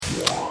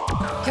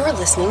You're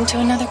listening to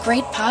another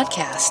great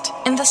podcast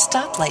in the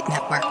Stoplight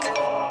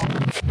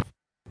Network.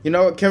 You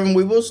know what, Kevin?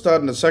 We will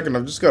start in a second.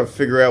 I've just got to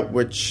figure out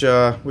which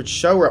show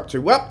we're up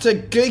to. We're up to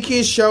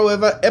Geekiest Show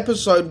Ever,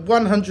 episode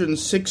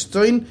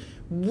 116.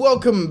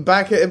 Welcome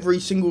back, every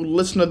single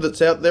listener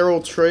that's out there, all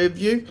three of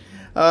you.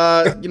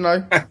 You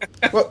know,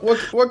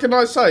 what can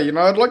I say? You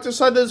know, I'd like to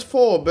say there's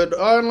four, but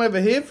I only ever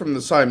hear from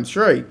the same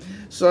three.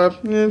 So,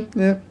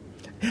 yeah.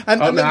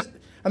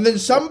 And then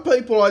some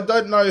people, I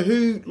don't know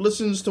who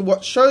listens to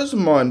what shows of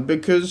mine,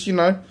 because, you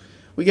know,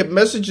 we get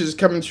messages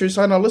coming through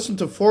saying, I listened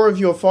to 4 of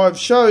your 5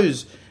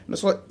 shows. And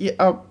it's like,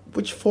 yeah,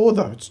 which 4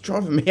 though? It's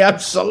driving me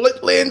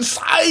absolutely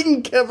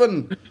insane,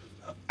 Kevin.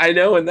 I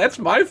know, and that's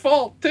my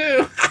fault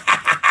too.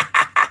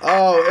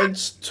 Oh,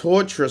 it's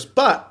torturous.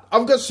 But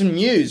I've got some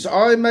news.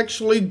 I'm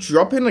actually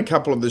dropping a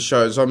couple of the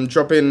shows. I'm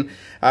dropping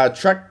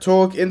Track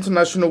Talk,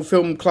 International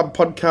Film Club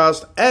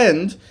podcast,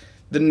 and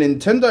the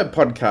Nintendo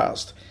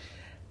podcast.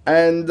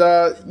 And,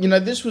 you know,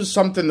 this was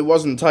something that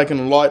wasn't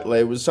taken lightly.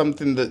 It was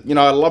something that, you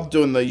know, I love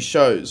doing these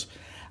shows.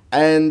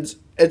 And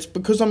it's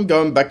because I'm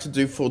going back to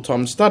do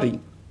full-time study.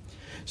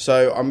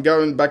 So I'm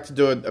going back to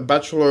do a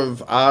Bachelor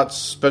of Arts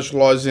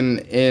specialising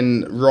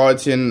in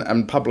writing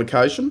and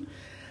publication.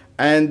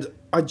 And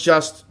I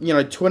just, you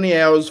know, 20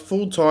 hours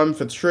full-time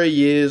for 3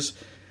 years.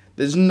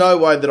 There's no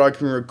way that I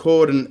can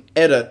record and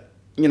edit,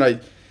 you know,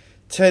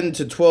 10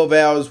 to 12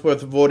 hours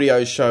worth of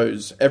audio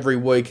shows every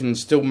week and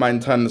still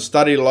maintain the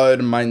study load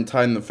and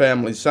maintain the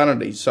family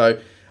sanity. So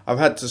I've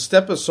had to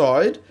step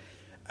aside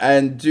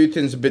and do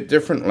things a bit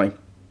differently.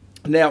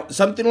 Now,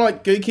 something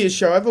like Geekiest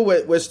Show Ever,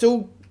 we're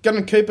still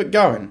going to keep it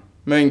going,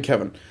 me and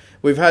Kevin.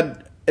 We've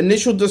had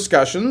initial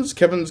discussions.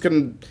 Kevin's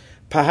going to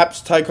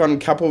perhaps take on a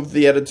couple of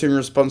the editing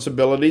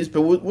responsibilities,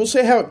 but we'll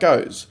see how it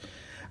goes.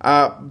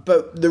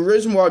 But the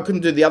reason why I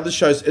couldn't do the other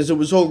shows is it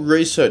was all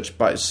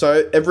research-based.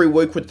 So every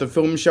week with the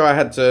film show, I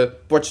had to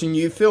watch a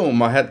new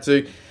film. I had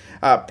to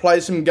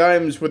play some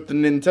games with the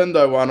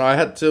Nintendo one. I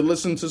had to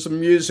listen to some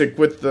music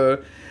with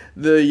the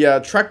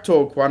Track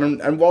Talk one.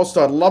 And whilst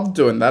I love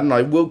doing that, and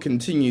I will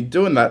continue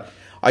doing that,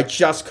 I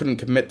just couldn't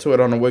commit to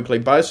it on a weekly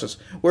basis.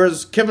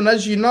 Whereas, Kevin,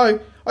 as you know,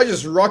 I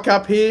just rock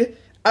up here,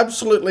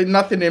 absolutely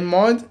nothing in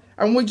mind,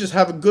 and we just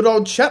have a good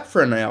old chat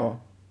for an hour.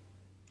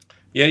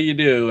 Yeah, you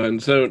do.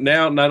 And so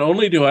now not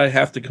only do I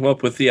have to come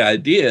up with the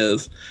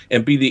ideas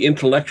and be the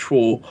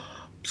intellectual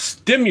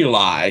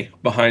stimuli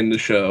behind the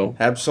show.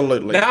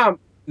 Absolutely. Now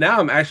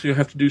I'm actually going to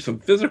have to do some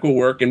physical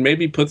work and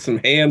maybe put some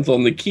hands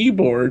on the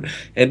keyboard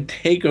and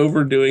take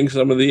over doing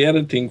some of the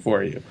editing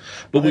for you.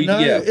 But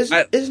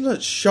isn't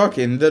it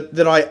shocking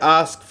that I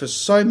ask for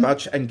so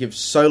much and give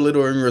so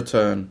little in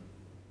return?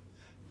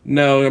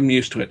 No, I'm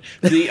used to it.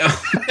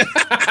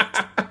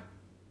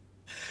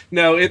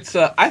 No, it's.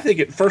 I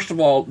think it. First of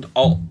all,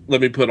 let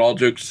me put all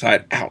jokes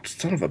aside. Ouch!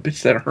 Son of a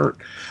bitch, that hurt.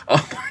 I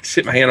just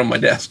hit my hand on my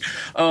desk.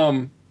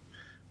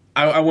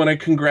 I want to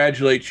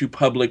congratulate you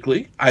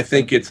publicly. I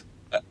think it's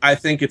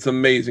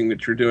amazing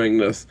that you're doing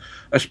this,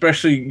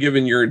 especially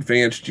given your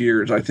advanced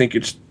years. I think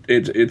it's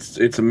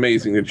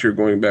amazing that you're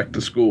going back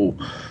to school.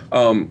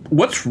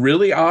 What's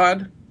really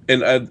odd,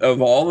 and of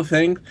all the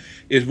things,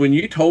 is when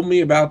you told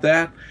me about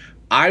that,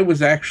 I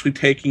was actually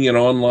taking an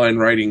online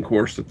writing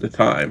course at the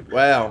time.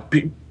 Wow.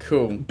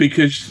 Cool.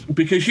 Because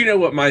you know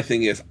what my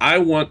thing is. I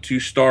want to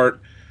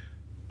start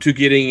to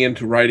getting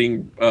into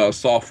writing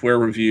software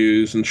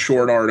reviews and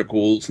short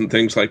articles and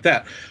things like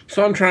that.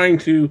 So I'm trying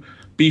to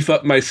beef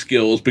up my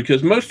skills,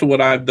 because most of what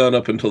I've done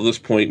up until this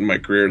point in my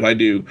career is I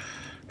do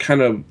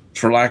kind of,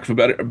 for lack of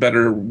a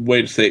better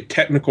way to say it,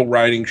 technical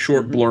writing,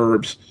 short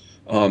blurbs.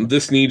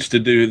 This needs to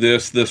do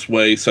this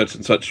way, such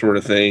and such sort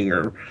of thing,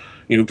 or...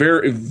 You know,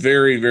 very,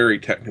 very, very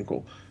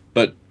technical.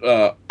 But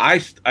I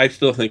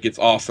still think it's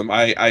awesome.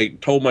 I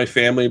told my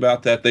family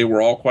about that. They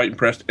were all quite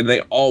impressed, and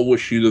they all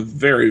wish you the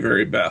very,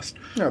 very best.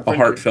 A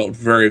heartfelt,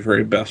 very,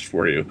 very best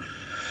for you.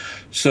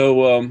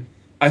 So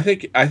I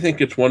think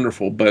it's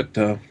wonderful. But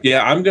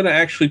yeah, I'm going to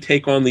actually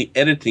take on the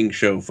editing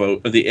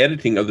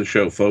of the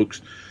show,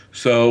 folks.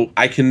 So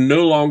I can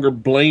no longer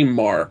blame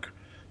Mark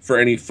for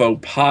any faux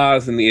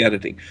pas in the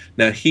editing.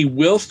 Now, he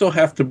will still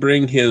have to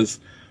bring his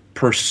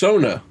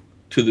persona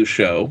to the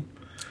show,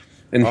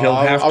 and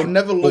I'll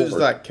never lose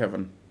that,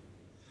 Kevin.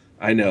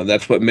 I know,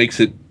 that's what makes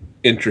it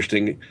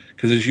interesting,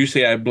 because as you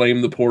say, I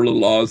blame the poor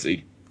little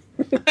Aussie.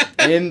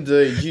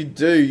 Indeed, you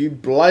do. You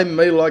blame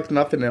me like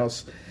nothing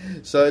else.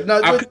 So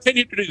no, I'll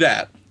continue to do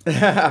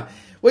that.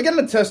 We're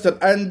going to test it,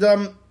 and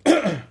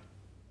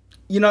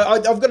you know,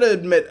 I've got to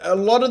admit, a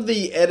lot of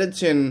the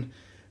editing,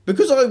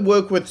 because I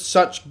work with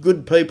such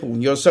good people,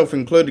 yourself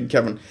included,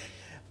 Kevin,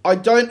 I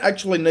don't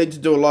actually need to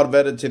do a lot of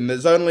editing.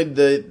 There's only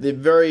the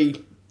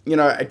very, you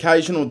know,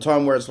 occasional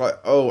time where it's like,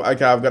 oh,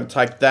 okay, I've got to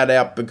take that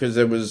out because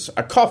there was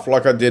a cough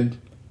like I did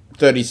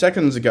 30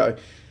 seconds ago.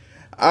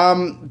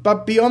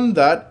 But beyond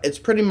that, it's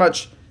pretty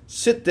much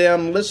sit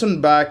down,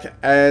 listen back,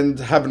 and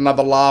have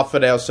another laugh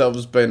at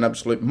ourselves being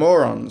absolute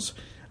morons.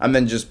 And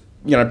then just,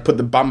 you know, put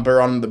the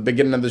bumper on the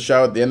beginning of the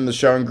show, at the end of the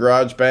show in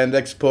GarageBand,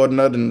 exporting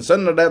it and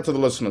sending it out to the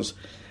listeners.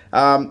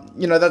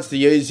 You know, that's the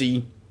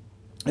easy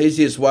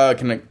Easiest way I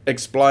can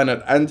explain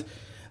it. And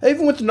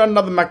even with Not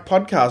Another Mac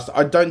podcast,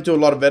 I don't do a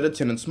lot of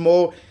editing. It's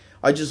more,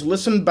 I just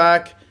listen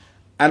back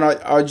and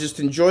I just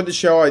enjoy the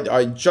show.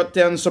 I jot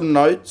down some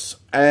notes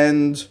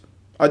and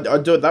I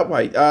do it that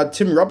way.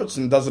 Tim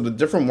Robertson does it a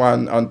different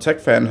one on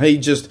TechFan. He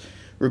just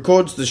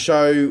records the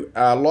show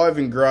live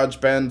in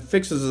GarageBand,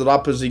 fixes it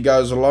up as he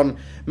goes along,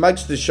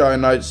 makes the show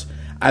notes,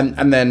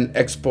 and then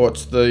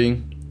exports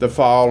the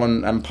file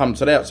and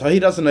pumps it out. So he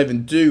doesn't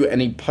even do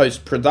any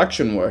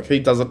post-production work. He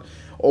does it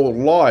all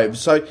live.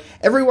 So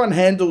everyone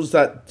handles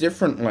that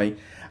differently.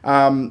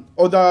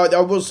 Although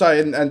I will say,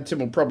 and Tim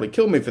will probably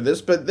kill me for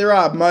this, but there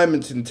are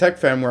moments in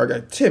TechFan where I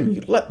go, Tim,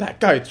 you let that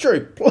go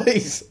through,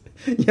 please.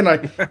 You know,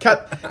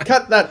 cut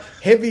that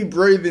heavy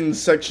breathing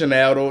section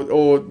out,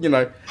 or you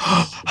know.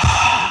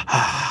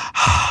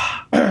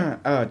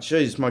 Oh,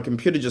 jeez, my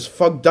computer just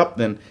fogged up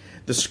then.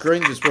 The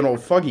screen just went all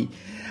foggy.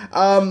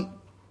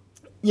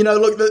 You know,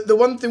 look, the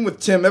one thing with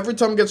Tim, every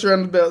time it gets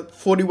around about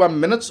 41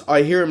 minutes,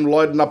 I hear him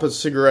lighting up a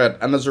cigarette.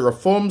 And as a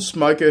reformed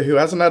smoker who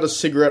hasn't had a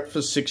cigarette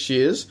for 6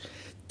 years,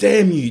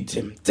 damn you,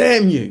 Tim,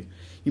 damn you.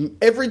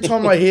 Every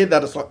time I hear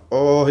that, it's like,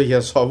 oh,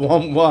 yes, I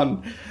want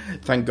one.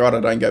 Thank God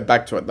I don't go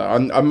back to it, though.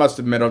 I must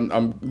admit,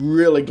 I'm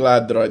really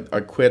glad that I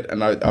quit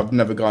and I've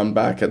never gone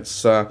back.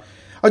 It's I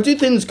do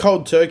things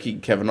cold turkey,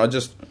 Kevin. I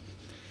just,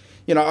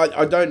 you know,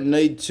 I don't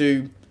need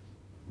to,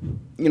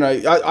 you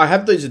know, I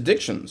have these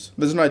addictions.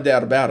 There's no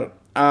doubt about it.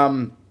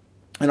 And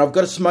I've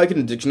got a smoking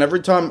addiction. Every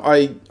time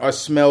I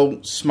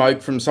smell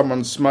smoke from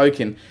someone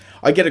smoking,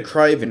 I get a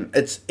craving.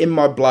 It's in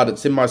my blood.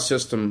 It's in my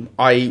system.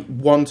 I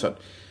want it.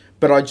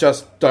 But I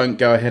just don't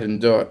go ahead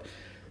and do it.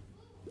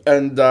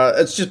 And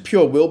it's just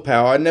pure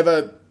willpower. I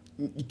never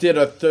did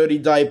a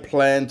 30-day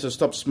plan to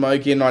stop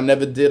smoking. I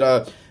never did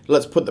a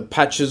let's put the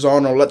patches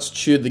on or let's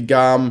chew the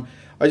gum.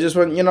 I just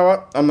went, you know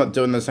what? I'm not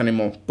doing this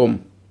anymore.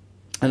 Boom.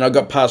 And I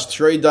got past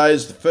 3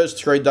 days. The first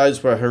 3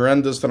 days were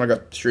horrendous. Then I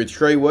got through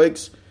 3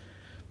 weeks.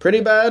 Pretty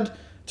bad.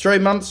 3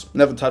 months.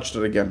 Never touched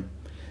it again.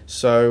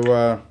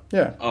 So,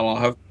 yeah. I'll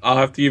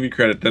have to give you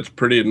credit. That's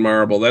pretty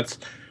admirable.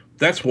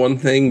 That's one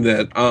thing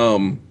that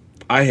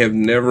I have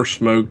never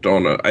smoked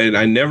on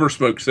I never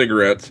smoked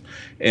cigarettes.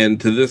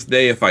 And to this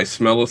day, if I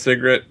smell a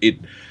cigarette,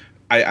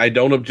 I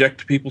don't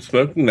object to people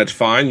smoking. That's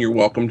fine. You're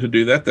welcome to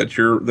do that. That's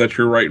your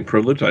right and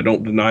privilege. I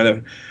don't deny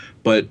that.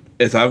 But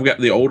as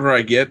the older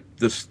I get,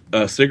 this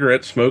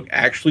cigarette smoke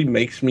actually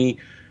makes me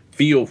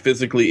feel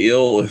physically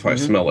ill if I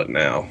smell it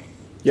now.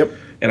 Yep.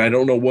 And I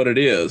don't know what it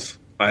is.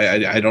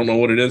 I don't know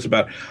what it is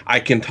about.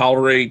 I can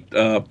tolerate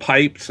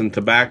pipes and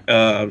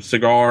tobacco,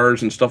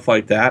 cigars and stuff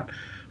like that.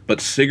 But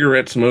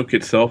cigarette smoke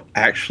itself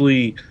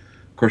actually,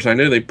 of course, I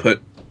know they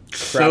put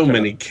so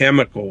many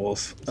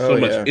chemicals, so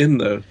much in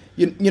the.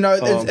 You know,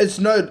 it's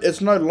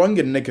no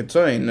longer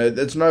nicotine.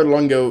 It's no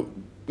longer,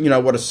 you know,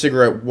 what a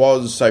cigarette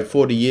was, say,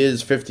 40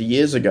 years, 50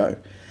 years ago.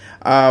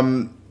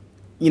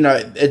 You know,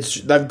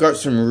 they've got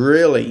some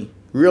really,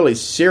 really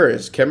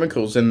serious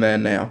chemicals in there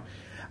now.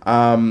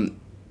 And,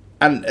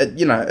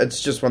 you know,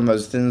 it's just one of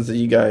those things that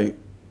you go,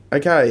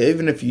 okay,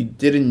 even if you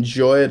did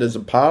enjoy it as a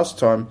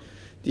pastime,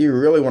 do you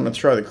really want to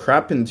throw the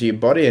crap into your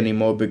body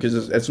anymore?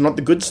 Because it's not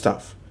the good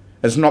stuff.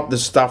 It's not the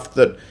stuff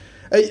that...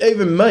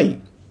 Even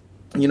me,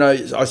 you know,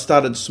 I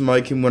started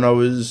smoking when I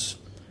was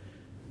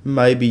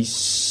maybe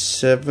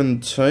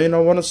 17, I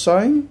want to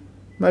say.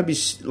 Maybe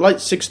late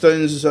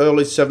 16s,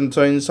 early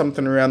 17s,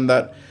 something around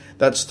that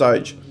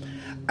stage.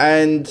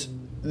 And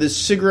the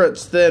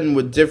cigarettes then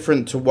were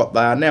different to what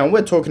they are now.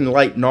 We're talking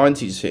late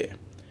 90s here.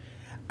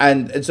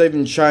 And it's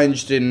even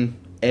changed in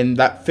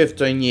that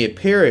 15-year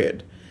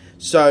period.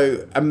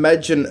 So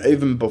imagine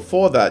even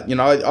before that, you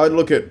know, I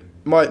look at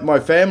my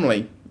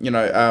family, you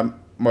know,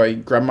 my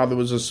grandmother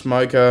was a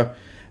smoker,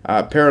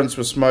 parents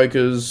were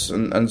smokers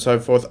and so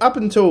forth, up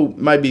until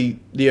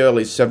maybe the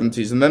early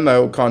 70s, and then they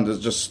all kind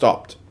of just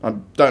stopped. I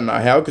don't know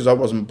how, because I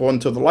wasn't born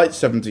until the late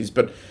 70s,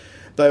 but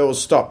they all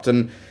stopped.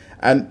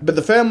 But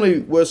the family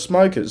were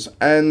smokers,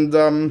 and,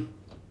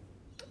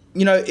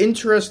 you know,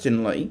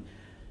 interestingly,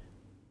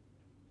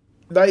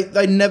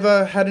 They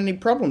never had any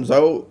problems. They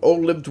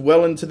all lived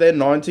well into their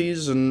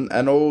 90s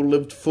and all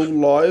lived full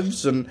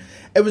lives. And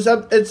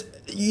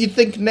you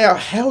think now,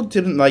 how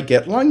didn't they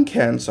get lung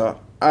cancer?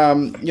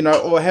 You know,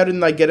 or how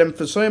didn't they get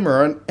emphysema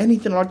or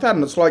anything like that?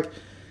 And it's like,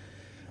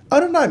 I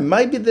don't know,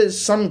 maybe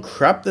there's some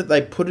crap that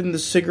they put in the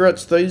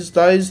cigarettes these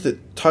days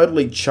that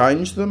totally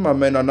changed them. I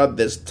mean, I know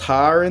there's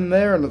tar in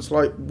there, and it's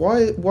like,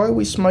 why are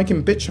we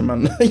smoking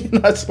bitumen? You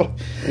know, it's like...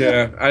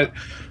 Yeah,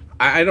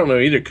 I don't know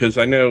either, because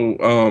I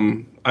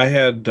know... I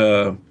had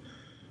an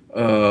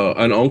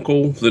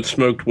uncle that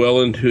smoked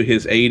well into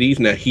his 80s.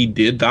 Now, he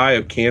did die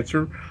of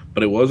cancer,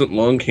 but it wasn't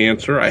lung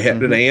cancer. I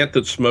had an aunt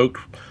that smoked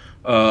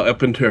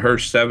up into her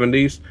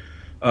 70s.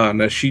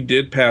 Now, she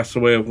did pass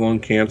away of lung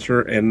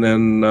cancer. And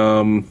then,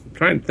 I'm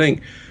trying to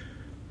think,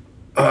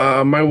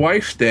 My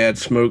wife's dad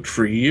smoked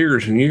for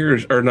years and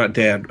years, or not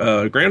dad,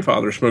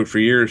 grandfather smoked for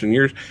years and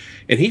years,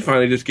 and he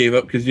finally just gave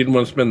up because he didn't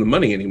want to spend the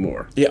money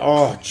anymore. Yeah,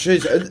 oh,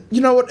 jeez.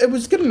 You know what? It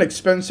was getting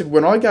expensive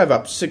when I gave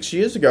up 6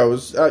 years ago.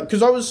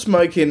 Because I was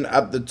smoking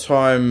at the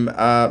time,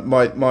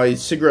 my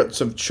cigarettes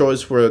of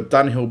choice were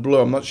Dunhill Blue.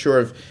 I'm not sure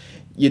if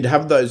you'd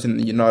have those in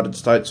the United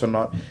States or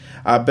not.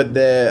 But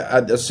they're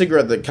a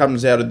cigarette that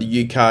comes out of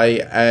the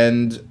UK,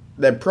 and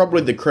they're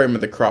probably the cream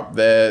of the crop.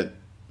 They're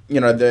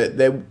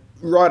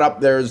right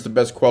up there as the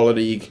best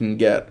quality you can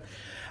get.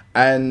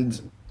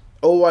 And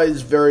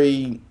always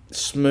very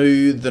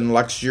smooth and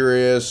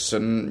luxurious,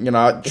 and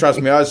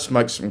trust me, I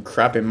smoked some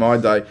crap in my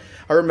day.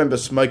 I remember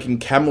smoking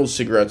Camel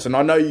cigarettes, and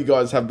I know you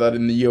guys have that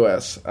in the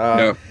US.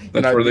 Yeah,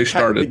 that's where they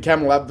started. The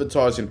Camel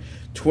advertising.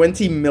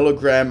 20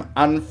 milligram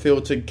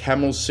unfiltered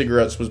Camel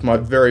cigarettes was my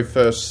very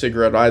first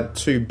cigarette. I had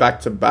 2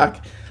 back to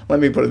back. Let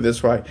me put it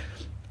this way.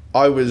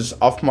 I was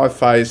off my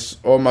face,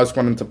 almost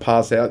wanting to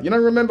pass out.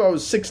 Remember I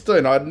was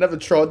 16. I had never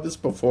tried this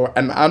before.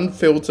 An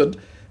unfiltered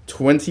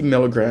 20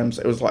 milligrams.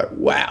 It was like,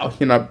 wow,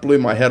 blew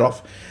my head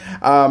off.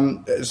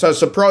 So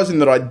surprising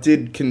that I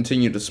did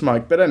continue to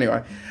smoke. But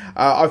anyway,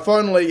 I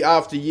finally,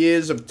 after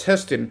years of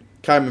testing,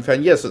 came and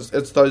found, yes,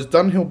 it's those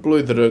Dunhill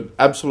Blue that are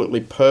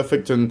absolutely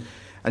perfect and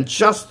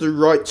just the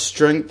right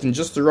strength and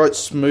just the right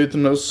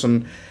smoothness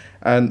and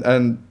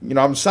I'm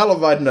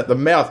salivating at the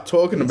mouth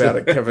talking about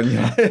it, Kevin.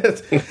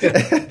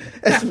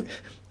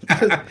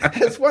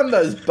 It's one of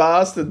those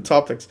bastard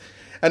topics.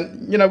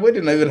 And, we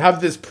didn't even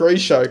have this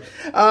pre-show.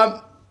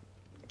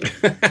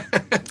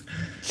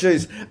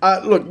 Jeez.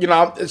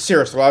 Look,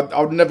 seriously,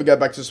 I'll never go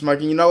back to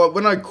smoking. You know what?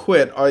 When I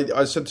quit,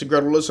 I said to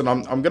Gretel, listen,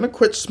 I'm going to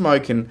quit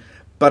smoking,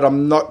 but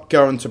I'm not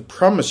going to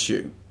promise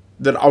you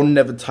that I'll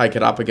never take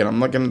it up again. I'm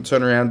not going to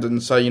turn around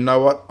and say, you know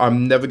what,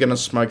 I'm never going to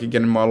smoke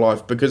again in my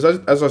life. Because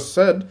as I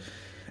said,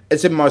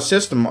 it's in my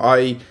system.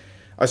 I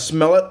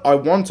smell it, I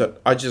want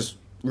it. I just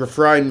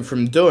refrain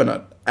from doing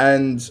it.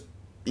 And,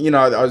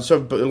 I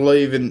sort of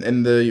believe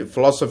in the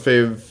philosophy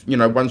of,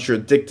 once you're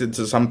addicted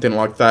to something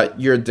like that,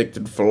 you're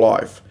addicted for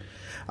life.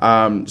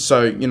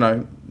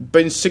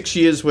 Been 6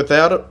 years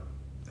without it.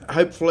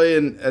 Hopefully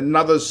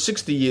another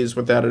 60 years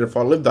without it if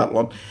I live that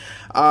long.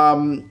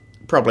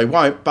 Probably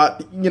won't,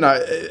 but,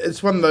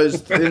 it's one of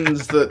those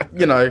things that,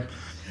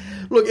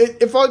 look,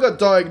 if I got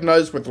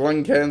diagnosed with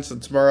lung cancer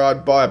tomorrow,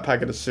 I'd buy a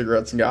packet of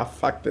cigarettes and go, oh,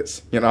 fuck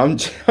this. I'm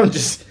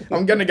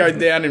going to go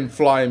down in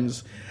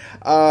flames.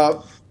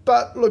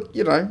 But look,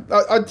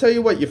 I tell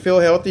you what, you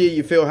feel healthier,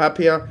 you feel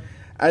happier,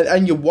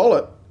 and your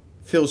wallet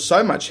feels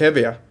so much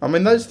heavier. I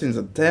mean, those things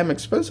are damn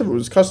expensive. It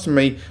was costing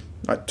me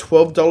like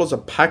 $12 a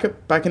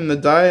packet back in the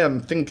day,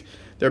 and I think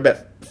they're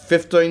about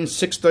 $15,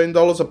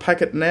 $16 a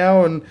packet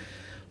now, and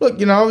look,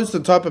 I was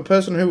the type of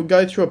person who would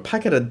go through a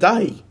packet a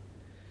day.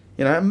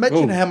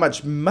 Imagine how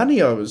much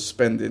money I was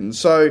spending.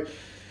 So,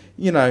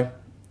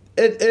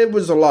 it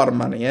was a lot of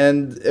money,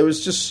 and it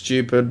was just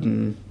stupid,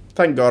 and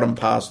thank God I'm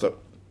past it.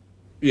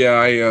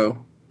 Yeah,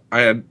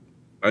 I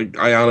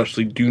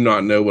honestly do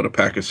not know what a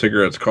pack of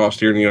cigarettes cost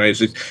here in the United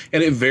States,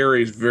 and it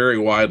varies very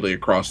widely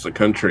across the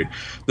country.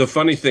 The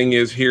funny thing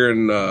is, here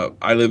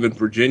I live in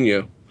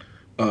Virginia,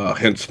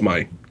 hence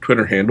my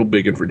Twitter handle,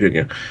 Big in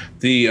Virginia.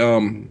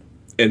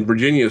 And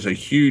Virginia is a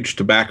huge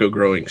tobacco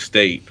growing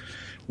state.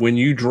 When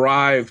you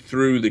drive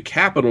through the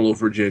capital of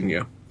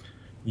Virginia,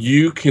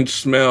 you don't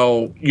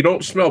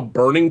smell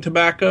burning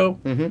tobacco.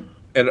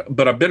 Mm-hmm.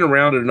 But I've been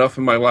around it enough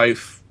in my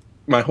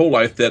whole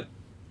life, that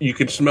you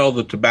can smell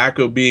the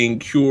tobacco being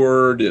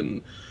cured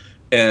and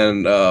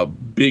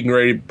being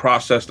ready to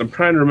processed. I'm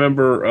trying to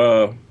remember,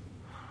 and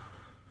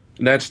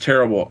that's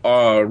terrible.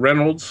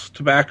 Reynolds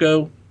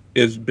Tobacco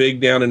is big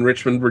down in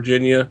Richmond,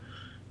 Virginia.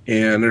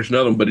 And there's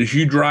another one. But as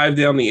you drive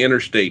down the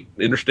Interstate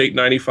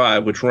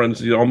 95, which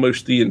runs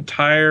almost the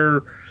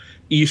entire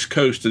east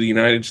coast of the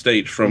United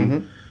States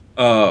from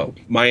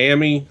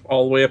Miami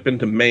all the way up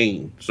into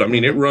Maine. So, I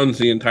mean, it runs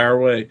the entire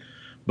way.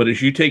 But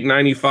as you take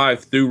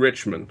 95 through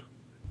Richmond,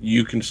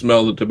 you can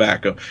smell the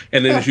tobacco.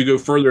 And then as you go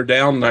further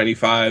down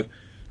 95,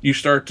 you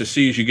start to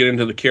see, as you get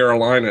into the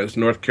Carolinas,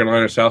 North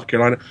Carolina, South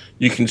Carolina,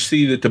 you can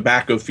see the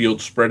tobacco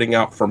fields spreading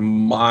out for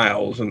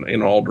miles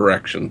in all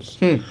directions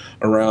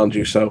around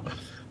you. So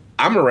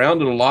I'm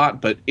around it a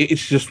lot, but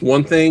it's just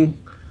one thing.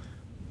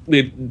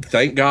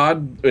 Thank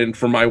God, and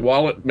for my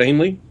wallet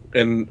mainly,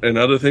 and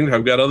other things.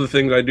 I've got other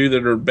things I do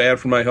that are bad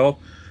for my health.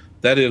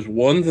 That is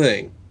one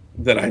thing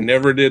that I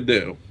never did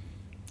do.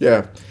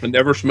 Yeah. I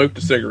never smoked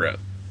a cigarette.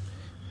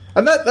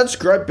 And that's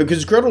great,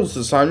 because Gretel's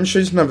the same.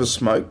 She's never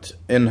smoked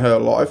in her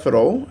life at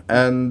all.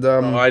 And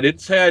I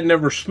didn't say I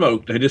never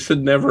smoked. I just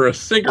said never a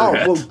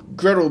cigarette. Oh, well,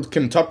 Gretel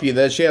can top you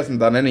there. She hasn't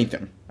done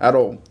anything at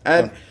all.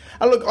 And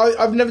look,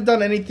 I've never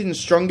done anything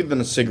stronger than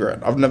a cigarette.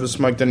 I've never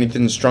smoked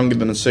anything stronger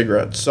than a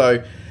cigarette.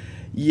 So,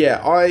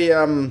 yeah,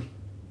 I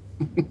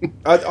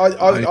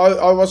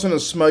wasn't a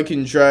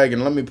smoking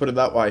dragon. Let me put it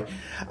that way.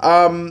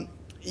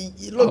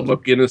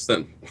 Look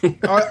innocent.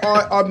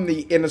 I'm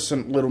the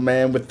innocent little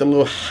man with the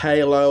little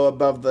halo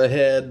above the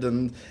head,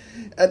 and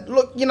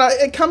Look,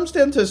 it comes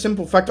down to a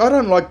simple fact. I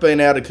don't like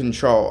being out of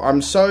control.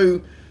 I'm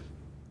so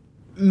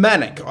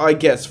manic, I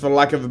guess, for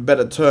lack of a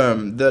better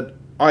term, that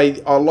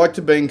I like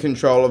to be in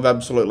control of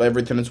absolutely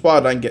everything. It's why I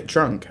don't get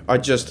drunk.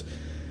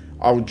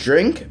 I'll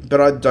drink, but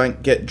I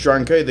don't get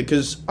drunk either,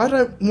 because I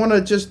don't want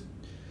to just,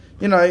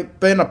 be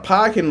in a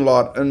parking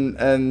lot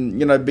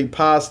and be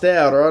passed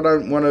out, or I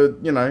don't want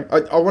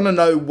to, I want to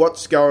know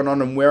what's going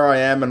on and where I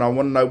am, and I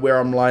want to know where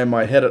I'm laying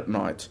my head at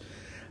night.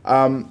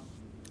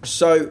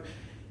 So,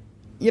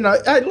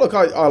 hey, look,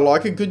 I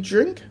like a good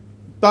drink,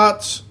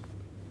 but,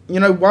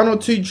 1 or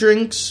 2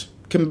 drinks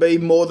can be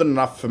more than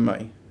enough for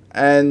me.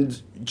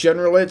 And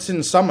generally it's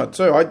in summer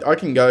too. I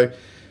can go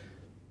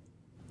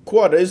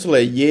quite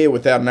easily a year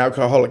without an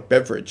alcoholic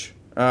beverage.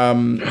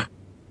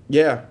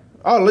 Yeah.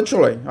 Oh,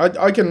 literally.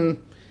 I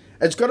can...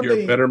 It's got to be...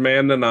 You're a better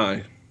man than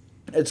I.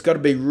 It's got to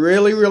be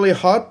really, really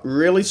hot,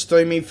 really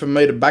steamy for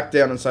me to back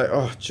down and say,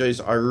 oh, geez,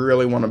 I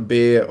really want a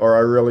beer, or I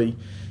really,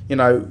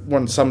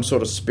 want some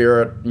sort of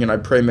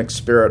spirit, pre-mixed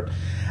spirit.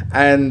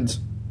 And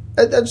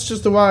that's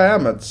just the way I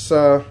am. It's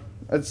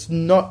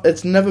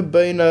never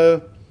been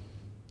a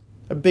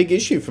big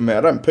issue for me.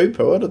 I don't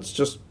poo-poo it. It's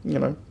just,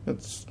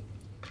 it's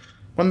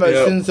one of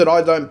those things that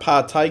I don't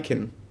partake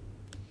in.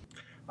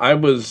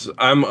 I'm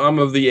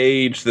of the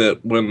age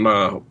that when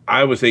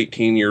I was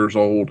 18 years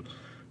old,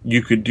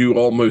 you could do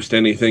almost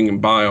anything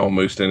and buy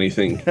almost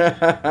anything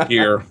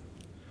here.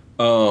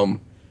 And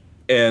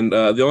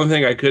the only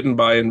thing I couldn't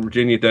buy in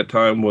Virginia at that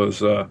time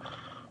was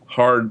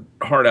hard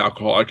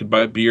alcohol. I could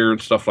buy beer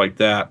and stuff like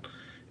that.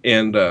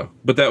 And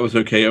but that was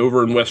okay.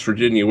 Over in West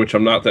Virginia, which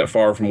I'm not that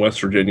far from West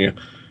Virginia,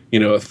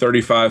 a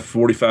 35,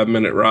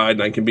 45-minute ride,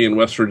 and I can be in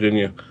West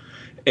Virginia.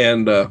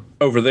 And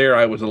over there,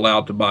 I was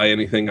allowed to buy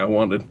anything I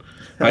wanted.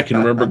 I can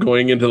remember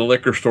going into the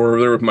liquor store over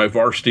there with my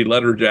varsity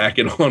leather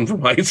jacket on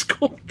from high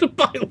school to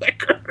buy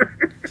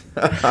liquor.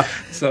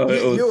 So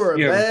you were a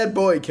bad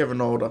boy,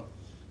 Kevin Alder.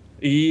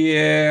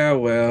 Yeah,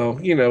 well,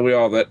 we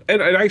all that.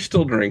 And I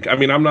still drink. I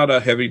mean, I'm not a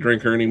heavy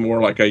drinker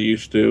anymore like I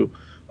used to.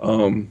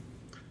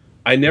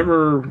 I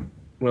never...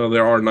 Well,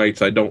 there are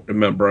nights I don't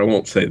remember. I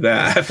won't say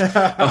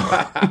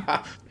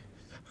that.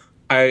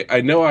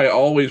 I know I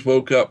always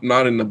woke up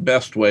not in the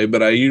best way,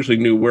 but I usually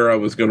knew where I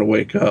was going to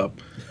wake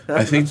up.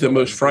 I think the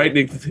most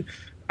frightening thing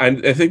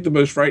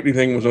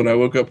was when I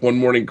woke up one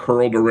morning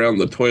curled around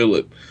the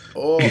toilet.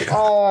 Oh,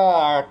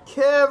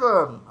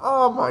 Kevin!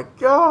 Oh my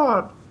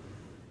God!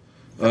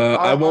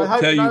 I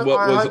won't tell you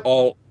what was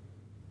all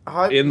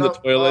in the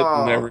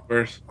toilet and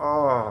everywhere.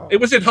 Oh. It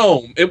was at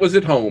home.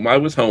 I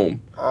was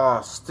home.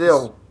 Oh,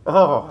 still.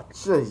 Oh,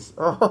 jeez.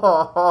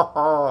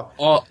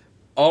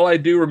 All I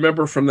do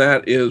remember from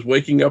that is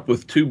waking up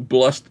with two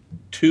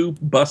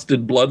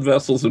busted blood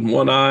vessels in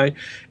one eye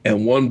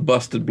and one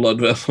busted blood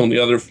vessel in the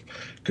other,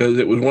 because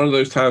it was one of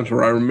those times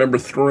where I remember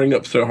throwing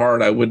up so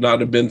hard I would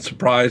not have been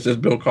surprised, as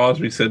Bill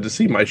Cosby said, to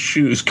see my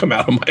shoes come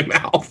out of my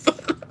mouth.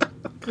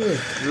 Good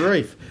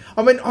grief.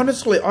 I mean,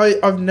 honestly,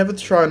 I've never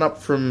thrown up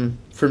from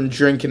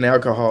drinking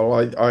alcohol.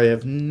 I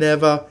have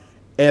never,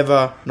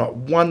 ever, not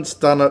once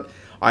done it.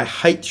 I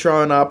hate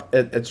throwing up.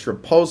 It's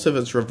repulsive.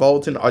 It's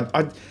revolting.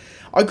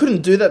 I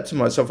couldn't do that to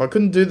myself. I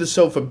couldn't do the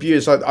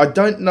self-abuse. I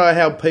don't know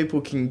how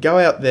people can go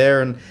out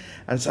there and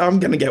say,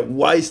 I'm going to get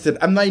wasted,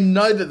 and they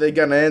know that they're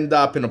going to end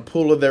up in a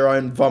pool of their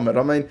own vomit.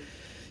 I mean,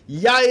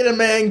 yay to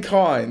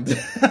mankind.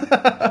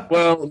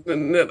 Well,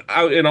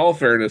 in all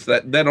fairness,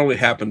 that only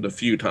happened a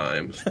few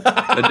times.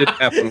 That didn't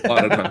happen a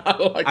lot of times.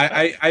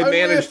 I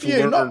managed to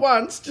learn. Not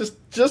once,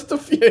 just a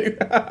few.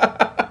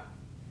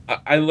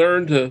 I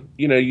learned to,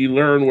 you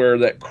learn where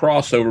that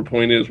crossover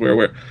point is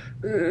where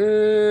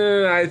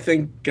I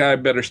think I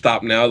better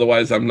stop now,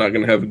 otherwise I'm not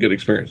going to have a good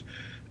experience.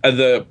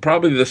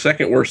 Probably the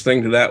second worst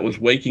thing to that was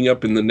waking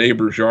up in the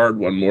neighbor's yard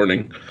one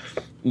morning,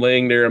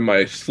 laying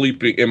there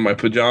sleeping in my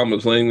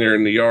pajamas, laying there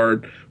in the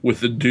yard with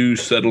the dew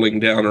settling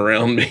down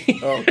around me.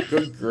 Oh,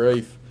 good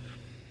grief.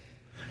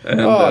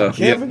 And,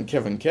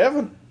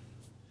 Kevin.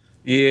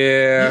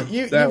 Yeah.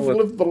 You've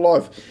lived the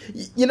life.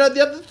 The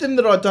other thing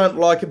that I don't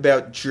like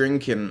about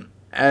drinking,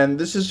 and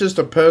this is just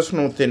a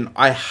personal thing,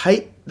 I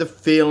hate the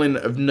feeling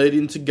of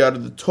needing to go to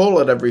the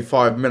toilet every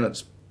 5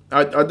 minutes.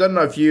 I don't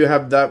know if you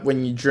have that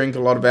when you drink a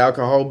lot of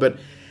alcohol, but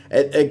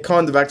it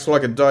kind of acts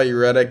like a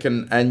diuretic,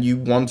 and you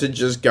want to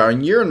just go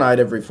and urinate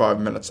every 5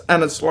 minutes.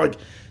 And it's like,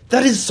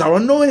 that is so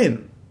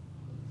annoying.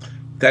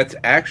 That's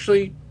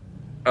actually...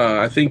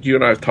 I think you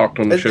and I have talked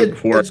on the show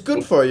before. It's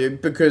good for you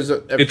because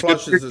it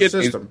flushes the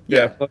system.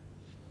 Yeah.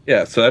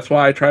 So that's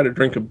why I try to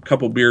drink a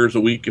couple beers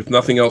a week, if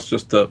nothing else,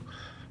 just to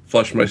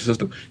flush my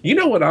system. You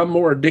know what I'm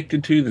more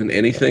addicted to than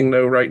anything,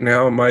 though, right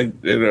now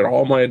in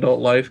all my adult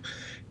life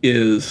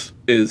is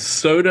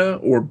soda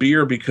or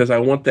beer, because I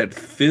want that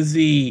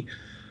fizzy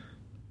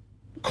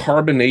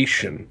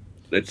carbonation.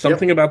 It's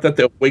something about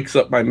that wakes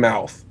up my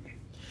mouth,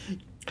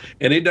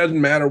 and it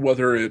doesn't matter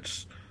whether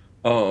it's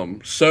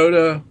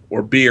soda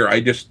or beer.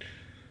 I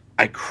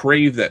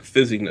crave that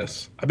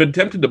fizziness. I've been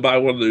tempted to buy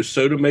one of those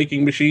soda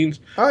making machines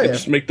and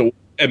just make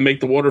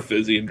the water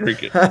fizzy and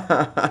drink it.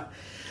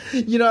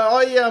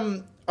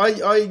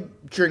 I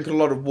drink a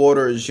lot of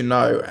water, as you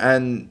know,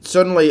 and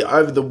certainly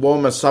over the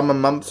warmer summer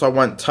months, I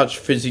won't touch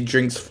fizzy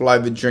drinks,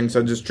 flavoured drinks.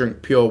 I just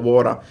drink pure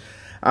water.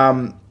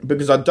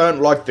 Because I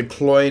don't like the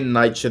cloying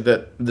nature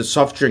that the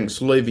soft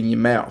drinks leave in your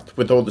mouth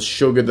with all the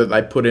sugar that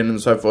they put in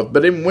and so forth.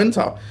 But in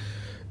winter,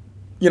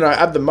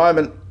 at the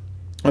moment,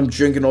 I'm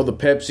drinking all the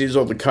Pepsis,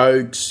 all the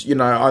Cokes.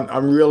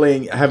 I'm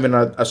really having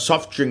a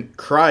soft drink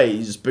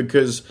craze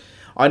because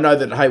I know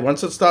that, hey,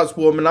 once it starts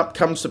warming up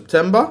come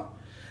September,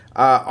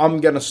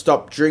 I'm going to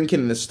stop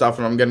drinking this stuff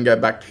and I'm going to go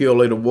back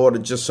purely to water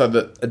just so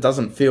that it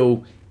doesn't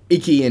feel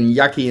icky and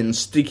yucky and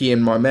sticky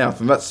in my mouth.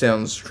 And that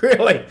sounds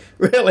really,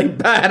 really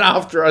bad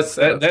after I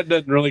said that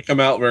doesn't really come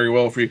out very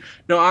well for you.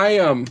 No,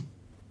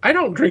 I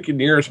don't drink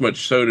near as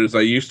much soda as I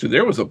used to.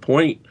 There was a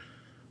point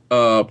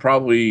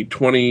probably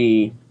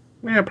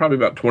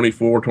about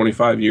 24,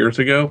 25 years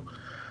ago,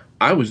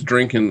 I was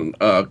drinking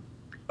a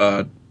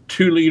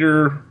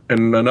 2-liter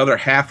and another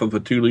half of a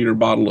 2-liter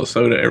bottle of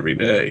soda every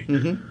day.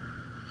 Mm-hmm.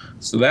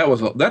 So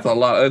that's a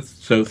lot.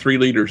 So 3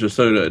 liters of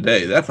soda a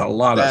day. That's a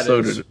lot of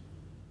soda.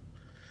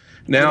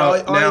 Now,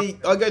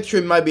 I go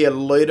through maybe a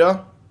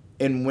litre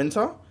in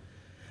winter.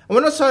 And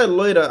when I say a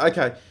litre,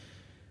 okay,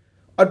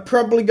 I'd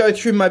probably go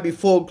through maybe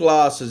 4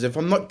 glasses. If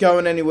I'm not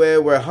going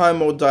anywhere, we're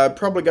home all day, I'd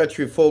probably go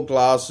through 4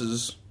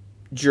 glasses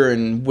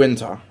during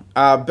winter.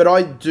 But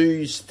I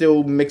do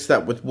still mix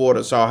that with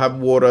water, so I have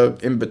water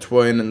in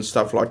between and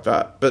stuff like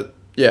that. But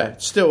yeah,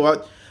 still,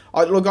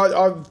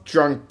 I've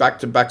drunk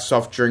back-to-back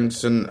soft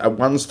drinks, and at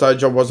one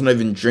stage I wasn't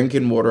even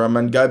drinking water. I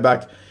mean, go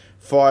back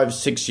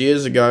 5-6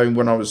 years ago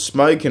when I was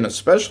smoking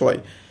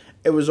especially,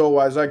 it was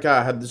always, okay,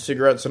 I had the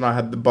cigarettes and I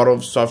had the bottle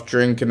of soft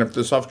drink, and if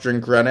the soft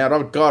drink ran out,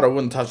 oh God, I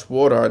wouldn't touch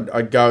water.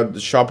 I'd go to the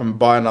shop and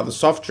buy another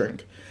soft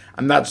drink.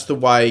 And that's the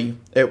way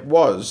it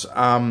was.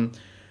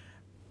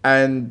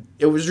 And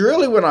it was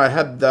really when I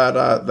had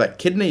that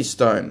kidney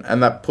stone,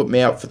 and that put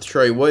me out for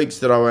 3 weeks,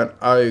 that I went,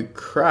 oh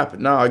crap,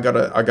 no, I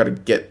gotta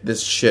get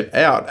this shit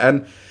out.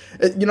 And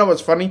you know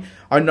what's funny?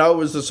 I know it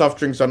was the soft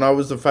drinks, I know it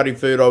was the fatty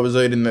food I was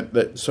eating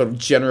that sort of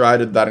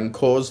generated that and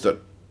caused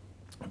it.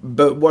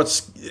 But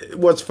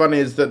what's funny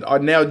is that I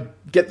now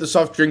get the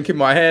soft drink in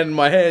my hand, and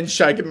my hand's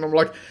shaking, and I'm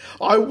like,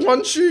 I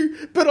want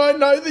you, but I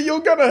know that you're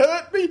gonna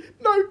hurt me.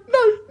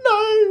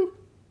 No.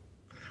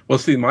 Well,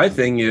 see, my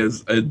thing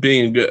is,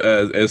 being a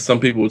good, as some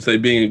people would say,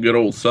 being a good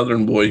old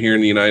Southern boy here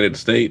in the United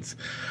States,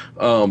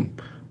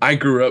 I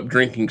grew up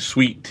drinking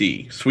sweet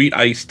tea, sweet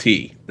iced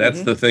tea.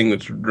 That's the thing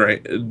that's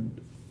a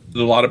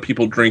lot of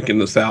people drink in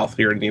the South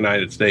here in the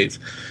United States.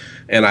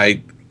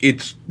 And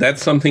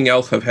that's something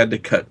else I've had to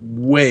cut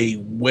way,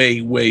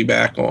 way, way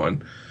back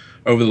on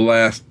over the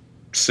last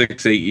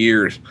 6-8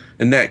 years.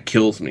 And that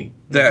kills me.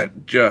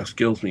 That just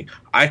kills me.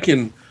 I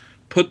can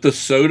put the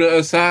soda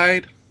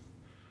aside,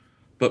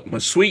 but my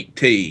sweet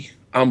tea,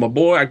 I'm a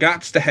boy, I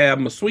gots to have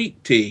my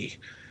sweet tea.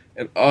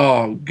 And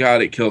oh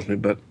God, it kills me.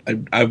 But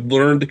I've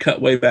learned to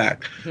cut way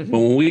back. But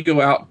when we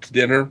go out to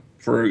dinner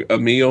for a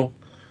meal,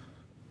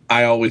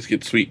 I always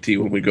get sweet tea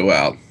when we go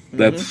out.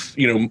 That's,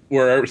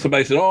 where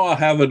somebody said, oh, I'll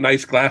have a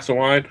nice glass of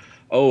wine.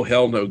 Oh,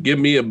 hell no. Give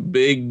me a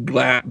big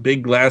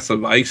glass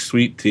of iced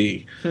sweet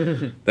tea.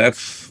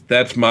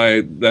 That's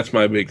my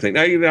big thing.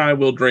 Now, I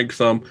will drink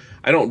some.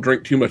 I don't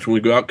drink too much when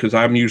we go out because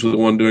I'm usually the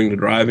one doing the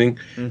driving,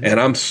 and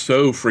I'm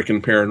so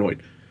freaking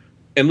paranoid.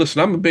 And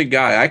listen, I'm a big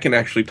guy. I can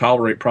actually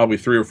tolerate probably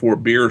 3 or 4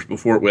 beers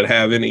before it would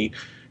have any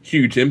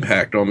huge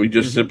impact on me,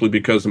 just simply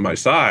because of my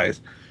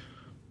size.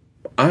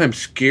 I am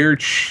scared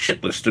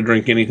shitless to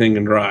drink anything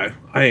and drive.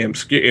 I am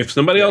scared. If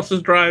somebody else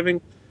is driving,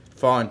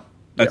 fine,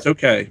 that's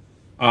okay.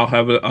 I'll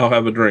have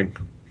a drink.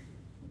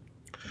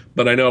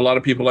 But I know a lot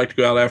of people like to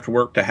go out after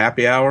work to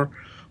happy hour.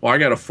 Well, I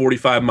got a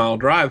 45-mile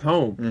drive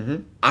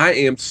home. I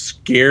am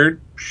scared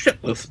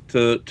shitless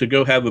to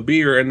go have a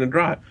beer and then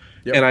drive.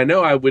 Yep. And I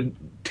know I would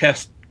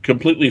test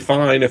completely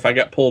fine if I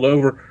got pulled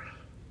over,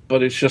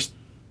 but it's just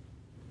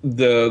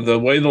the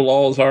way the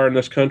laws are in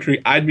this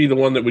country. I'd be the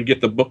one that would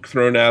get the book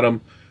thrown at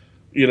them,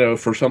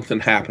 for something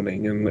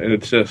happening, and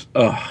it's just,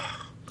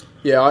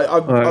 Yeah,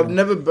 I've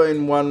never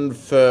been one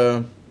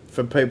for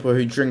people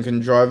who drink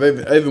and drive,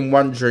 even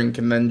one drink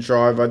and then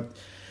drive.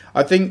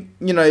 I think,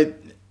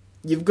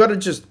 you've got to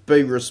just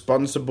be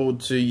responsible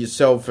to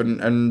yourself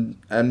and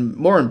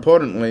more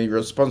importantly,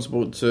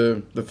 responsible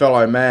to the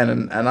fellow man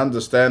and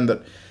understand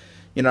that,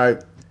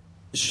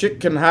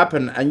 shit can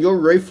happen, and your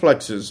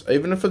reflexes,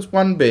 even if it's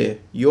one beer,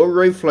 your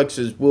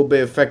reflexes will be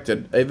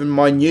affected, even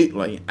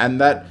minutely,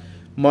 and that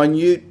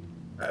minute,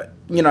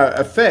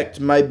 effect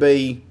may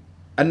be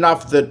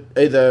enough that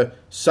either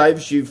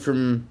saves you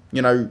from,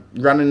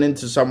 running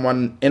into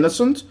someone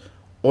innocent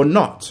or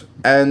not.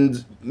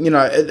 And,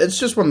 it's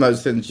just one of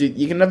those things.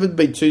 You can never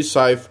be too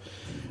safe.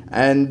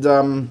 And,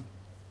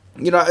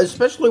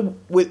 especially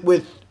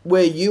with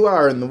where you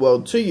are in the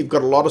world too, you've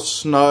got a lot of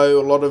snow,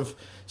 a lot of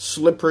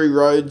slippery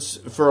roads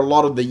for a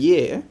lot of the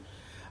year.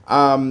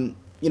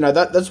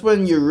 That's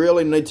when you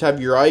really need to have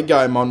your A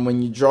game on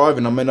when you're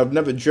driving. I mean, I've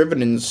never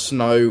driven in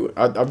snow.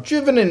 I've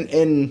driven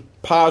in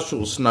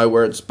partial snow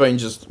where it's been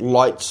just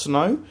light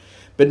snow.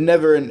 but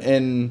never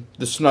in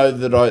the snow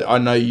that I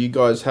know you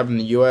guys have in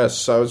the US.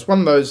 So it's one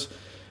of those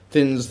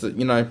things that,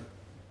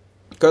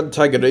 got to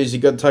take it easy,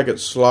 got to take it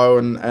slow,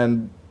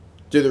 and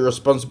do the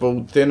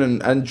responsible thing,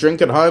 and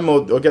drink at home,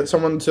 or get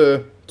someone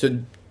to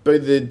be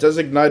the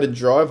designated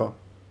driver.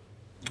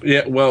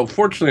 Yeah, well,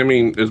 fortunately, I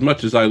mean, as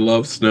much as I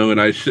love snow, and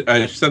I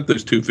sent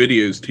those 2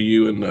 videos to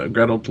you and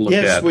Gretel to look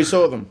at. Yes, we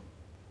saw them.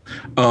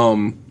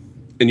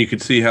 And you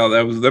could see how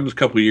that was a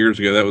couple of years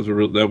ago.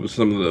 That was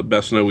some of the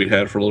best snow we'd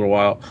had for a little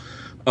while.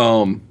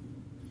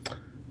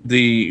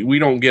 We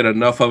don't get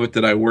enough of it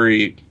that I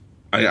worry.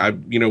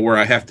 Where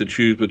I have to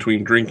choose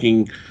between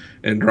drinking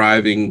and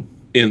driving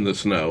in the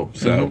snow.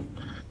 So,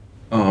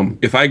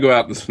 if I go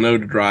out in the snow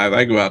to drive,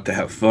 I go out to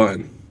have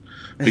fun,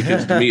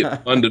 because to me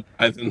it's fun to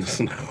drive in the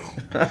snow.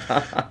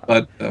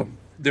 But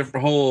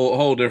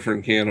whole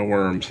different can of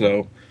worms.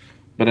 So,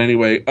 but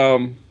anyway,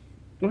 what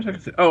was I going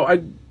to say?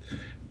 Oh,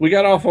 we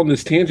got off on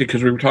this tangent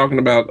because we were talking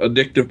about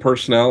addictive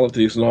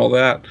personalities and all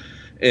that,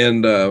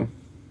 and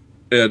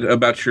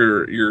about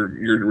your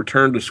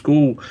return to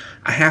school.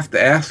 I have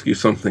to ask you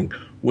something.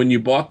 When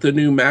you bought the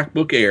new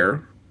MacBook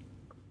Air,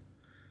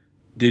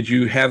 did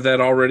you have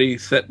that already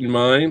set in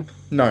mind?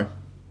 No,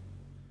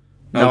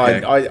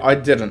 Okay. I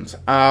didn't.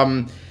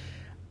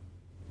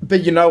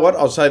 But you know what?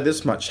 I'll say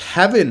this much: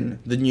 having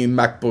the new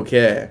MacBook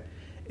Air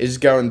is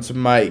going to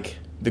make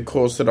the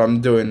course that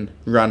I'm doing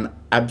run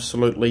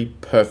absolutely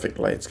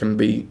perfectly. It's going to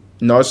be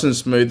nice and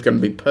smooth,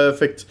 going to be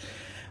perfect,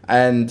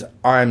 and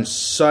I'm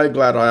so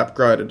glad I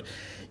upgraded.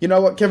 You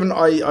know what, Kevin?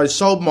 I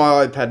sold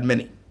my iPad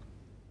mini.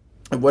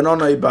 I went on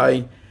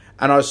eBay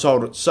and I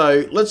sold it.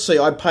 So let's see,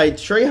 I paid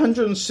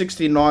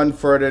 $369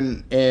 for it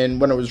in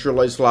when it was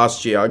released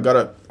last year. I got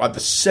it like the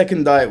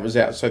second day it was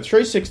out, so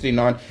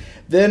 $369.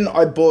 Then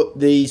I bought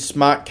the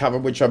smart cover,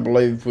 which I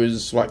believe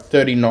was like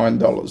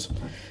 $39.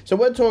 So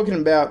we're talking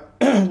about,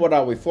 what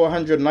are we,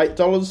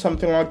 $408,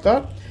 something like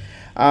that.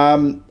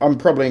 I'm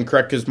probably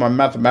incorrect because my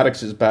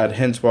mathematics is bad,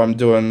 hence why I'm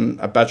doing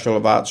a Bachelor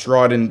of Arts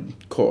writing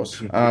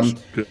course.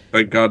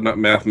 Thank God not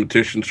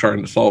mathematicians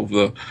trying to solve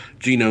the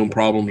genome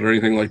problems or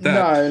anything like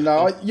that.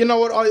 No. You know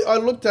what? I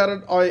looked at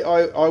it.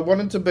 I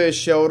wanted to be a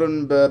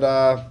Sheldon, but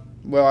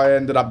I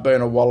ended up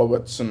being a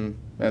Wolowitz, and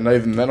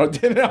even then I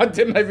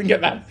didn't even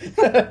get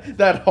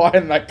that high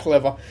and that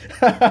clever.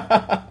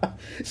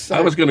 So,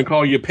 I was going to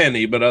call you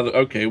Penny, but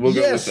okay, we'll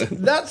go with it. Yes,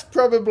 that's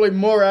probably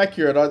more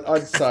accurate,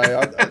 I'd say.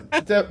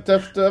 I'd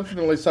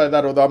definitely say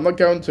that, although I'm not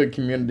going to a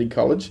community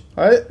college.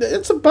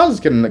 It's a buzz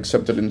getting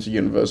accepted into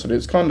university.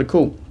 It's kind of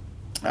cool.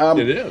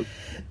 It is.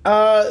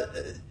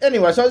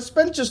 Anyway, so I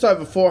spent just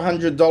over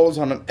 $400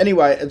 on it.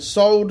 Anyway, it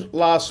sold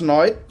last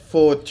night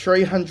for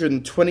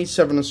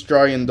 327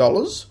 Australian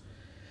dollars.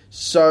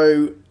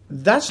 So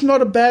that's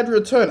not a bad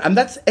return, and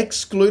that's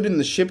excluding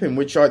the shipping,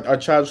 which I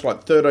charged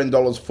like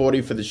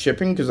 $13.40 for the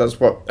shipping, because that's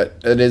what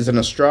it is in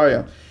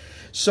Australia.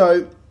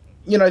 So,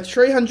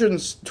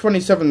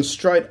 327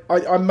 straight.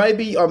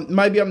 Maybe I'm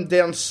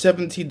down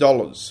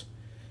 $70,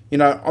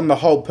 on the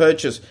whole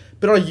purchase,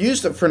 but I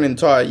used it for an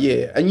entire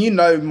year,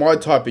 and my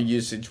type of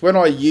usage. When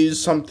I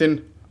use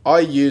something, I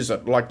use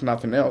it like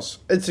nothing else.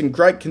 It's in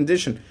great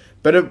condition.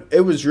 But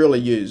it was really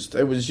used.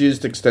 It was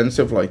used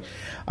extensively.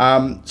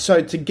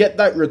 So to get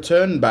that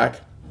return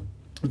back,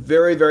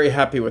 very, very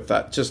happy with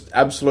that. Just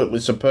absolutely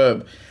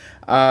superb.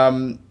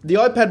 The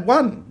iPad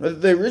 1,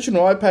 the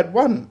original iPad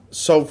 1,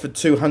 sold for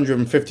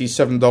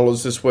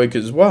 $257 this week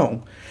as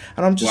well.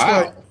 And I'm just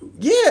like,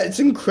 yeah, it's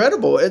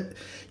incredible. And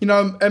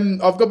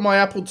I've got my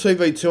Apple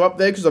TV 2 up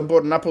there because I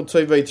bought an Apple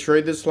TV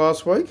 3 this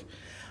last week.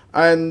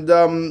 And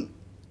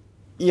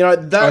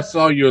that I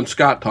saw you and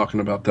Scott talking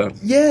about that.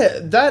 Yeah,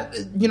 that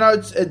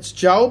it's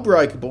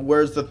jailbreakable,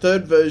 whereas the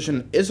third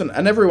version isn't,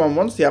 and everyone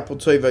wants the Apple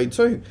TV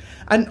too.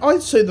 And I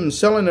see them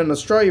selling in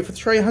Australia for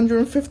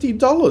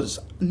 $350,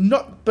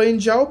 not being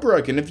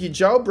jailbroken. If you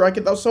jailbreak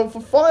it, they'll sell for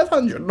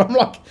 $500. And I'm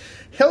like,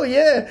 hell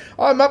yeah,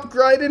 I'm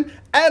upgrading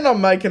and I'm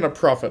making a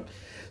profit.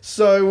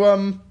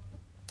 So,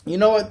 you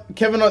know what,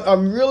 Kevin,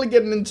 I'm really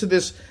getting into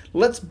this.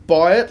 Let's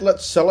buy it,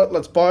 let's sell it,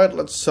 let's buy it,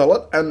 let's sell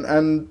it,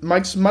 and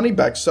make some money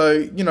back.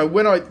 So, when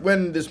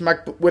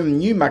the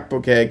new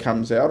MacBook Air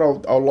comes out,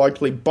 I'll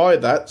likely buy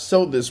that,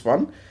 sell this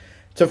one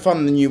to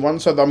fund the new one,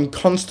 so that I'm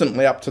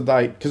constantly up to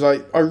date. Because I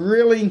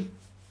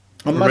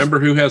remember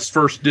who has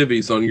first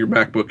divvies on your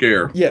MacBook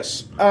Air.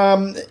 Yes,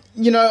 I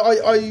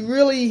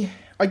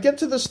get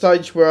to the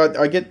stage where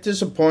I get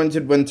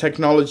disappointed when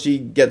technology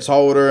gets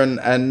older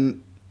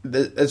and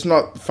it's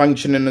not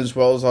functioning as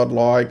well as I'd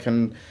like,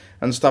 and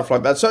stuff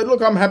like that. So, look,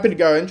 I'm happy to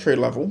go entry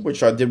level,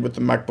 which I did with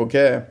the MacBook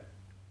Air,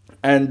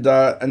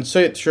 and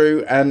see it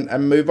through and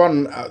move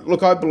on.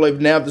 Look, I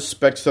believe now the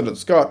specs that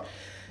it's got,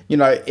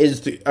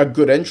 is a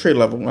good entry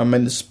level. I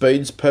mean, the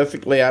speed's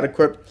perfectly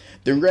adequate.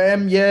 The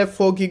RAM,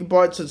 4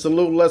 gigabytes. It's a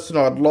little less than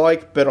I'd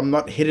like, but I'm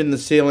not hitting the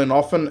ceiling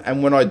often.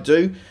 And when I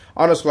do,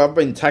 honestly, I've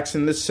been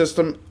taxing this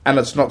system, and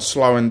it's not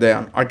slowing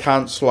down. I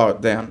can't slow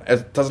it down.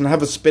 It doesn't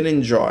have a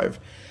spinning drive.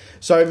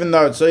 So even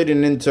though it's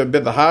eating into a bit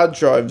of the hard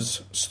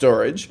drive's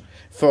storage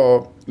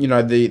for,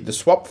 the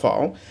swap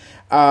file,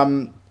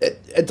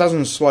 it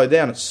doesn't slow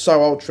down. It's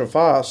so ultra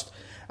fast.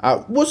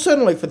 Well,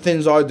 certainly for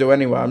things I do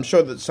anyway. I'm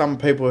sure that some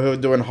people who are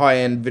doing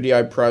high-end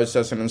video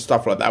processing and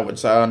stuff like that would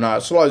say, oh no,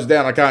 it slows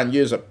down, I can't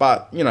use it.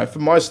 But, for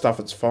my stuff,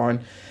 it's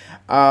fine.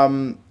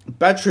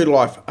 Battery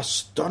life,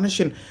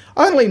 astonishing.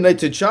 I only need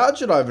to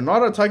charge it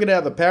overnight. I take it out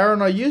of the power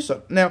and I use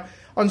it. Now,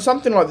 on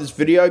something like this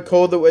video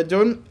call that we're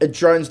doing, it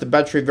drones the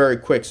battery very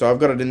quick. So I've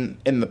got it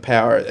in the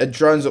power. It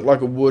drones it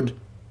like it would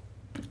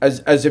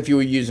as if you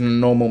were using a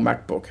normal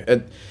MacBook.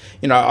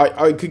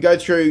 I could go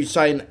through,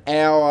 say, an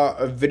hour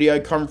of video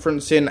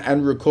conferencing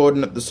and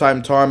recording at the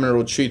same time, and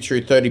it'll chew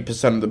through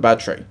 30% of the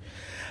battery.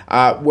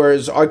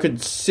 Whereas I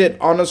could sit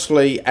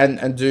honestly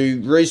and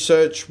do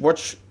research,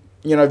 watch,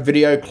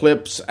 video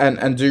clips,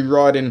 and do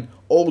writing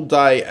all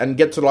day and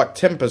get to like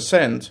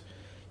 10%,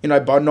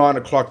 by 9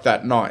 o'clock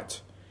that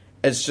night.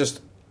 It's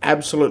just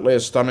absolutely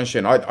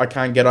astonishing. I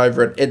can't get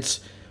over it.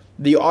 It's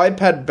the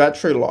iPad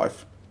battery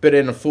life, but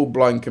in a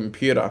full-blown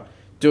computer,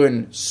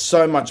 doing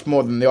so much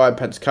more than the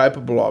iPad's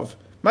capable of.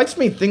 Makes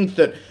me think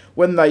that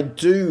when they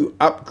do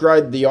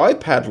upgrade the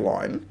iPad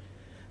line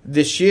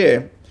this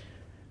year,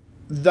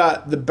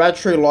 that the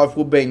battery life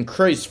will be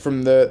increased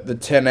from the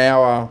 10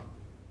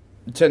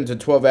 to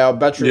 12 hour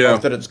battery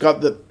life that it's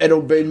got, that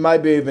it'll be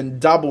maybe even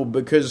double,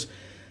 because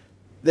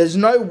there's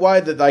no way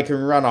that they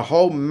can run a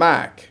whole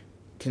Mac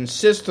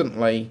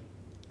consistently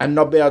and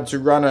not be able to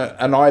run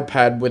an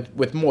iPad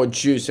with more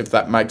juice, if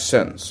that makes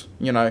sense,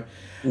 Yeah,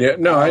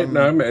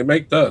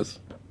 it does.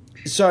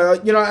 So,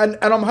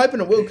 and I'm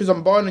hoping it will, because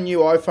I'm buying a new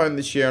iPhone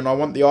this year and I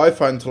want the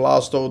iPhone to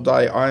last all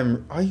day. I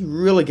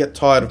really get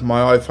tired of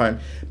my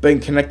iPhone being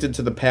connected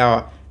to the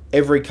power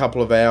every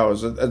couple of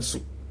hours. It's,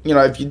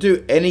 if you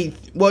do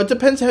it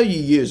depends how you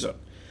use it.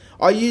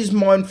 I use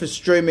mine for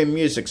streaming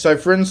music. So,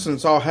 for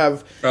instance, I'll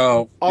have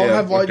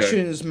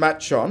iTunes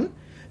Match on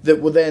that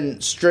will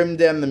then stream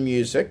down the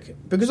music,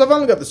 because I've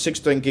only got the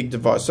 16 gig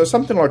device. So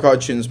something like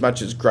iTunes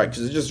Match is great,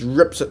 because it just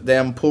rips it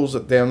down, pulls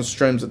it down,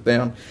 streams it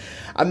down.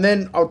 And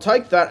then I'll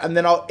take that and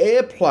then I'll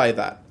AirPlay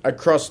that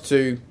across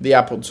to the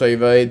Apple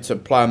TV to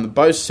play on the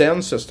Bose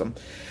sound system.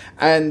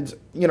 And,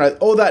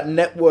 all that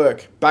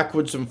network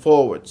backwards and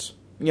forwards,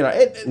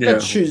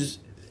 that chews,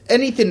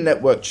 anything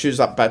network chews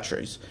up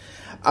batteries.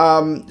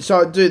 So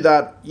I do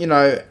that,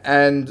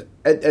 and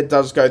it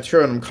does go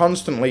through, and I'm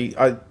constantly,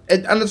 and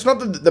it's not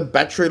that the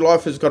battery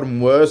life has gotten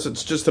worse,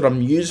 it's just that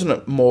I'm using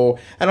it more,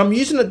 and I'm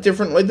using it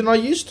differently than I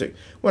used to.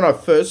 When I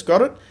first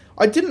got it,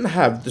 I didn't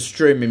have the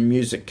streaming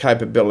music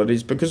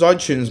capabilities because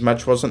iTunes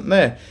Match wasn't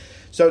there.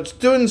 So it's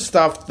doing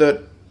stuff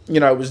that,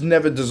 was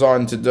never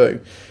designed to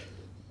do,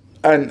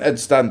 and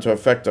it's starting to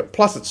affect it.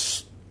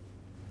 Plus,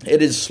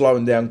 it is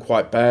slowing down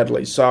quite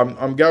badly. So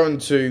I'm going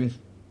to,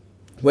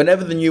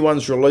 whenever the new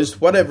one's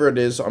released, whatever it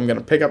is, I'm going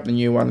to pick up the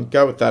new one,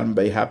 go with that and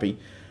be happy,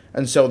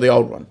 and sell the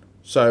old one.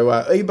 So,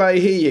 eBay,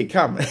 here you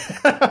come.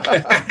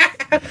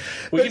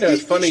 Well,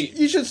 it's funny.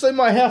 You should see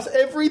my house.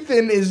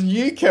 Everything is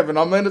new, Kevin.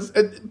 I mean,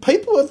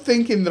 people are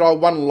thinking that I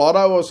won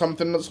lotto or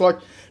something. It's like,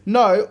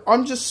 no,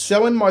 I'm just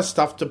selling my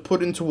stuff to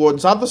put in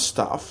towards other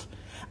stuff,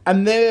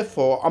 and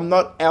therefore I'm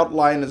not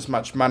outlaying as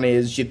much money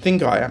as you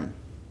think I am.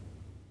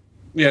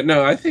 Yeah,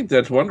 no, I think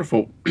that's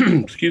wonderful.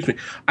 Excuse me.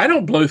 I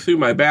don't blow through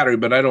my battery,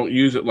 but I don't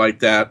use it like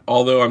that.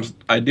 Although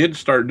I did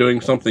start doing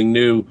something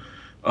new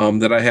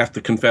that I have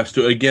to confess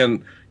to.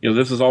 Again,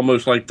 this is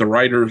almost like the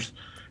writers,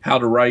 how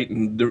to write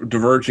and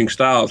diverging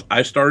styles.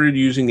 I started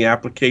using the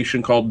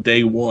application called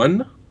Day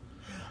One.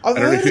 I've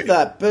heard of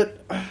that,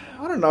 but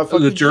I don't know if I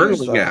the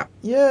journaling app.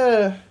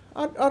 Yeah,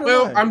 I don't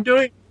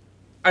know.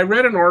 I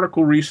read an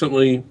article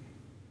recently.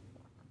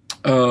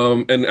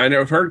 And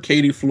I've heard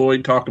Katie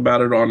Floyd talk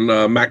about it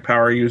on Mac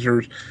Power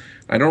Users.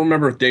 I don't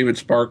remember if David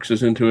Sparks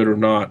is into it or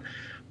not,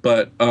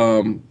 but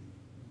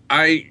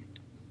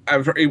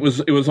it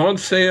was on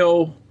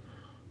sale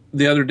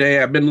the other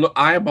day. I've been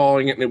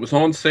eyeballing it, and it was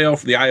on sale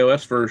for the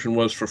iOS version,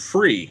 was for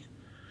free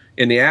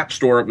in the App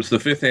Store. It was the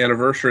 5th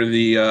anniversary of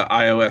the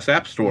iOS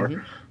App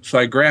Store, so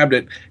I grabbed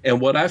it. And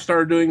what I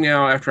started doing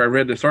now after I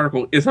read this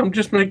article is I'm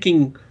just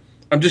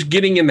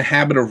getting in the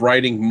habit of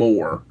writing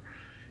more.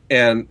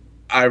 And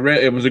I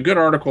read, it was a good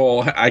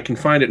article. I can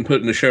find it and put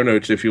it in the show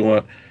notes if you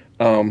want.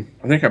 I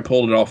think I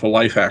pulled it off of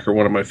Lifehacker,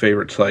 one of my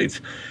favorite sites.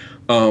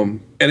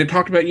 And it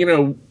talked about,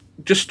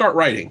 just start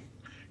writing,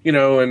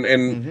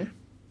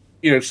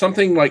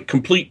 something like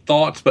complete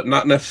thoughts, but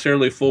not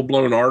necessarily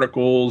full-blown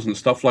articles and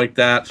stuff like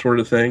that sort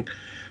of thing.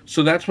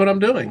 So that's what I'm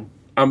doing.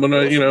 I'm going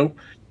to,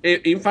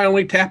 even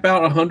finally tap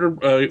out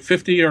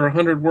 50 or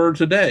 100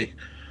 words a day.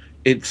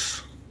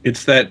 It's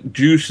that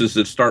juices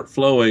that start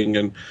flowing.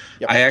 And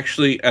I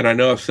actually, and I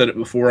know I've said it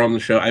before on the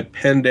show, I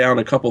penned down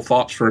a couple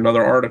thoughts for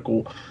another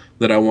article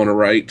that I want to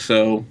write.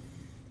 So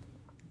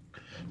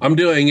I'm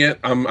doing it.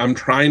 I'm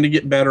trying to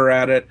get better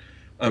at it.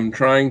 I'm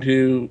trying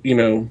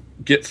to,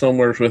 get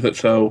somewhere with it.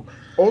 So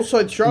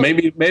also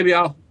maybe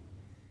I'll.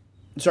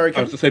 Sorry,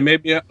 I was to say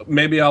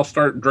maybe I'll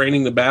start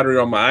draining the battery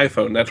on my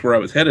iPhone. That's where I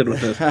was headed with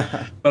this.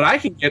 But I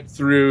can get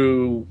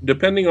through,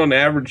 depending on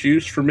average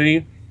use for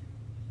me.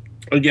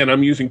 Again,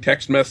 I'm using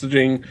text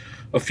messaging,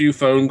 a few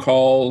phone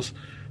calls,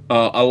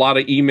 a lot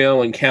of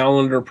email and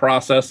calendar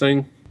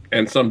processing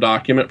and some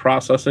document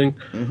processing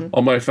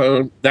on my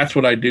phone. That's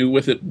what I do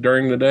with it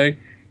during the day.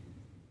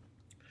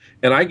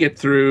 And I get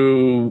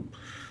through,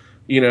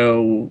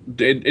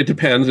 it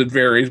depends, it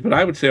varies, but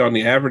I would say on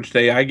the average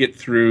day, I get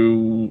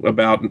through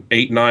about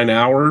 8-9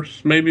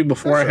 hours maybe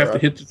before I have to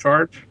hit the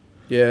charge.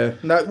 Yeah.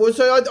 No, well,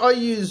 so I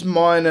use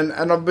mine,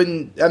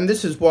 and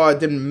this is why I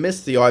didn't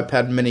miss the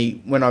iPad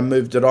mini when I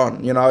moved it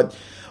on.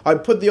 I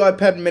put the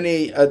iPad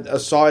mini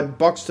aside,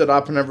 boxed it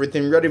up and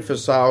everything, ready for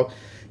sale.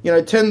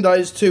 10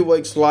 days, 2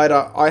 weeks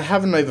later, I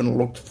haven't even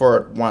looked for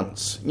it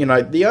once.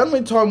 The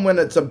only time when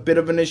it's a bit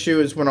of an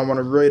issue is when I want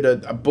to read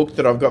a book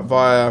that I've got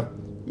via,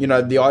 the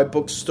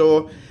iBook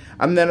store.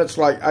 And then it's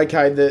like,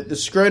 okay, the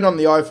screen on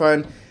the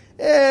iPhone,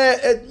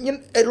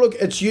 look,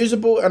 it's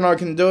usable and I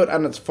can do it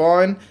and it's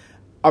fine.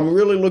 I'm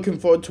really looking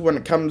forward to when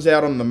it comes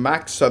out on the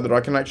Mac so that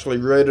I can actually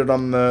read it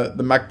on the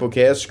MacBook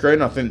Air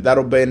screen. I think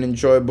that'll be an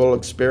enjoyable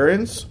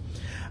experience.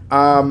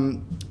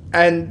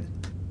 Obviously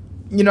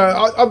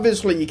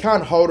you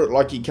can't hold it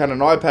like you can an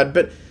iPad,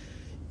 but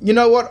you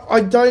know what?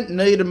 I don't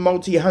need a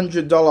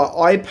multi-$100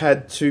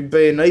 iPad to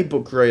be an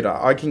ebook reader.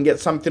 I can get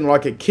something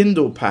like a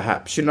Kindle,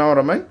 perhaps. You know what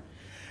I mean?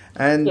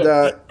 And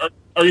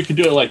or you could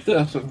do it like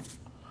this. And,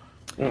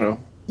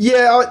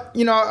 Yeah,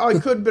 I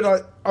could,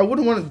 but I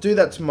wouldn't want to do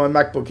that to my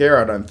MacBook Air,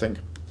 I don't think.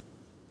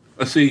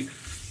 See,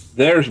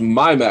 there's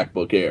my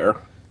MacBook Air.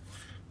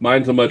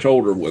 Mine's a much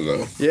older one,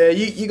 though. Yeah,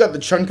 you got the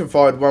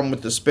chunkified one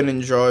with the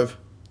spinning drive.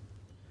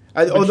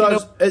 Although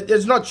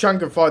it's not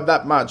chunkified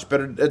that much,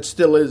 but it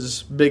still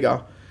is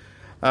bigger.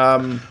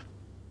 But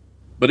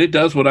it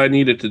does what I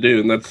need it to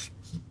do,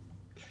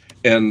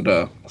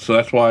 so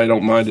that's why I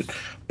don't mind it.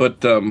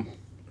 But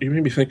you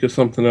made me think of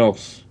something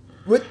else.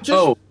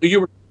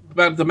 You were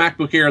about the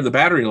MacBook Air and the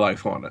battery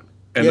life on it,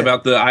 and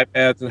about the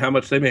iPads and how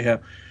much they may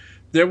have.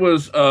 There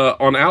was,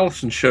 on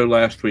Allison's show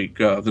last week,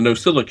 the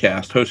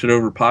NosillaCast, hosted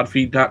over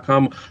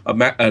podfeed.com,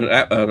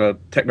 a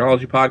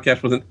technology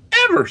podcast with an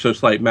ever so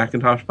slight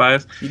Macintosh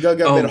bias. You gotta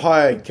go a bit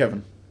higher,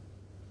 Kevin.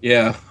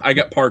 Yeah, I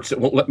got parts that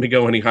won't let me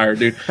go any higher,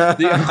 dude.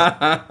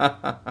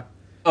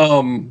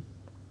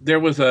 There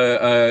was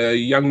a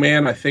young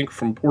man, I think,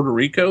 from Puerto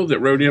Rico that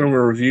wrote in on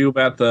a review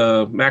about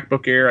the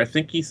MacBook Air. I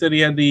think he said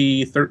he had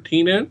the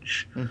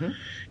 13-inch,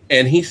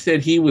 and he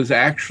said he was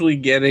actually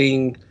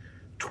getting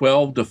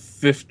 12 to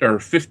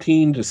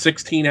 15 to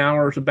 16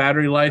 hours of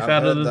battery life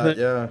out of the thing.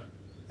 Yeah,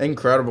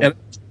 incredible. And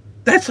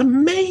that's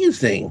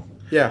amazing.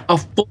 Yeah, a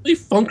fully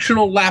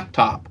functional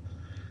laptop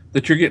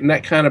that you're getting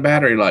that kind of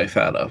battery life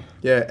out of.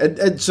 Yeah, on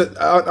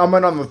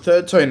the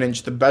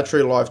 13-inch, the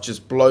battery life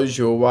just blows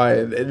you away.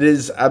 It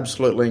is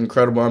absolutely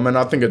incredible. I mean,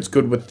 I think it's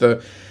good with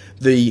the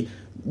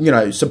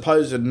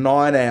supposed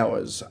 9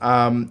 hours.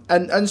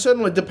 And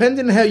certainly,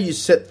 depending on how you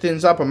set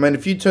things up, I mean,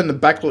 if you turn the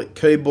backlit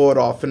keyboard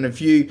off and if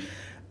you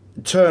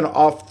turn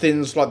off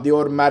things like the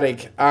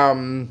automatic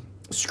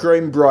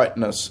screen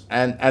brightness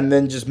and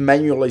then just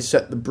manually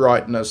set the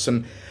brightness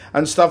and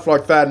stuff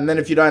like that, and then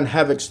if you don't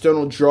have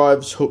external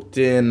drives hooked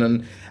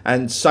in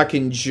and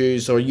sucking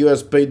juice or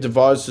USB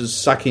devices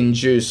sucking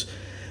juice,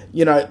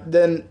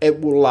 then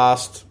it will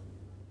last,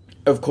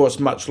 of course,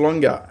 much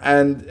longer.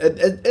 And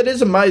it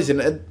is amazing.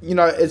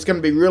 It's going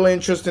to be really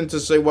interesting to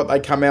see what they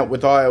come out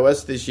with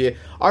iOS this year.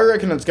 I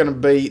reckon it's going to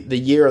be the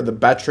year of the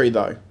battery,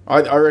 though.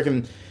 I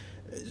reckon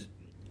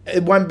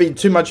it won't be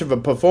too much of a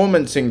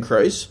performance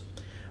increase.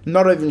 I'm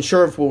not even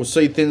sure if we'll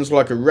see things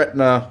like a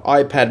Retina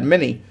iPad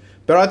mini,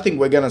 but I think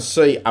we're going to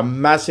see a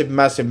massive,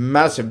 massive,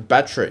 massive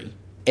battery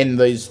in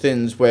these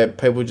things where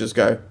people just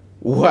go,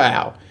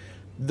 wow,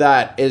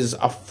 that is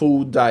a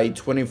full day,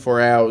 24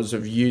 hours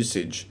of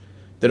usage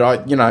that I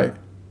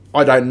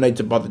don't need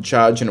to bother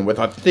charging it with.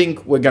 I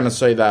think we're going to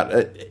see that.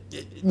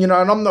 And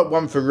I'm not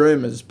one for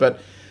rumours,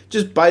 but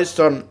just based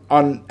on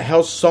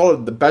how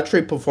solid the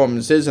battery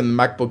performance is in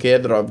the MacBook Air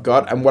that I've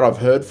got and what I've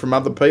heard from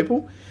other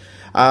people,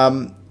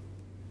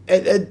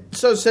 it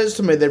sort of says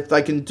to me that if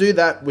they can do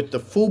that with the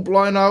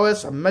full-blown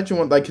OS, imagine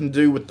what they can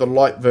do with the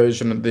light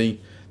version of the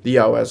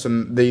OS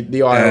and the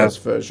iOS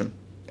version.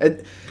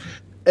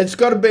 It's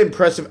got to be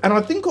impressive. And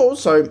I think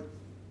also,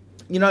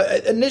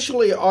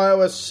 initially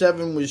iOS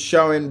 7 was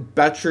showing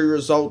battery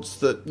results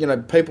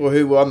that, people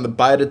who were on the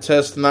beta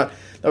test and that,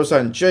 they were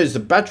saying, geez, the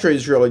battery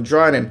is really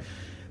draining.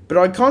 But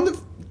I kind of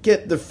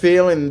get the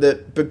feeling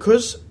that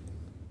because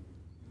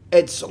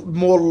it's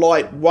more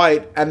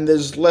lightweight and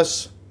there's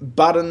less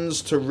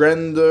buttons to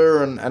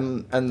render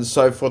and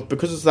so forth,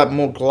 because it's that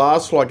more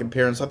glass-like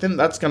appearance, I think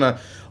that's going to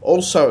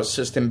also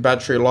assist in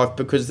battery life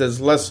because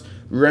there's less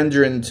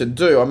rendering to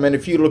do. I mean,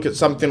 if you look at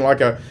something like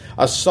a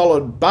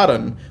solid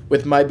button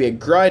with maybe a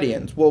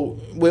gradient, well,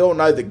 we all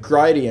know that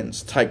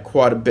gradients take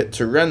quite a bit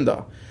to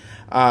render.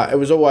 It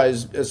was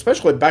always,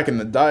 especially back in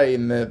the day,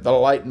 in the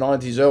late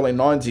 90s, early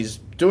 90s,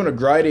 doing a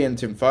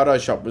gradient in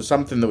Photoshop was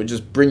something that would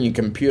just bring your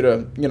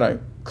computer,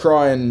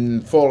 crying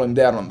and falling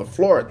down on the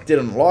floor. It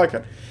didn't like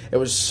it. It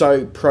was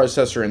so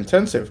processor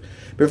intensive.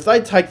 But if they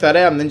take that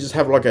out and then just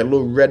have like a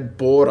little red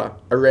border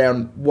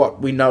around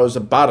what we know as a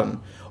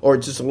button, or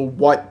just a little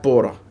white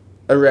border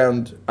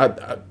around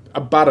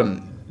a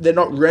button. They're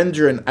not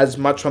rendering as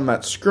much on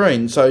that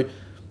screen, so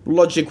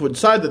logic would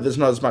say that there's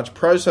not as much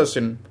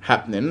processing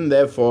happening, and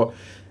therefore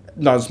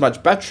not as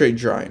much battery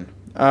drain.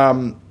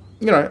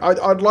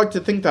 I'd like to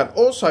think that.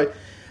 Also,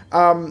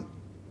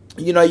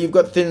 you've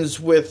got things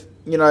with,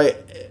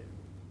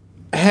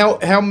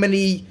 how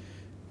many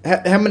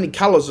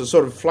colours are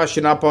sort of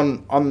flashing up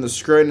on the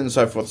screen and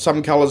so forth.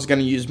 Some colours are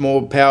going to use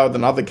more power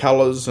than other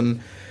colours and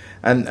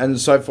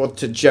so forth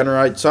to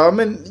generate. So, I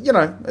mean,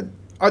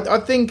 I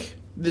think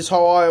this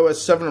whole iOS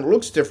 7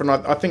 looks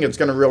different. I think it's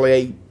going to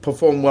really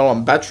perform well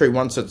on battery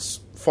once it's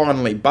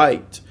finally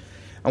baked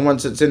and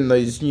once it's in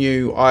these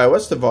new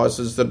iOS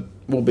devices that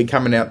will be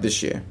coming out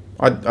this year.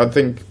 I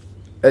think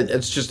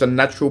it's just a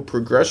natural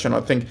progression.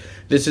 I think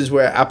this is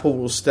where Apple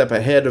will step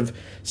ahead of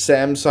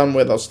Samsung,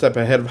 where they'll step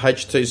ahead of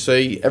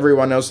HTC,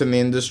 everyone else in the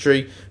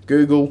industry,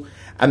 Google,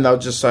 and they'll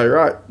just say,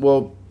 right,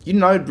 well, you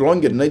no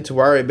longer need to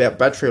worry about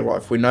battery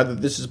life. We know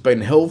that this has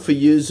been hell for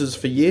users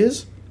for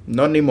years.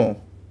 Not anymore.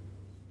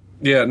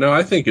 Yeah, no,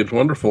 I think it's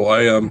wonderful.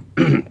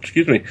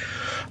 Excuse me.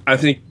 I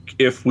think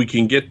if we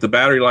can get the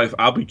battery life,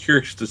 I'll be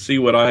curious to see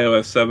what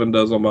iOS 7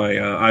 does on my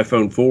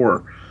iPhone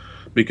 4,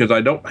 because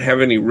I don't have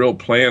any real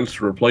plans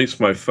to replace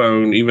my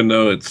phone, even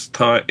though it's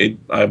time.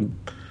 I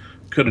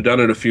could have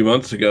done it a few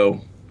months ago.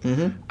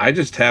 Mm-hmm. I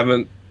just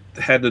haven't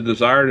had the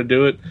desire to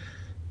do it.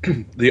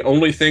 The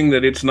only thing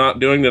that it's not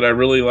doing that I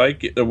really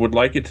would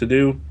like it to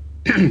do,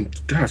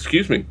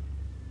 excuse me,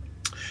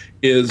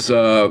 is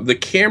the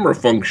camera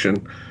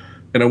function.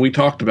 And we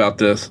talked about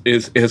this,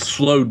 has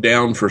slowed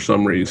down for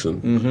some reason.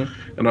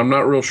 Mm-hmm. And I'm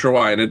not real sure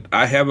why. And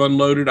I have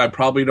unloaded. I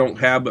probably don't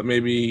have but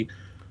maybe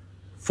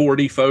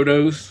 40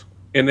 photos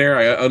in there.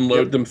 I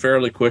unload them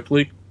fairly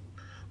quickly.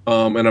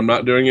 And I'm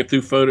not doing it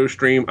through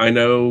PhotoStream. I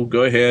know,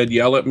 go ahead,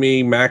 yell at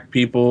me, Mac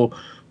people.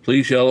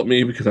 Please yell at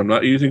me because I'm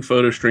not using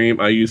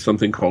PhotoStream. I use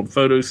something called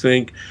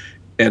PhotoSync.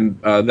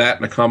 And that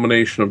and a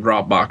combination of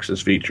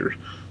Dropbox's features.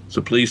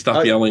 So please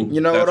stop yelling.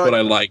 That's what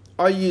I like.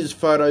 I use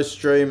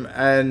PhotoStream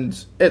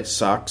and it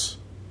sucks.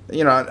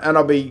 And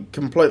I'll be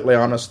completely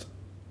honest.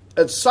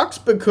 It sucks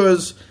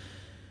because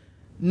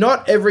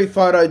not every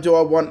photo do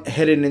I want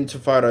heading into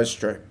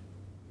PhotoStream.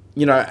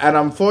 And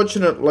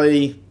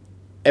unfortunately,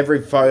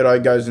 every photo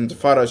goes into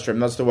PhotoStream.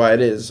 That's the way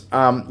it is.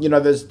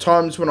 There's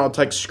times when I'll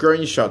take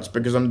screenshots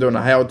because I'm doing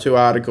a how-to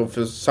article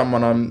for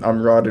someone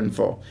I'm writing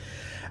for.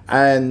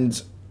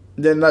 And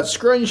then that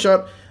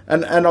screenshot...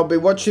 And I'll be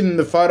watching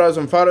the photos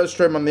on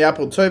PhotoStream on the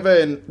Apple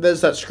TV, and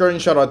there's that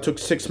screenshot I took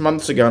 6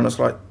 months ago, and it's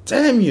like,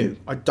 damn you,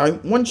 I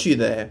don't want you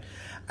there.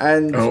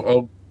 And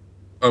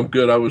I'm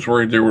good. I was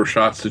worried there were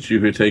shots that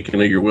you had taken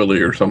of your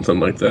Willie or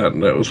something like that,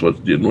 and that was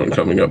what didn't want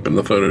coming up in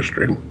the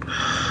PhotoStream.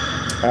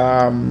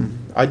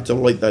 I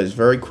delete those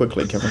very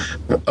quickly, Kevin.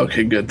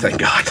 Okay, good.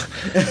 Thank God.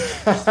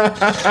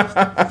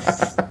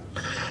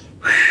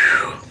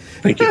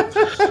 Thank you.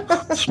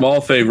 Small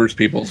favors,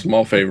 people.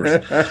 Small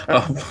favors.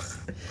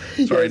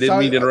 Sorry, I didn't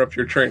mean to interrupt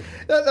your train.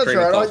 That's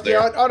right.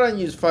 I don't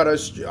use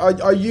Photos.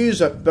 I use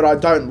it, but I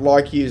don't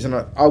like using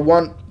it. I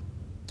want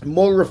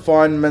more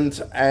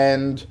refinement,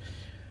 and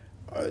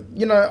I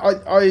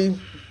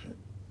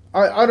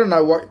don't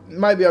know what.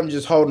 Maybe I'm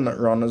just holding it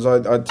wrong, as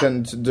I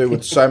tend to do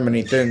with so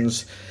many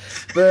things.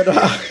 But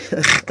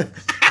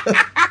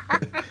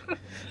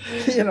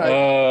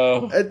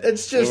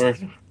it's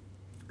just.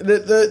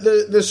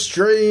 The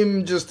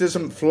stream just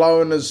isn't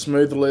flowing as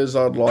smoothly as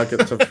I'd like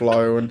it to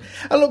flow. And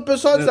look,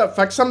 besides that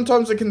fact,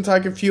 sometimes it can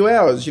take a few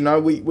hours.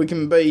 We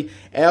can be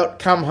out,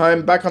 come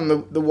home, back on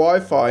the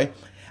Wi-Fi,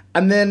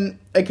 and then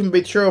it can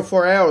be 3 or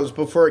 4 hours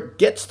before it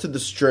gets to the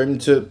stream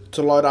to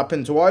load up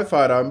into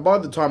iPhoto. And by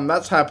the time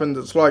that's happened,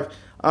 it's like,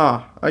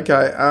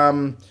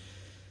 okay,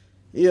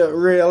 yeah,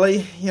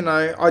 really?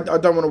 I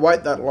don't want to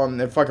wait that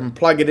long. If I can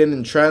plug it in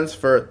and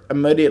transfer it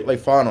immediately,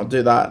 fine, I'll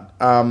do that.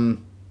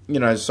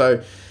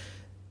 So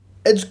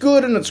it's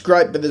good and it's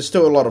great, but there's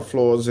still a lot of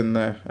flaws in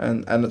there,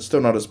 and it's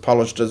still not as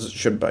polished as it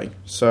should be.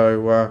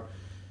 So,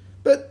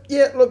 but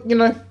yeah, look,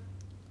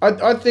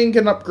 I think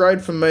an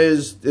upgrade for me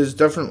is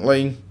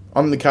definitely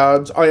on the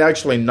cards. I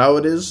actually know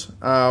it is.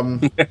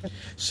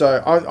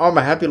 So I'm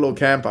a happy little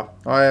camper.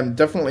 I am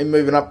definitely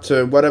moving up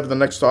to whatever the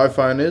next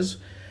iPhone is.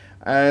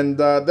 And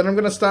then I'm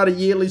going to start a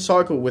yearly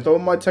cycle with all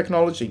my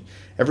technology.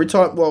 Every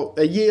time,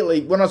 a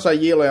yearly, when I say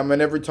yearly, I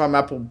mean every time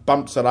Apple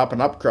bumps it up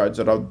and upgrades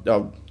it,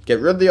 I'll get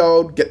rid of the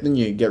old, get the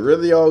new, get rid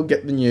of the old,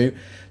 get the new,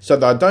 so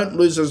that I don't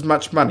lose as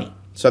much money,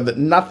 so that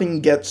nothing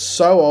gets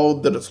so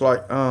old that it's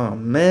like, oh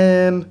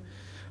man,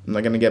 I'm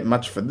not going to get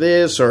much for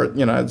this, or,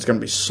 it's going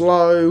to be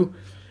slow.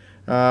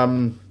 So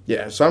I'm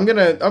going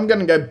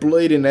to go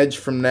bleeding edge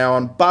from now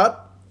on,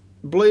 but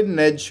bleeding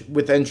edge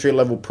with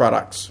entry-level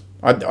products.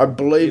 I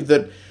believe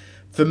that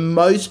for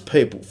most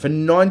people, for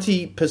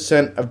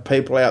 90% of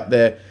people out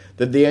there,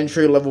 that the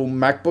entry-level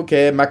MacBook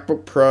Air,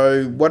 MacBook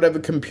Pro, whatever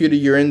computer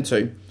you're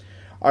into,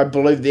 I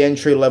believe the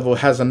entry-level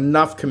has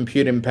enough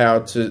computing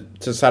power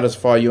to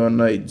satisfy your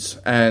needs.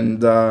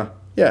 And,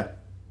 yeah.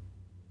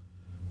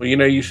 Well,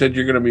 you said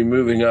you're going to be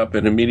moving up,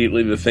 and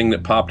immediately the thing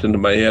that popped into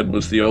my head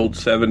was the old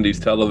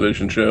 70s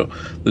television show,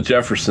 The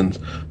Jeffersons.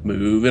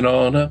 Moving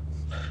on up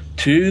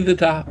to the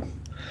top.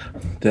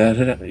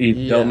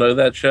 You don't know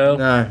that show?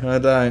 No, I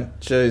don't.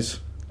 Jeez.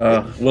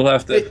 We'll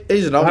have to.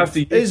 He's an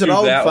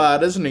old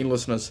fart, isn't he,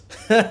 listeners?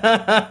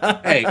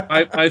 Hey,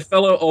 my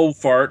fellow old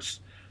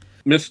farts,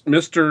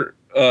 Mr.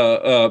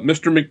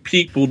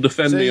 McPeak will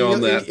defend me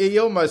on that. He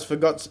almost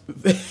forgot.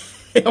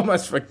 He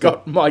almost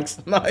forgot Mike's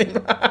name.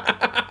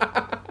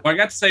 Well, I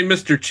got to say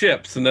Mr.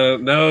 Chips.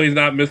 No, he's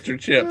not Mr.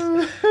 Chips.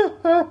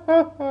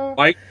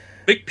 Mike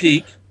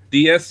McPeak,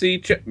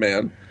 DSC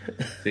Chipman.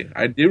 See,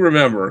 I do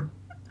remember.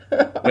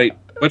 Wait,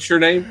 what's your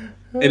name?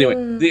 Anyway,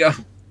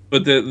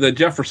 the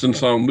Jefferson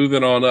song,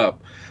 "Moving On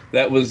Up."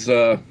 That was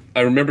I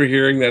remember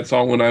hearing that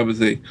song when I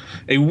was a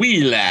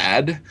wee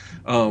lad.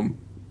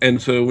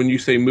 And so when you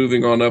say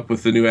 "moving on up"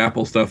 with the new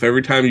Apple stuff,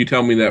 every time you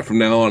tell me that from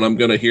now on, I'm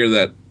going to hear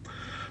that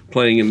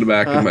playing in the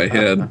back of my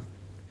head.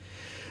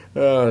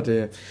 Oh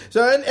dear.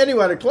 So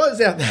anyway, to close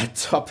out that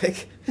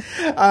topic,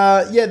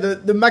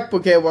 the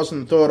MacBook Air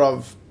wasn't thought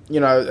of,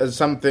 as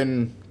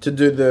something to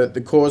do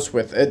the course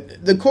with.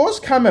 The course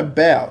came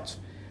about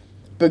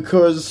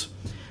because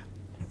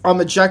I'm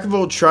a jack of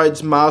all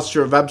trades,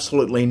 master of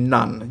absolutely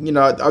none.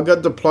 I got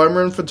a diploma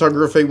in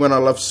photography when I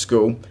left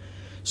school,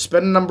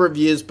 spent a number of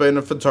years being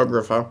a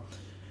photographer,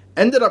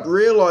 ended up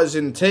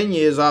realising 10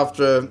 years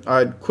after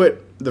I'd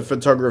quit the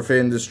photography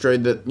industry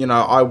that,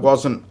 I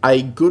wasn't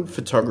a good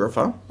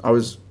photographer. I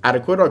was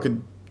adequate. I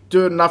could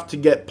do enough to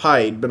get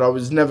paid, but I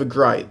was never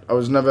great. I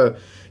was never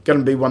going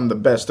to be one of the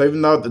best,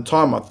 even though at the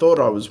time I thought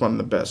I was one of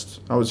the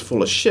best. I was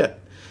full of shit.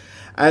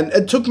 And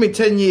it took me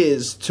 10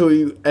 years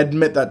to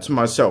admit that to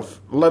myself,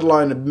 let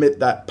alone admit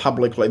that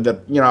publicly,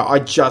 that, I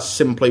just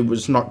simply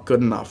was not good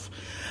enough.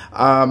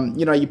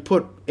 You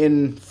put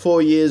in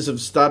 4 years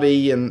of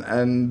study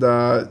and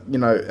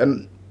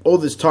all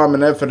this time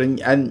and effort,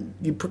 and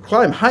you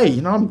proclaim, hey,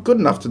 I'm good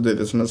enough to do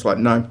this. And it's like,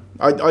 no,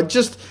 I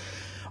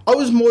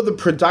was more the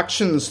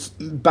productions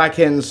back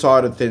end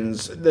side of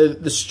things.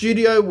 The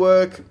studio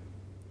work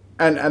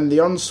and the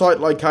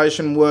on-site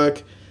location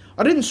work,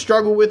 I didn't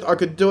struggle with. I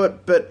could do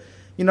it, but,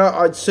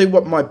 I'd see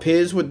what my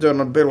peers would do, and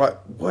I'd be like,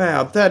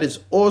 wow, that is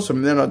awesome.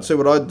 And then I'd see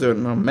what I'd do,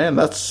 and, oh, man,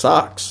 that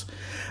sucks.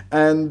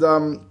 And,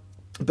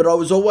 but I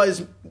was always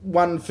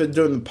one for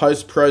doing the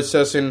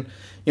post-processing,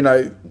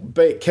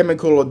 be it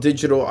chemical or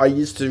digital. I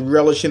used to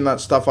relish in that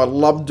stuff. I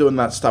loved doing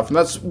that stuff. And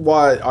that's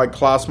why I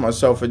class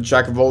myself a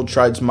jack of all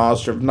trades,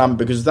 master of none,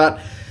 because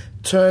that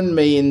turned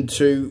me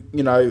into,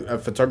 a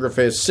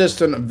photography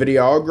assistant, a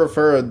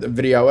videographer, a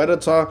video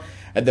editor,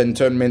 and then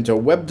turned me into a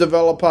web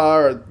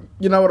developer.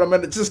 You know what I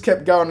mean? It just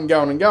kept going and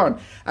going and going.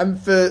 And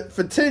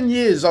for 10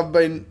 years, I've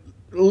been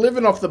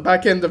living off the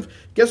back end of,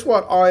 guess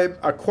what, I'm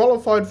a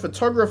qualified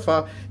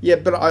photographer,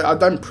 but I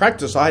don't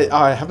practice.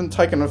 I haven't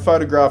taken a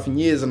photograph in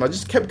years, and I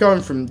just kept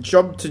going from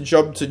job to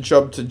job to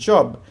job to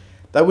job.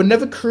 They were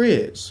never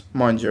careers,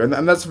 mind you,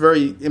 and that's a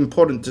very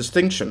important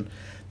distinction.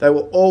 They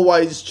were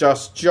always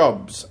just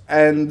jobs.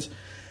 And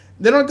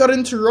then I got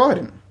into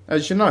writing,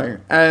 as you know,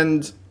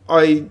 and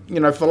I,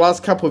 for the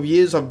last couple of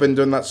years, I've been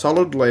doing that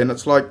solidly, and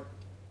it's like,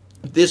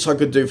 this I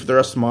could do for the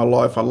rest of my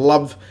life. I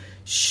love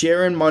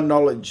sharing my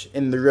knowledge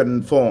in the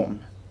written form,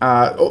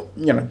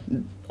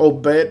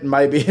 albeit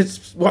maybe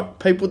it's what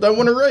people don't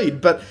want to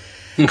read, but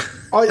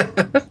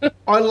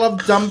I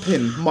love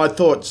dumping my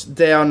thoughts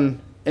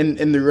down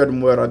in the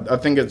written word. I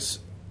think it's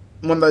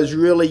one of those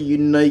really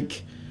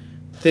unique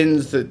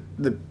things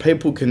that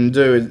people can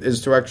do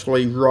is to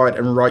actually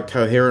write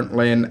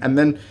coherently, and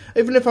then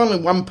even if only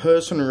one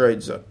person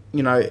reads it,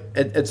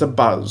 it's a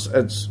buzz.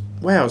 It's,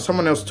 wow,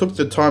 someone else took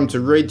the time to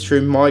read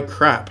through my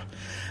crap,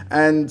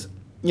 and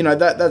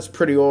that's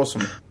pretty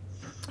awesome.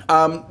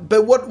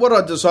 But what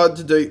I decided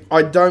to do,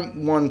 I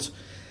don't want,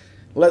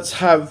 let's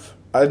have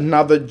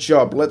another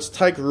job. Let's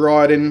take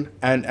writing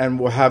and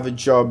we'll have a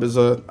job as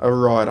a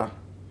writer.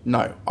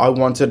 No, I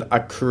wanted a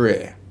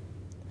career.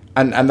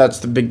 And that's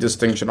the big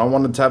distinction. I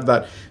wanted to have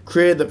that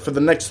career that for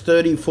the next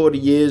 30, 40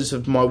 years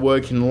of my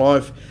working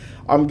life,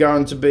 I'm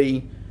going to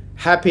be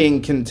happy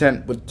and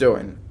content with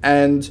doing.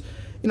 And,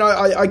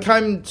 I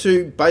came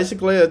to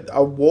basically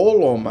a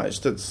wall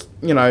almost. It's,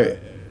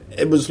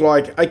 it was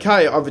like,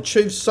 okay, I've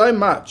achieved so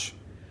much,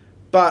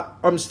 but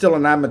I'm still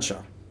an amateur.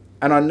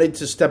 And I need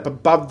to step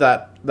above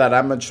that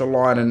amateur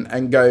line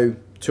and go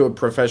to a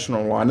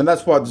professional line. And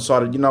that's why I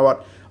decided, you know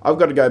what, I've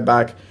got to go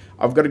back.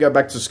 I've got to go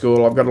back to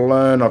school. I've got to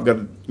learn. I've got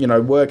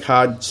to, work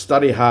hard,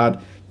 study hard,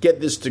 get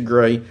this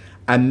degree,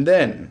 and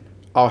then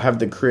I'll have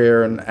the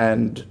career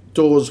and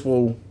doors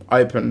will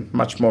open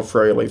much more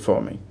freely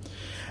for me.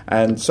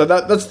 And so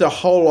that's the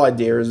whole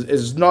idea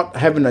is not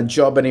having a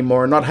job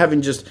anymore, not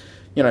having just,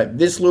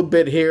 this little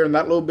bit here and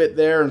that little bit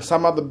there and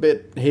some other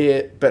bit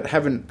here, but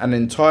having an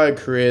entire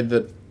career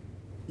that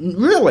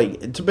really,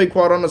 to be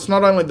quite honest,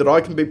 not only that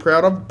I can be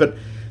proud of, but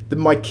that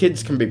my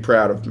kids can be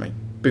proud of me.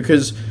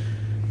 Because,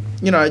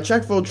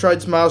 jack of all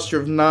trades, master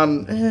of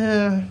none,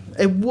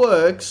 it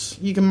works.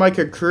 You can make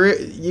a career,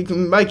 you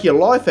can make your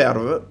life out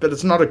of it, but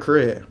it's not a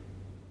career.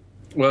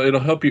 Well, it'll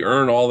help you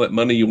earn all that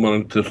money you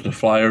wanted to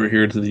fly over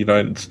here to the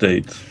United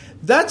States.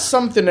 That's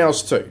something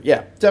else too.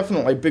 Yeah,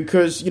 definitely.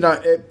 Because,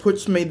 it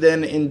puts me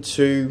then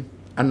into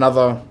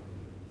another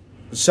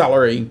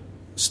salary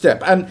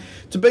step. And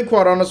to be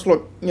quite honest,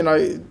 look,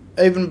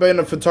 even being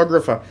a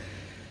photographer,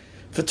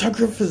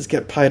 photographers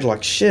get paid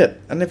like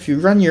shit. And if you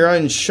run your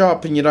own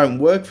shop and you don't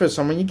work for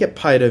someone, you get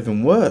paid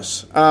even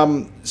worse.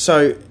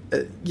 So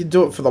you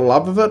do it for the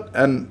love of it,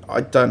 and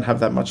I don't have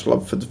that much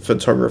love for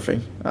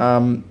photography.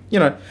 I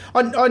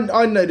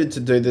needed to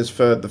do this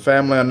for the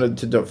family. I needed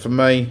to do it for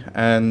me,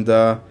 and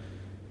the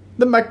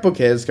MacBook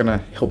Air is going to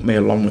help me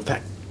along with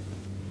that.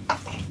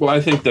 Well,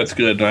 I think that's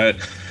good.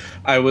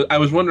 I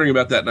was wondering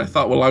about that, and I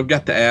thought, well, I've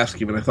got to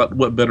ask him, and I thought,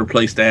 what better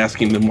place to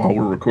ask him than while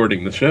we're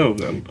recording the show,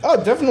 then?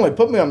 Oh, definitely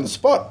put me on the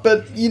spot.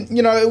 But,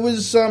 it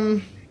was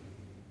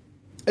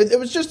it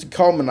was just a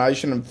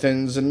culmination of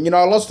things. And,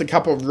 I lost a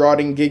couple of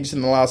writing gigs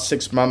in the last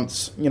 6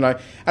 months, and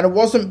it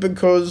wasn't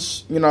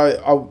because,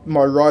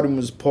 my writing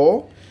was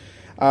poor.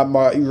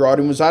 My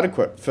writing was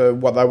adequate for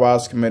what they were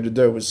asking me to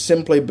do. It was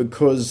simply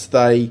because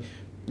they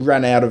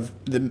ran out of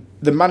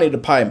the money to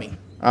pay me.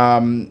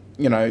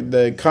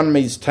 The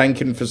economy's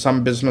tanking for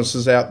some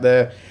businesses out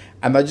there,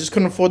 and they just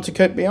couldn't afford to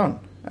keep me on.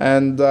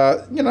 And,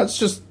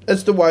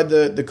 it's the way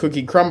the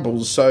cookie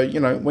crumbles. So,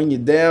 when you're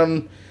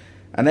down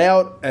and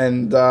out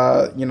and,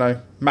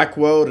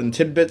 Macworld and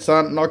Tidbits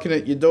aren't knocking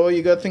at your door,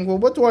 you got to think, well,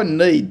 what do I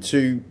need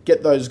to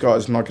get those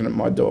guys knocking at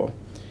my door?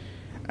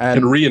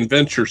 And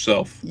reinvent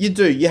yourself. You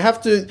do. You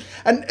have to.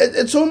 And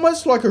it's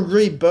almost like a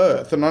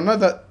rebirth. And I know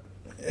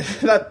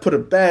that put a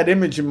bad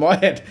image in my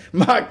head,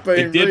 Mark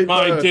being It did rebirth.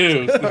 mine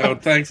too. So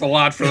thanks a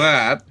lot for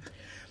that.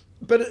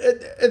 But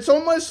it's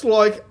almost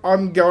like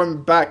I'm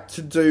going back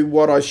to do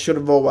what I should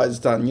have always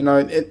done.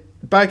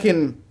 Back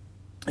in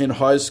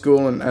high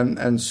school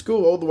and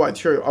school all the way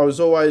through, I was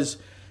always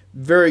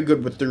very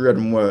good with the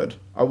written word.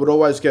 I would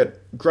always get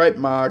great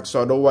marks.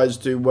 I'd always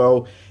do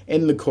well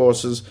in the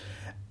courses.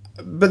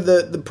 But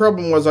the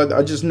problem was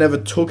I just never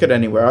took it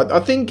anywhere. I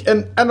think,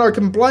 and I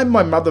can blame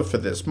my mother for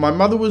this. My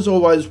mother was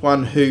always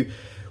one who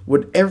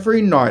would,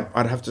 every night,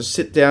 I'd have to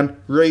sit down,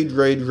 read.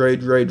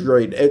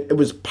 It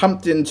was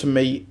pumped into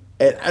me,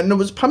 and it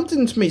was pumped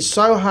into me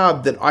so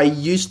hard that I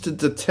used to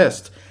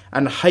detest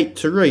and hate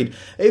to read.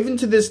 Even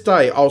to this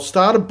day, I'll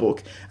start a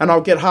book, and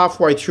I'll get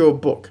halfway through a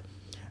book,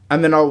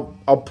 and then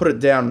I'll put it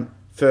down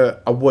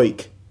for a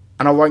week,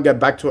 and I won't go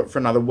back to it for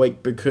another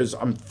week because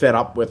I'm fed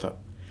up with it.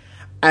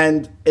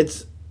 And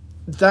it's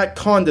that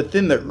kind of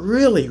thing that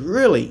really,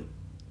 really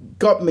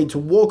got me to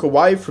walk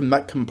away from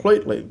that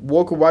completely.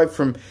 Walk away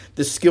from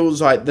the skills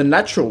the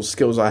natural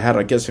skills I had,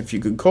 I guess, if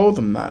you could call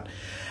them that.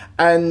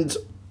 And,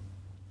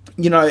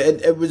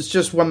 it was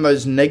just one of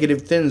those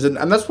negative things. And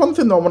that's one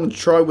thing that I want to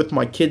try with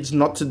my kids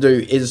not to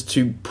do, is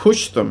to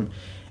push them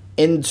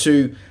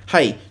into,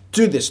 hey,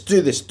 do this.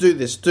 Because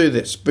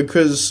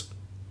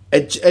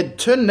it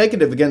turned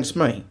negative against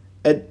me.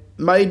 It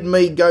made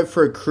me go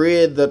for a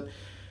career that,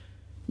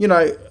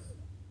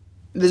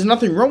 there's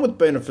nothing wrong with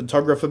being a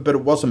photographer, but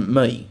it wasn't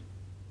me.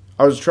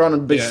 I was trying to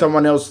be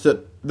someone else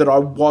that I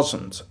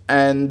wasn't.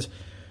 And,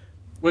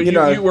 well,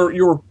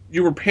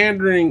 you were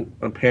pandering.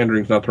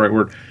 Pandering's not the right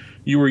word.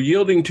 You were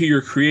yielding to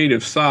your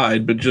creative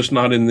side, but just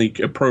not in the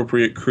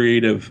appropriate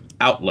creative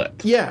outlet.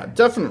 Yeah,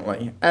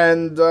 definitely.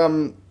 And,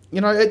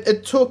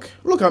 it took...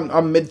 Look,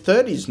 I'm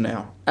mid-30s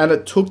now, and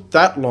it took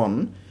that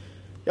long.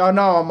 I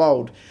know I'm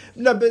old.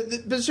 No,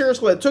 but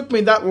seriously, it took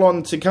me that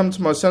long to come to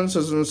my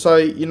senses and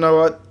say, you know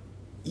what,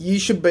 you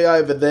should be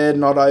over there,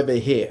 not over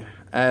here.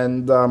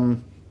 And,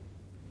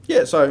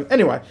 so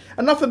anyway,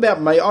 enough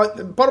about me.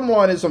 Bottom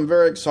line is I'm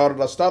very excited.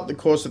 I start the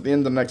course at the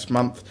end of next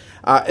month.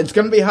 It's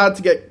going to be hard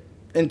to get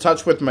in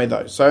touch with me,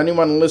 though. So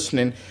anyone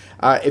listening,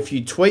 if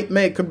you tweet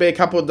me, it could be a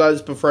couple of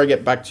days before I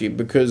get back to you,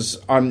 because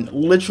I'm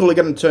literally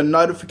going to turn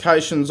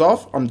notifications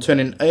off. I'm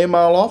turning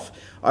email off.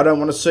 I don't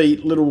want to see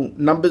little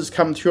numbers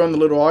come through on the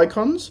little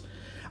icons.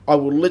 I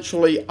will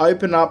literally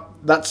open up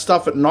that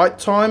stuff at night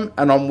time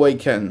and on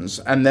weekends,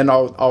 and then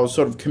I'll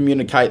sort of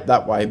communicate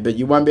that way. But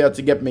you won't be able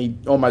to get me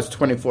almost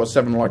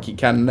 24/7 like you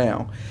can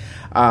now.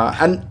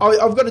 And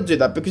I've got to do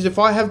that, because if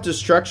I have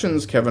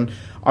distractions, Kevin,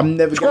 I'm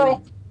never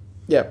going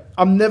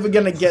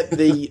to get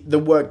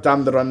the work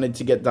done that I need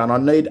to get done. I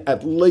need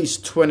at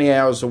least 20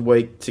 hours a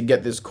week to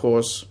get this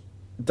course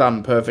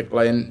done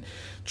perfectly. And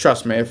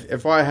trust me,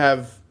 if I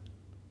have...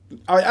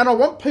 I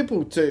want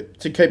people to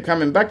keep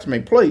coming back to me,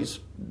 please.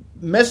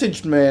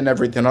 Message me and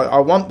everything. I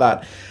want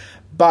that.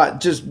 But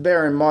just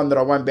bear in mind that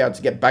I won't be able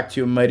to get back to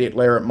you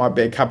immediately, or it might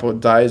be a couple of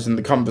days and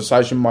the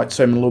conversation might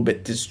seem a little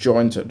bit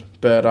disjointed.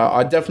 But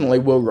I definitely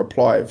will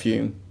reply if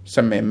you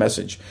send me a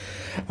message.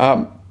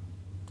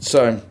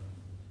 So,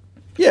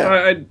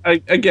 yeah.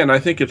 I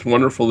think it's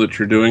wonderful that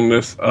you're doing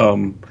this.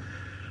 I'm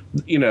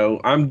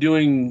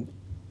doing...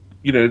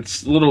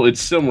 it's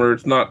similar.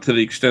 It's not to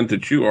the extent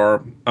that you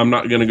are. I'm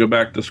not going to go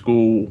back to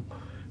school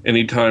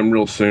anytime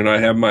real soon. I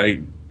have my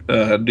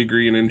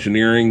degree in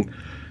engineering,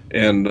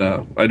 and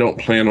I don't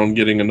plan on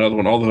getting another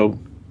one. Although,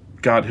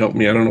 God help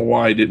me, I don't know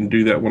why I didn't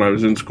do that when I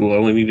was in school. I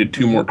only needed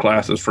 2 more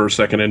classes for a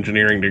second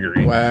engineering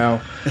degree.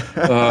 Wow.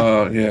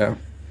 Yeah.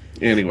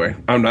 Anyway,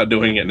 I'm not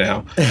doing it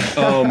now.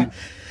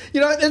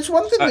 It's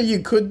one thing that you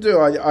could do,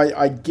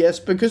 I guess,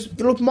 because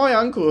look, my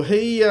uncle,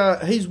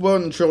 he's well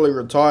and truly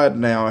retired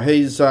now.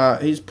 He's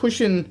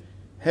pushing,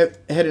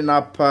 heading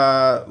up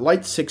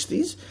late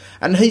 60s,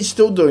 and he's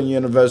still doing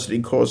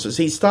university courses.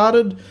 He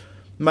started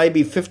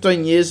maybe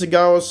 15 years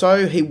ago or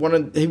so. He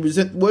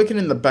was working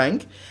in the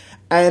bank,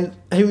 and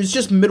he was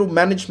just middle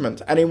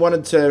management, and he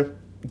wanted to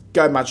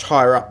go much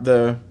higher up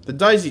the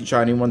daisy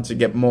chain. He wanted to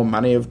get more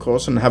money, of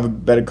course, and have a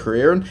better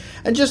career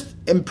and just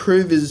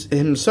improve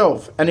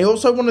himself. And he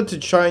also wanted to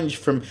change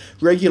from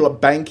regular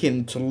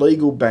banking to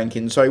legal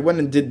banking. So he went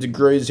and did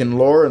degrees in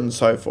law and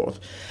so forth.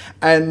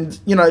 And,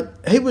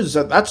 he was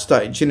at that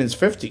stage in his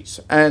 50s.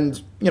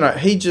 And,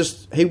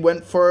 he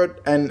went for it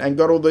and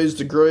got all these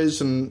degrees.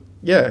 And,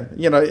 yeah,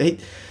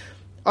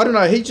 I don't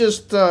know,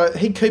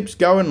 he keeps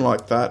going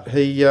like that.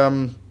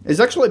 It's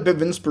actually a bit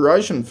of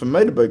inspiration for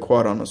me, to be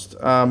quite honest,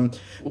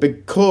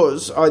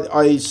 because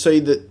I see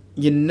that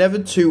you're never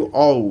too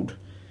old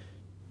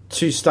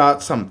to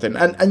start something.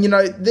 And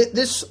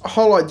this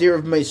whole idea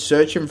of me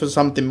searching for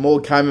something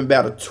more came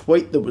about a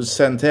tweet that was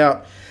sent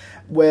out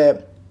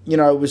where,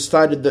 it was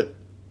stated that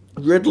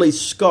Ridley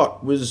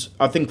Scott was,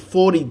 I think,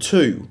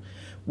 42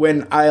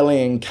 when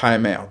Alien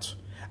came out.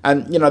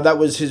 And, that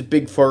was his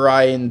big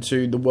foray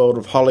into the world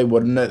of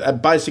Hollywood. And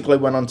it basically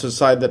went on to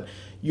say that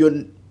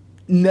you're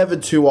never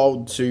too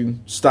old to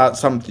start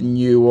something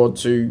new or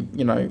to,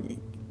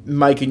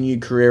 make a new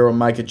career or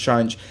make a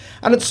change.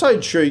 And it's so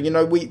true.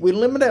 We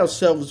limit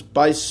ourselves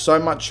based so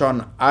much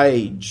on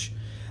age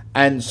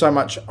and so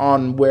much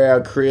on where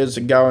our careers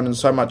are going and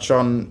so much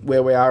on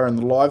where we are in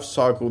the life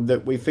cycle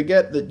that we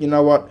forget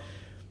that,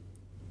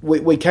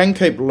 we can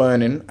keep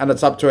learning, and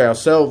it's up to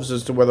ourselves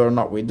as to whether or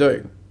not we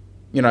do.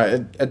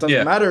 It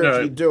doesn't matter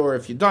if you do or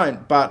if you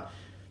don't, but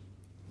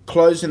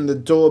closing the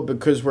door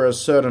because we're a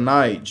certain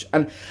age.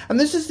 And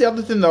this is the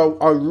other thing that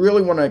I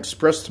really want to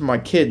express to my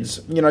kids.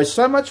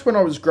 So much when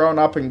I was growing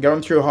up and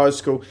going through high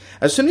school,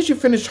 as soon as you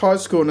finished high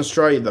school in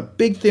Australia, the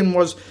big thing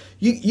was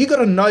you got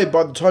to know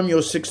by the time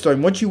you're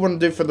 16 what you want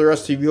to do for the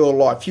rest of your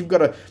life. You've got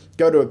to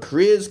go to a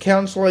careers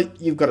counsellor,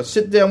 you've got to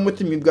sit down with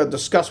them, you've got to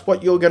discuss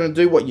what you're going to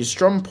do, what your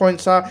strong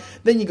points are,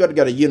 then you've got to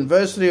go to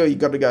university or you've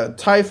got to go to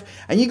TAFE,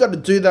 and you've got to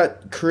do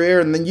that career,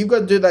 and then you've got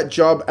to do that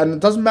job, and it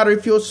doesn't matter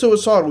if you're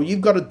suicidal,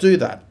 you've got to do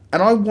that.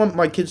 And I want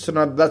my kids to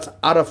know that that's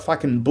utter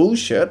fucking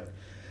bullshit,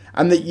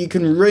 and that you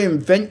can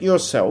reinvent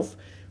yourself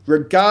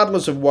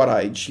regardless of what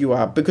age you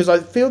are, because I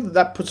feel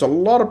that puts a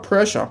lot of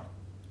pressure,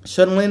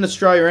 certainly in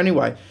Australia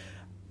anyway,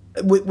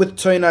 with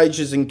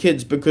teenagers and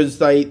kids, because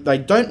they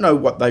don't know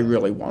what they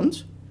really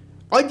want.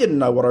 I didn't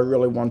know what I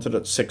really wanted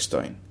at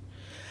 16.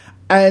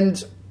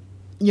 And,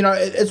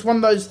 it's one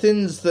of those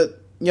things that,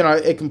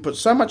 it can put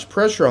so much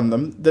pressure on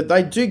them that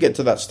they do get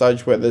to that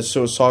stage where they're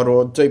suicidal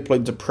or deeply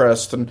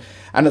depressed, and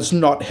it's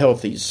not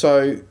healthy.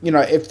 So,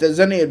 if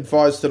there's any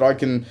advice that I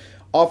can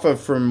offer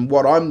from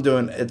what I'm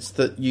doing, it's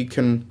that you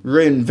can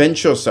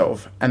reinvent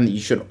yourself, and that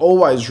you should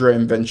always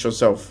reinvent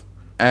yourself,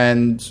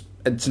 and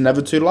it's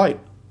never too late.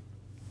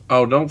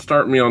 Oh, don't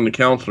start me on the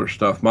counselor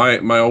stuff. My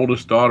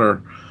oldest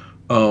daughter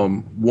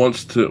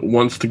wants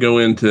to go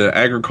into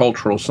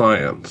agricultural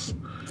science,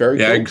 Very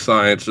cool. Ag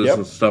sciences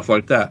and stuff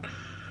like that.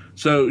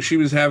 So she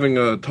was having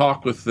a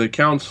talk with the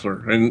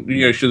counselor, and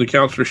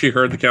she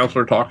heard the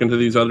counselor talking to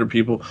these other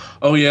people.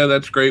 Oh yeah,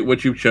 that's great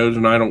what you've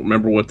chosen. I don't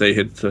remember what they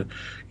had said.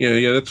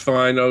 Yeah, that's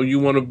fine. Oh, you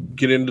want to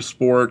get into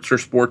sports or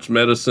sports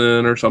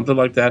medicine or something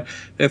like that?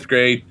 That's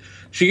great.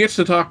 She gets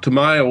to talk to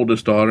my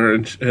oldest daughter,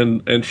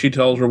 and she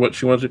tells her what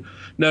she wants to.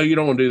 No, you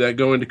don't want to do that.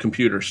 Go into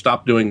computers.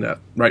 Stop doing that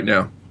right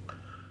now.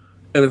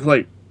 And it's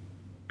like,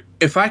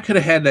 if I could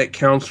have had that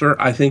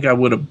counselor, I think I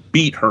would have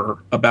beat her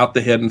about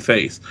the head and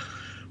face.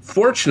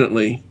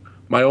 Fortunately,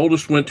 my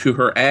oldest went to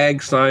her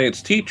ag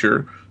science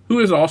teacher, who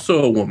is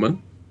also a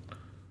woman.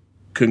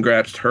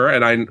 Congrats to her,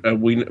 and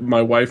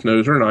my wife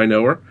knows her, and I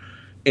know her.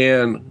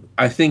 And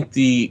I think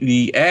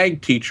the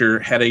ag teacher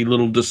had a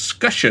little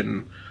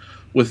discussion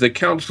with the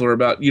counselor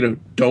about,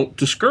 don't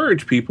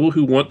discourage people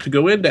who want to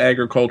go into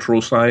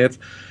agricultural science,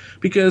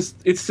 because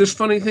it's this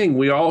funny thing.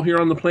 We all here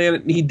on the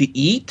planet need to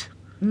eat,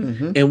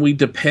 and we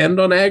depend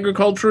on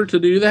agriculture to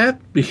do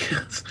that,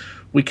 because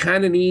we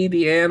kind of need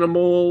the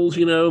animals,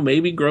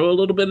 maybe grow a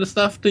little bit of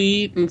stuff to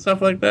eat and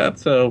stuff like that.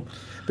 So,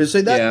 but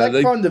see,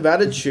 that kind of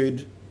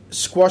attitude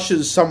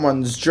squashes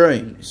someone's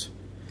dreams.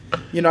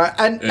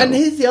 And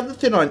here's the other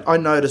thing I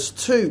noticed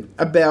too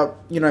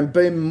about,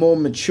 being more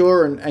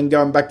mature and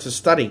going back to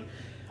study.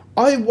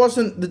 I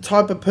wasn't the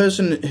type of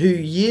person who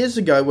years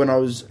ago, when I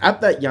was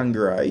at that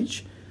younger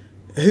age,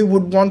 who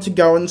would want to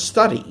go and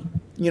study.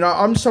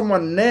 I'm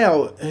someone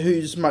now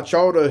who's much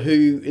older,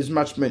 who is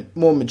much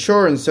more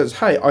mature and says,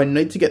 hey, I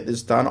need to get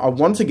this done. I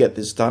want to get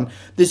this done.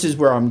 This is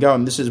where I'm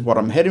going. This is what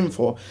I'm heading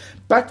for.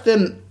 Back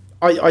then,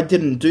 I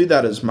didn't do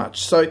that as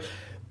much. So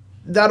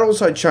that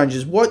also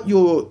changes. What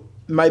you're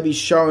maybe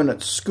shown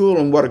at school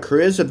and what a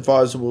careers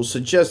advisor will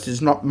suggest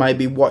is not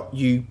maybe what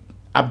you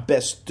are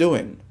best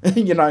doing,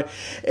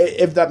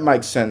 if that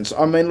makes sense.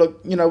 I mean,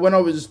 look, when I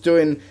was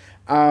doing,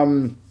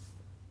 my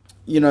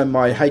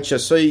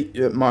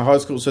HSC, my high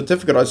school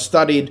certificate, I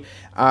studied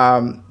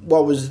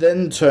what was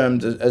then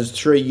termed as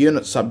 3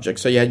 unit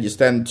subjects. So you had your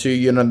standard 2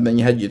 unit and then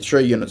you had your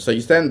 3 units. So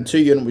your standard 2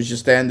 unit was your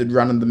standard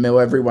run-of-the-mill,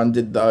 everyone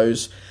did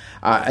those.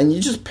 And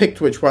you just picked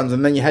which ones,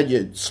 and then you had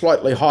your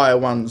slightly higher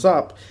ones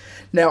up.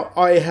 Now,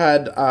 I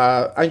had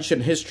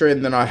ancient history,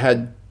 and then I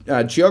had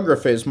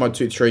geography as my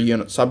 2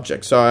 3-unit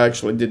subjects. So I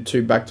actually did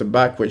 2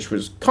 back-to-back, which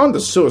was kind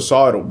of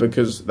suicidal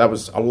because that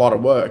was a lot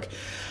of work.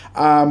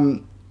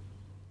 And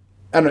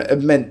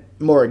it meant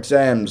more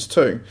exams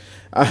too,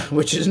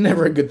 which is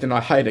never a good thing. I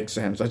hate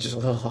exams. I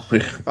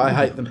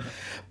hate them.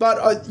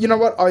 But you know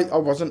what? I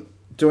wasn't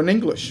doing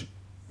English.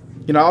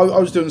 I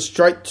was doing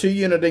straight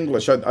 2-unit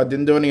English. I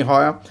didn't do any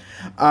higher.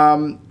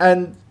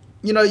 And,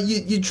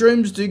 your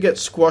dreams do get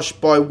squashed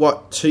by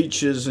what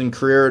teachers and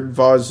career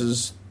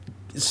advisors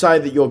say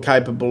that you're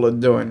capable of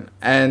doing.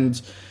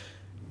 And,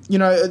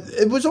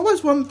 it was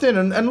always one thing.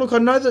 And look, I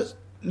know that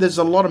there's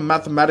a lot of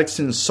mathematics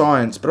in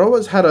science, but I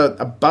always had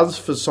a buzz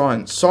for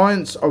science.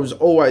 Science, I was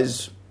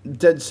always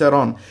dead set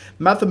on.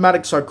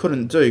 Mathematics, I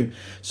couldn't do.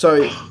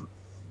 So,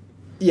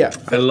 yeah.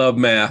 I love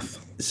math.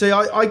 See,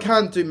 I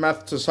can't do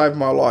math to save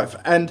my life.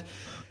 And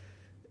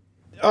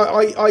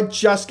I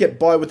just get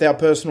by with our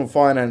personal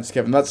finance,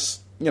 Kevin. That's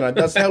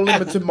how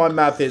limited my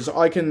math is.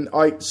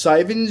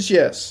 Savings,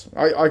 yes,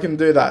 I can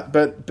do that.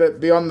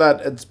 But beyond that,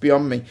 it's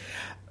beyond me.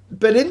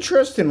 But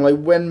interestingly,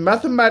 when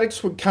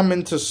mathematics would come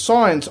into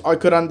science, I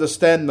could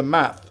understand the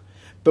math.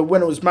 But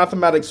when it was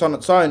mathematics on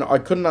its own, I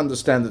couldn't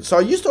understand it. So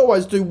I used to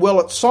always do well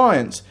at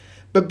science.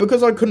 But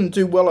because I couldn't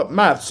do well at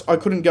maths, I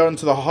couldn't go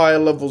into the higher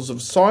levels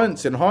of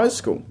science in high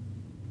school.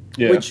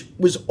 Yeah. Which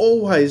was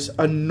always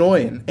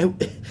annoying.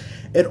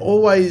 It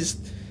always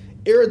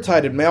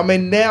irritated me. I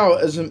mean, now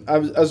as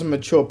a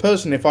mature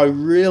person, if I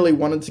really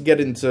wanted to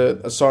get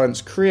into a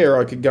science career,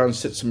 I could go and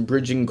sit some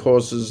bridging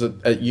courses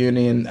at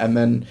uni and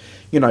then,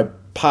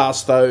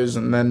 pass those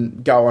and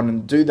then go on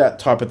and do that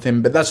type of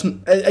thing. But that's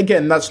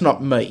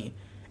not me.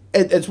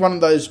 It's one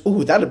of those,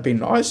 that'd be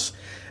nice,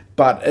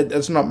 but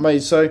it's not me.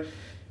 So...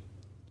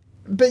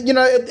 But,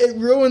 it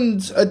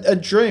ruined a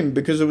dream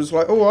because it was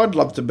like, I'd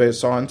love to be a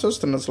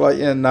scientist. And it's like,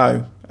 yeah,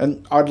 no.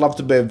 And I'd love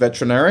to be a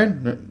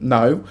veterinarian.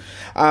 No.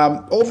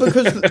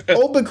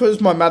 All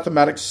because my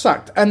mathematics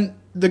sucked. And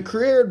the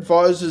career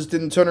advisors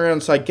didn't turn around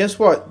and say, guess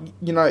what?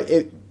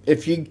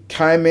 If you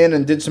came in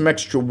and did some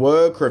extra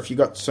work or if you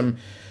got some,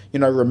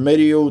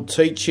 remedial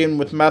teaching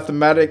with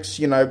mathematics,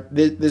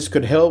 this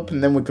could help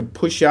and then we could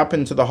push you up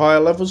into the higher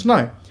levels.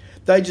 No.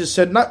 They just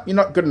said, no, you're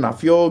not good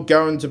enough. You're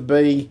going to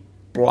be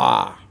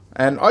blah.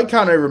 And I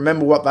can't even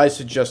remember what they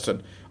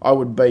suggested I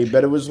would be,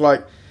 but it was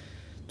like,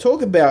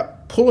 talk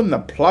about pulling the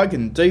plug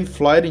and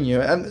deflating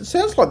you. And it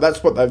sounds like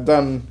that's what they've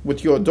done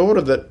with your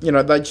daughter, that,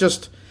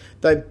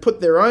 they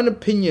put their own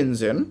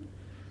opinions in.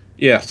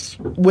 Yes.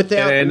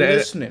 Without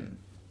listening.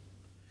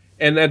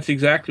 And that's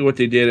exactly what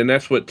they did, and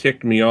that's what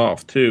ticked me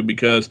off, too,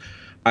 because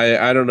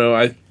I don't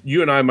know,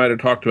 you and I might have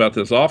talked about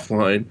this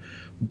offline,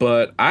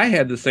 but I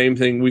had the same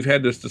thing. We've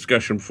had this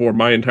discussion before.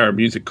 My entire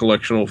music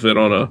collection will fit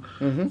on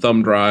a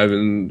thumb drive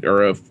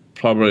or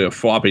probably a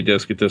floppy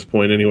disk at this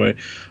point anyway.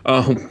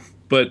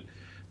 But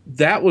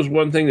that was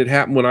one thing that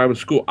happened when I was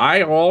in school.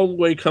 I, all the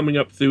way coming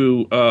up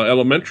through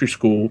elementary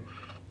school,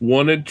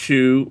 wanted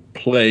to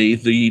play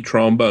the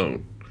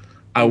trombone.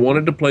 I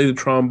wanted to play the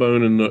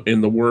trombone in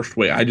the worst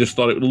way. I just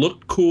thought it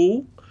looked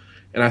cool,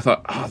 and I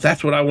thought,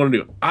 that's what I want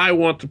to do. I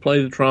want to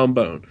play the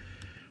trombone.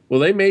 Well,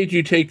 they made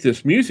you take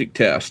this music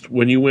test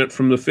when you went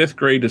from the 5th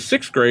grade to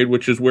 6th grade,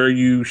 which is where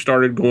you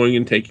started going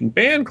and taking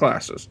band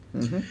classes.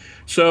 Mm-hmm.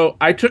 So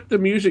I took the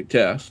music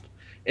test,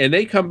 and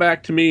they come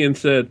back to me and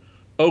said,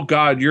 oh,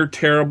 God, you're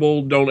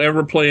terrible. Don't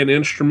ever play an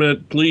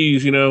instrument.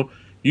 Please,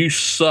 you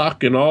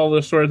suck and all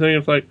this sort of thing.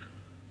 It's like,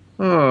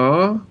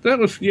 that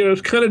was,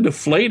 it's kind of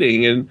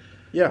deflating. And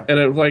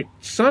it was like,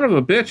 son of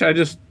a bitch, I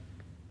just,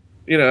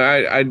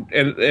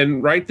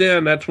 and right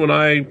then, that's when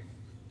I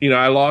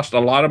lost a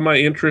lot of my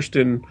interest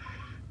in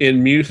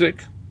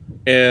music,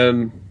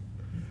 and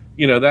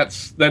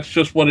that's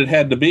just what it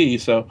had to be.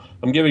 So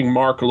I'm giving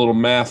Mark a little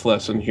math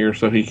lesson here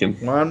so he can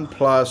 1 +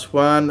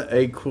 1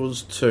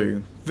 =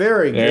 2.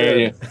 Very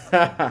good.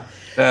 Yeah,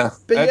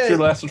 that's your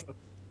lesson.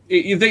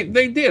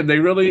 They did.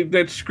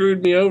 That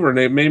screwed me over, and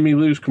it made me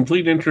lose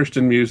complete interest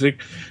in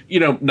music.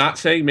 Not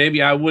saying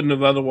maybe I wouldn't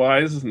have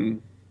otherwise,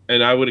 and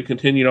I would have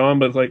continued on,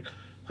 but it's like,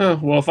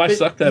 well, if I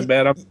suck that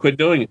bad, I'll quit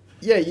doing it.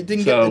 Yeah, you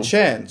didn't get the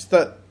chance.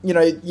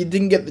 You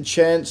didn't get the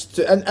chance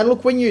to... And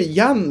look, when you're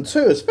young,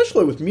 too,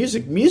 especially with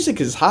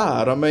music is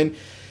hard. I mean,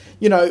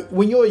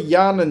 when you're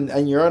young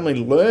and you're only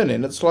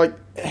learning, it's like,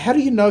 how do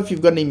you know if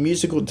you've got any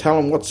musical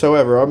talent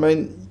whatsoever? I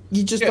mean,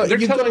 you've got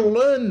to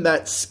learn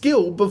that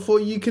skill before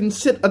you can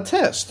sit a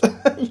test,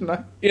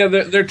 Yeah,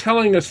 they're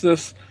telling us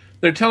this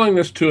they're telling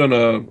this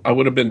to I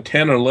would have been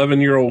 10 or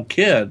 11-year-old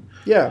kid.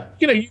 Yeah.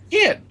 You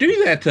can't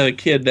do that to a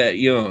kid that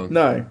young.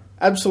 No,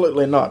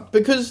 absolutely not.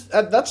 Because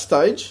at that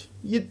stage,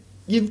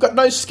 you've got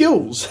no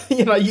skills.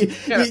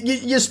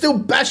 You're still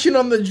bashing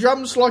on the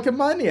drums like a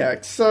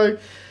maniac. So,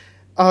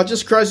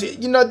 just crazy.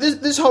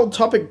 This whole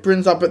topic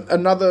brings up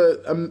another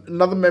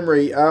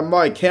memory.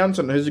 My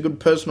accountant, who's a good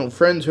personal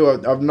friend who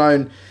I've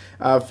known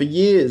for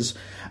years,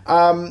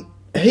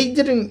 he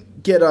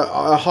didn't get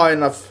a high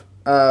enough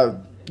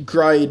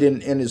grade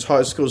in his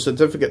high school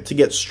certificate to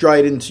get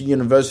straight into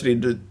university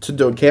to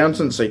do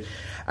accountancy.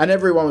 And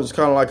everyone was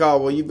kind of like, oh,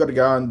 well, you've got to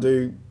go and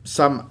do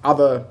some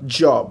other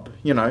job,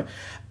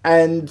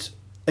 And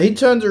he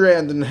turned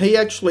around and he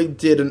actually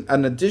did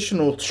an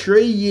additional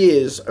 3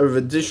 years of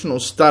additional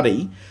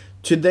study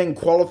to then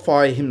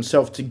qualify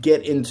himself to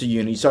get into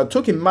uni. So it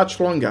took him much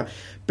longer,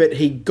 but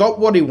he got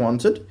what he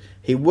wanted.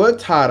 He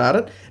worked hard at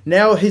it.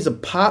 Now he's a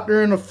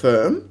partner in a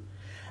firm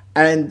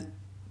and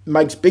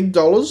makes big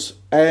dollars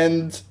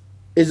and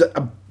is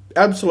an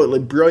absolutely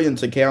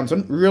brilliant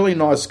accountant, really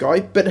nice guy,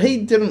 but he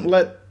didn't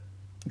let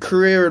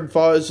career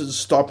advisors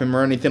stop him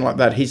or anything like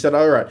that. He said,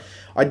 all right,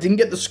 I didn't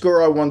get the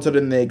score I wanted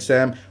in the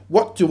exam.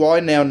 What do I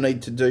now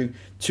need to do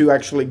to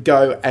actually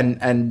go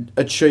and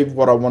achieve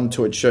what I wanted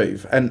to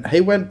achieve? And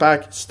he went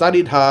back,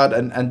 studied hard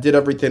and did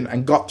everything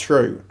and got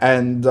through.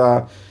 And,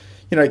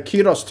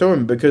 kudos to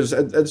him, because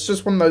it's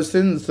just one of those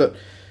things that,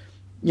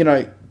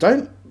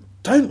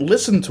 don't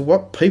listen to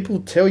what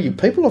people tell you.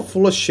 People are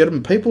full of shit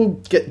and people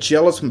get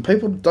jealous and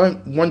people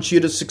don't want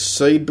you to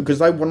succeed because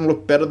they want to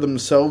look better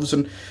themselves.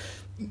 And,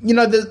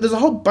 there's a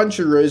whole bunch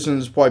of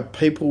reasons why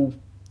people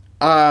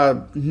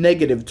are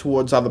negative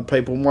towards other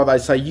people and why they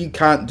say you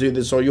can't do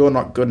this or you're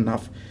not good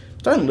enough.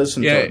 Don't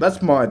listen to it.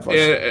 That's my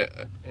advice.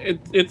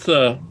 It's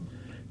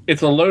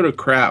a load of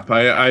crap.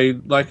 I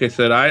like I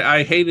said,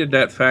 I hated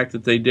that fact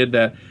that they did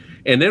that.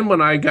 And then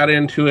when I got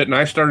into it and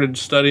I started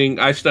studying,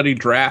 I studied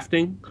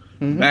drafting.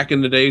 Mm-hmm. Back in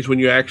the days when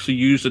you actually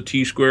used a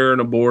T-square and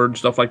a board and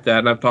stuff like that,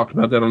 and I've talked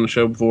about that on the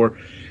show before.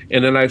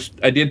 And then I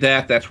did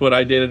that. That's what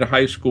I did in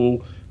high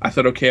school. I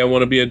thought, okay, I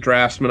want to be a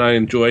draftsman. I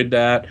enjoyed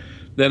that.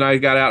 Then I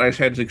got out and I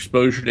had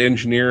exposure to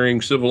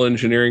engineering, civil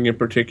engineering in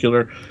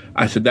particular.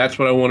 I said, that's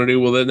what I want to do.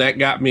 Well, then that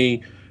got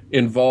me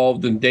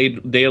involved in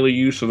daily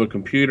use of a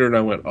computer, and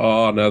I went,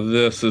 oh, now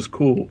this is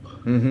cool.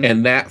 Mm-hmm.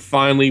 And that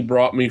finally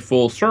brought me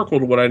full circle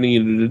to what I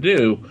needed to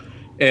do.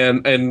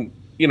 And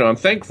I'm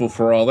thankful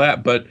for all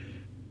that, but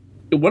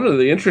one of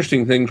the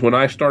interesting things when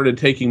I started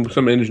taking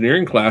some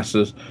engineering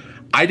classes,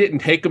 I didn't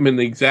take them in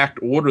the exact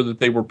order that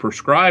they were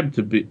prescribed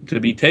to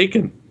be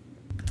taken.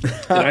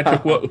 And I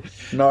took what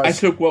nice. I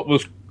took what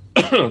was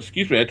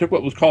I took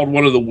what was called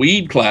one of the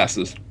weed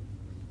classes.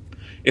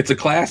 It's a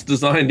class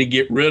designed to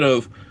get rid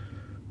of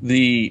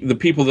the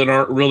people that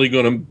aren't really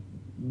going to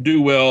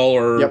do well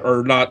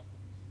or not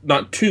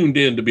tuned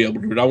in to be able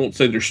to do it. I won't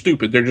say they're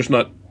stupid. They're just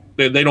not.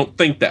 They don't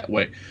think that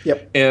way.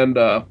 Yep. And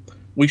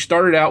we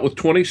started out with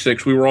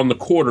 26. We were on the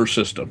quarter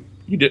system.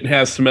 You didn't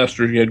have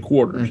semesters, you had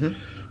quarters. Mm-hmm.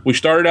 We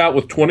started out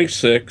with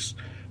 26.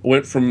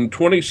 Went from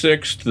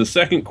 26 to the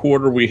second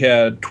quarter, we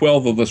had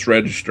 12 of us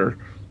register.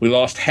 We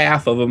lost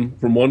half of them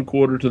from one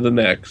quarter to the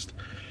next.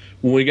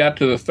 When we got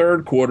to the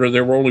third quarter,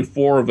 there were only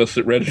 4 of us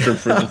that registered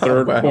for the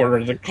third quarter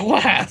of the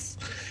class.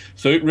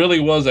 So it really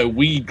was a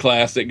weed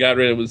class that got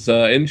rid of it. It was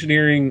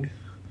engineering,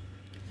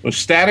 it was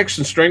statics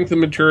and strength of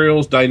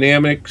materials,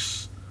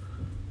 dynamics,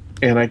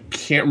 and I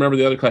can't remember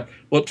the other class.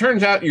 Well, it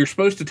turns out you're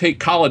supposed to take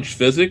college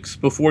physics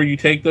before you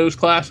take those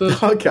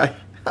classes. Okay.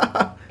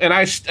 And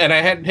I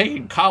hadn't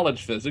taken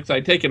college physics.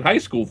 I'd taken high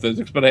school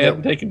physics, but I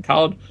hadn't taken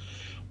college.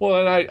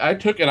 Well, and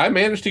I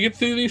managed to get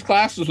through these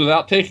classes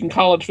without taking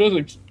college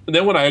physics. And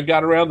then when I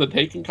got around to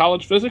taking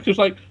college physics, it was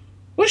like,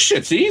 well,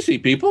 shit's easy,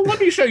 people. Let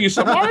me show you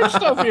some hard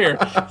stuff here.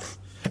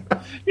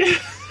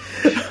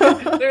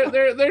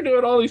 They're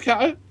doing all these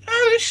oh,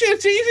 this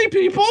shit's easy,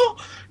 people.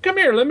 Come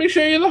here, let me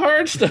show you the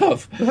hard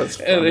stuff. That's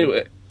funny.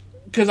 Anyway,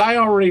 because I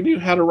already knew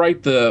how to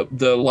write the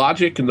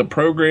logic and the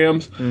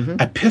programs. Mm-hmm.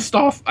 I pissed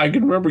off. I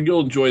can remember,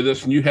 you'll enjoy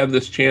this, and you have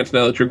this chance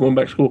now that you're going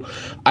back to school.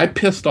 I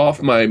pissed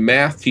off my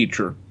math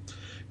teacher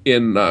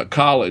in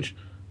college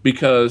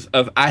because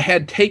I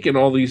had taken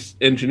all these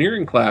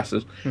engineering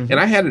classes, mm-hmm. and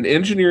I had an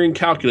engineering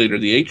calculator,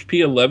 the HP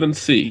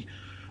 11C,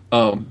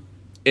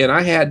 and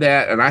I had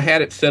that, and I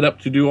had it set up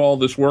to do all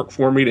this work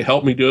for me to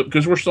help me do it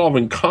because we're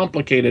solving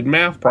complicated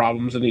math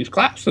problems in these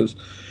classes.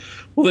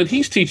 Well, then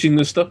he's teaching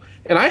this stuff,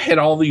 and I had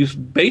all these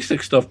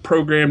basic stuff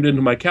programmed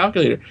into my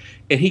calculator,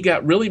 and he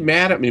got really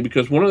mad at me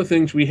because one of the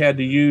things we had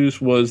to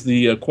use was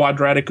the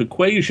quadratic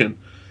equation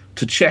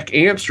to check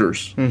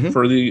answers mm-hmm.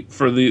 for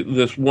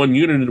this one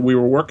unit that we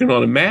were working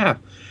on in math.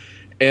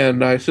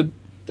 And I said,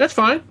 that's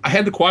fine. I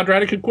had the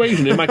quadratic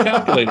equation in my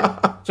calculator.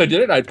 So I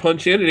did it. I'd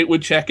punch in, and it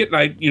would check it, and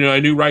I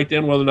knew right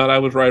then whether or not I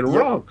was right or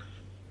wrong.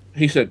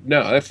 He said,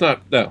 no.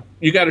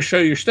 You got to show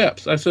your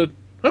steps. I said,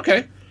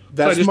 okay.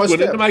 That's so I just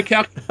went into my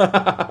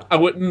I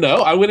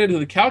went into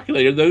the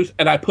calculator,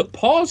 and I put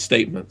pause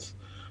statements.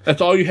 That's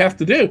all you have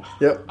to do.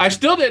 Yep. I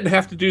still didn't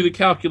have to do the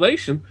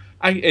calculation.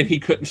 And he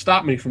couldn't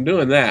stop me from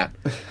doing that.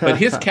 But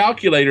his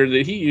calculator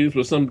that he used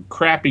was some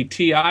crappy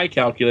TI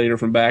calculator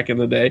from back in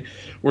the day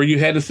where you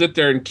had to sit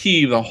there and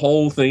key the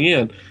whole thing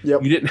in.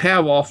 Yep. You didn't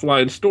have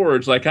offline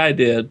storage like I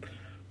did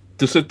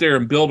to sit there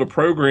and build a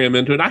program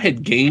into it. I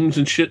had games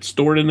and shit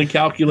stored in the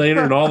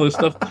calculator and all this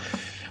stuff.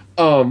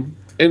 And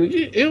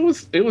it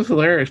was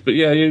hilarious. But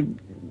yeah,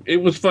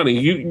 it was funny.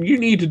 You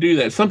need to do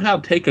that. Somehow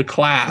take a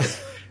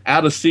class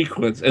out of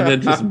sequence and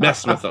then just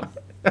mess with them.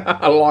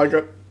 I like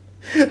it.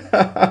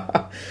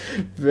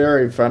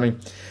 Very funny.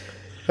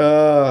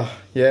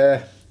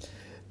 Yeah.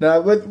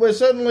 No, we're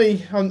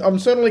certainly. I'm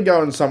certainly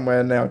going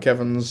somewhere now,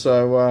 Kevin.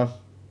 So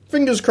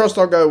fingers crossed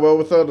I'll go well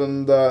with it,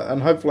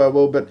 and hopefully I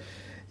will. But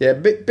yeah,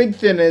 big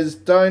thing is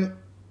don't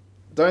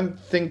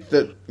think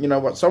that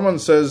what someone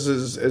says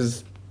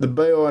is the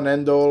be all and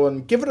end all,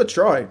 and give it a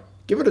try.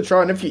 Give it a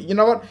try, and if you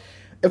know what,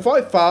 if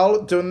I fail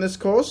at doing this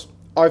course,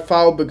 I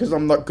fail because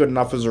I'm not good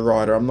enough as a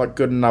writer. I'm not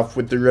good enough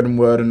with the written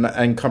word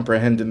and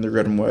comprehending the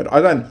written word.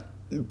 I don't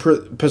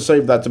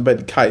perceive that to be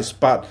the case,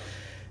 but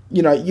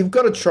you've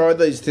got to try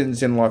these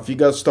things in life. You've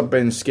got to stop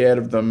being scared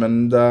of them,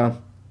 and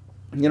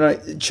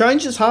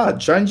change is hard.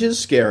 Change is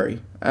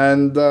scary,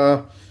 and there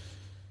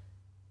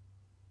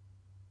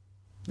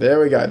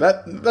we go.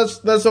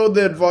 That's all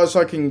the advice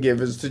I can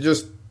give, is to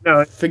just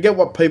forget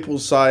what people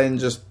say and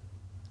just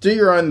do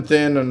your own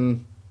thing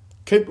and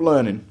keep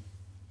learning.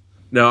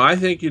 No, I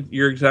think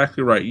you're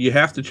exactly right. You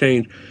have to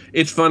change.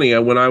 It's funny,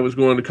 when I was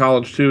going to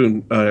college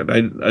too,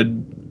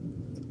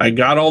 and I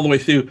got all the way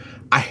through.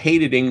 I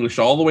hated English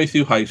all the way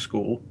through high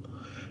school.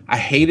 I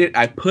hated.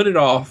 I put it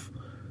off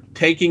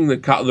taking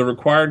the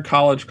required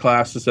college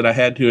classes that I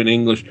had to in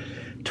English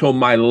till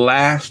my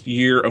last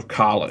year of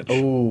college.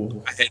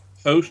 Oh, I had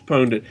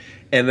postponed it,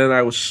 and then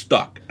I was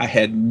stuck. I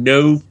had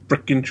no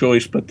freaking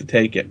choice but to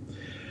take it.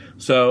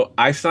 So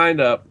I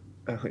signed up.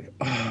 I was like,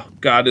 oh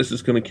God, this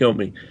is going to kill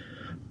me.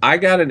 I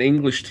got an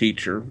English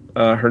teacher.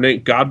 Her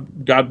name,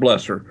 God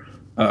bless her,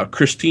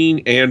 Christine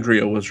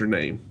Andrea was her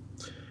name,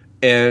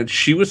 and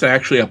she was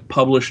actually a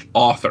published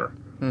author.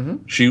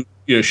 Mm-hmm. She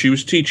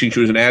was teaching. She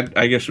was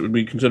I guess it would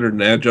be considered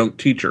an adjunct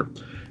teacher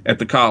at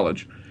the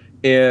college,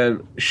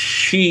 and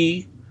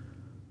she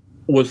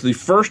was the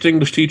first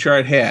English teacher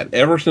I'd had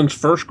ever since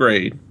first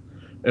grade,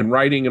 and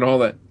writing and all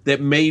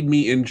that made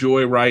me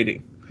enjoy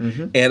writing.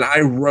 Mm-hmm. And I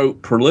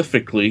wrote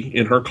prolifically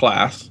in her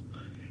class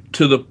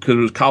because it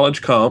was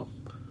college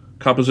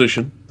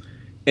composition,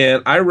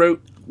 and I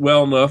wrote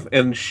well enough,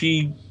 and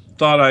she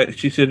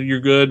said you're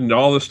good and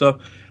all this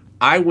stuff.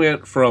 I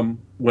went from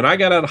when I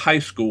got out of high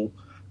school,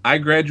 I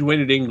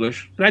graduated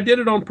English, and I did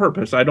it on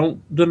purpose. I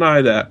don't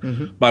deny that.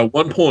 Mm-hmm. By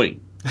 1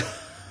 point.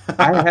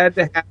 I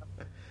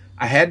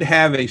had to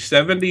have a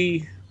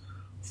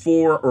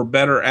 74 or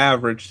better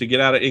average to get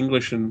out of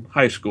English in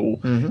high school,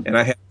 mm-hmm. and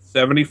I had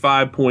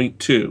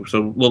 75.2,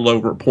 so a little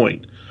over a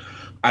point.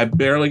 I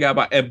barely got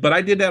by, but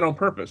I did that on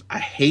purpose. I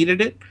hated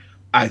it.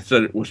 I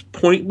said it was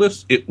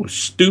pointless. It was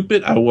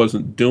stupid. I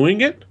wasn't doing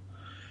it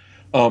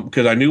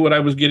because I knew what I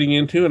was getting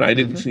into, and I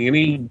didn't mm-hmm. see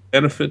any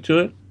benefit to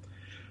it.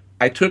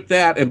 I took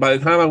that, and by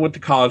the time I went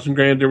to college, and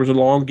granted, there was a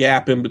long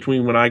gap in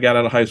between when I got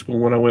out of high school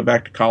and when I went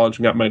back to college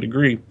and got my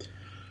degree.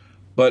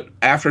 But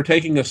after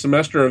taking a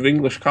semester of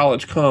English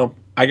College Comp,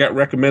 I got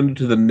recommended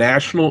to the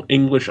National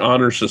English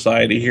Honor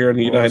Society here in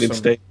the United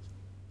States.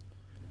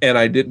 And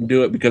I didn't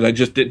do it because I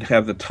just didn't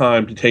have the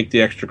time to take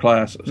the extra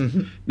classes.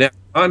 Mm-hmm. Now,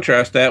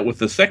 contrast that with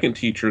the second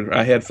teacher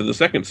I had for the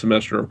second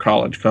semester of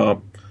College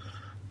Comp.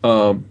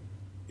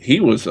 He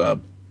was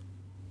a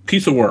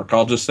piece of work.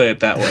 I'll just say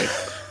it that way.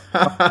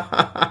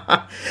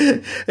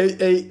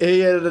 he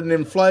had an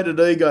inflated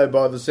ego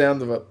by the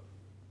sound of it.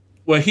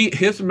 Well,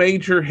 his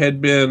major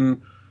had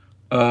been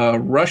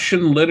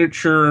Russian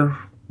literature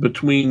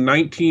between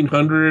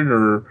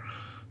 1900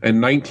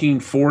 and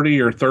 1940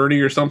 or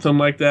 30 or something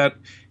like that.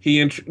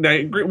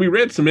 We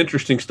read some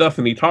interesting stuff,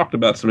 and he talked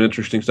about some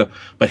interesting stuff,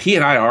 but he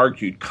and I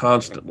argued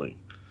constantly.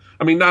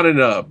 I mean, not in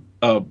a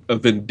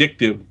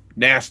vindictive,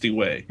 nasty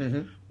way.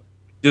 Mm-hmm.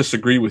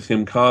 Disagree with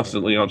him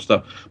constantly on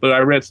stuff. But I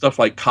read stuff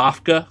like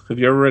Kafka. Have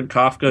you ever read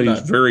Kafka? No.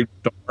 He's very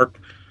dark.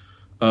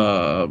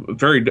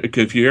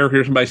 If you ever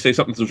hear somebody say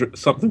something's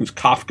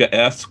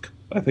Kafka-esque,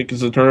 I think is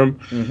the term.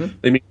 Mm-hmm.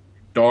 They mean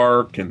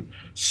dark and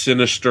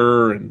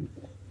sinister and,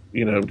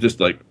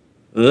 just like,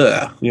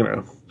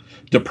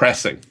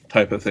 depressing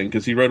type of thing,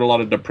 because he wrote a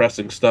lot of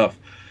depressing stuff.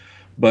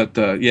 But,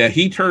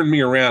 he turned me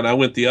around. I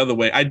went the other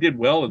way. I did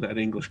well in that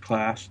English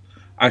class.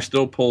 I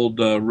still pulled,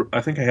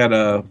 I think I had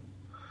a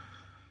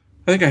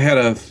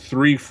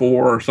 3.4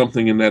 or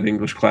something in that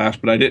English class,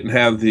 but I didn't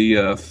have the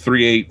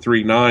 3.8,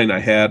 3.9 I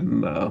had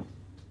in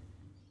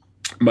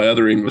my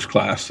other English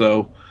class.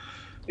 So,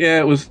 yeah,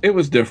 it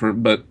was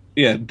different. But,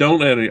 yeah,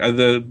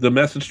 the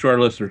message to our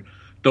listeners,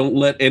 don't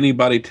let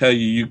anybody tell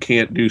you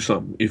can't do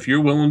something. If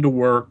you're willing to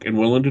work and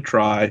willing to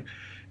try,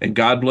 and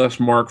God bless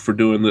Mark for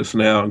doing this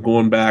now and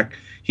going back,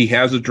 he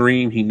has a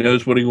dream. He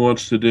knows what he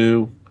wants to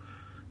do.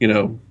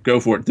 Go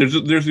for it.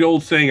 There's the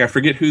old saying, I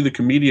forget who the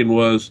comedian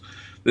was,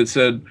 that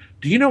said,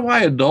 "Do you know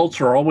why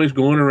adults are always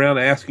going around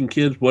asking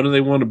kids what do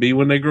they want to be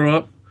when they grow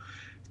up?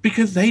 It's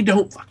because they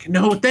don't fucking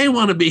know what they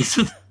want to be."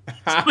 So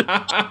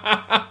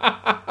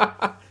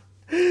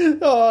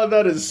oh,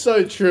 that is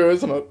so true,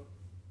 isn't it?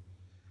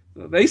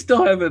 they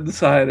still haven't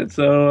decided.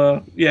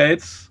 So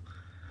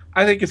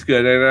I think it's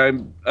good,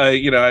 and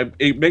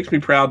it makes me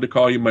proud to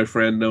call you my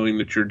friend, knowing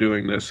that you're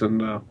doing this,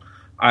 and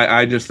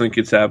I just think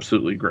it's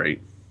absolutely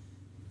great.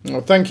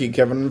 Well, thank you,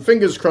 Kevin, and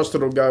fingers crossed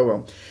it'll go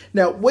well.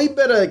 Now, we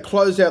better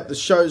close out the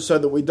show so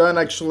that we don't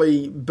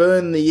actually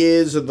burn the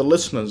ears of the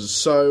listeners.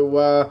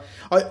 So,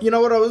 you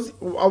know what, I was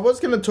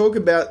going to talk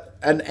about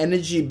an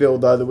energy bill,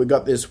 though, that we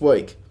got this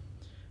week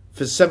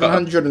for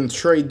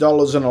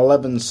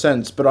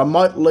 $703.11, but I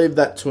might leave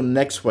that till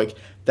next week.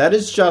 That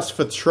is just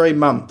for 3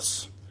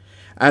 months.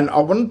 And I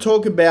want to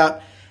talk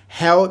about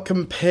how it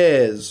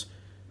compares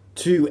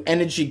to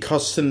energy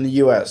costs in the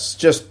US.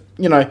 Just,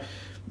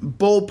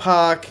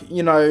 ballpark,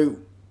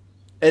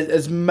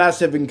 it's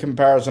massive in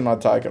comparison, I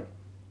take it.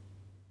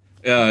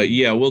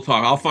 Yeah, we'll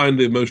talk. I'll find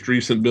the most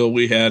recent bill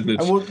we had. And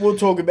we'll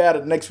talk about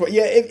it next week.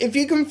 Yeah, if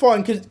you can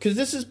find, because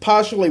this is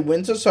partially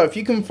winter, so if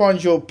you can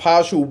find your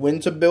partial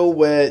winter bill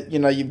where,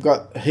 you've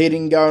got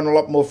heating going a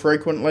lot more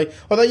frequently,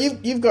 although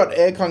you've got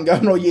aircon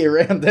going all year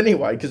round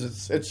anyway,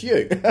 because it's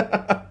you.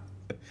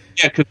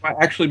 Yeah, because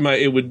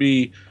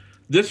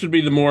this would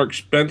be the more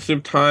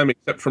expensive time,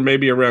 except for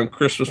maybe around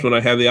Christmas when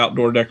I have the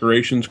outdoor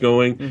decorations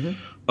going. Mm-hmm.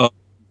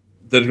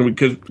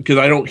 Because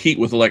I don't heat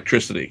with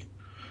electricity.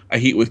 I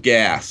heat with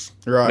gas,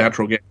 right.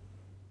 Natural gas.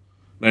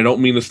 And I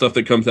don't mean the stuff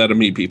that comes out of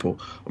me, people.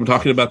 I'm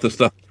talking about the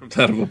stuff that comes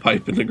out of a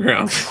pipe in the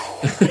ground.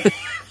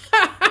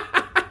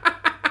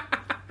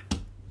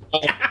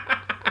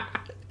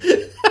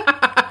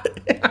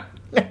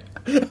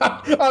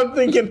 I'm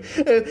thinking,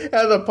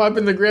 out of the pipe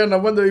in the ground, I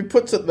wonder who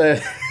puts it there.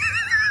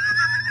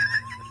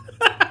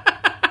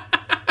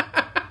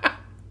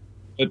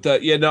 But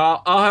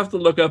I'll have to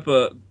look up.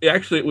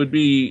 Actually, it would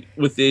be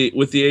with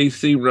the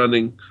AC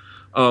running.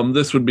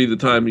 This would be the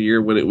time of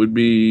year when it would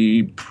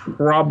be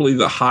probably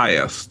the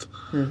highest.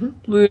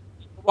 Mm-hmm.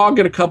 I'll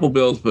get a couple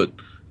bills, but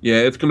yeah,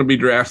 it's going to be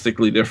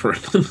drastically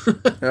different.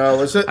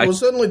 We'll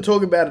certainly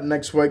talk about it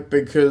next week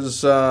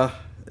because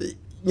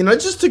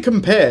just to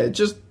compare,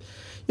 because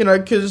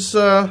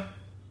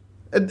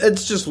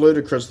it's just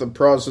ludicrous the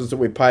prices that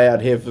we pay out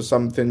here for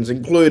some things,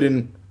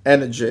 including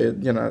energy.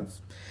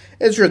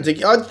 It's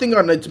ridiculous. I think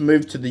I need to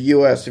move to the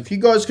US. If you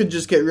guys could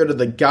just get rid of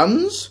the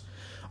guns,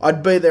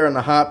 I'd be there in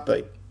a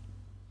heartbeat.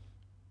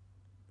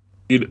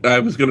 I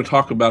was going to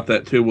talk about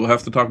that too. We'll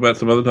have to talk about it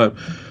some other time.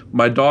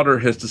 My daughter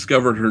has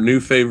discovered her new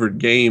favorite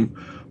game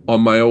on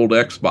my old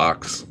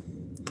Xbox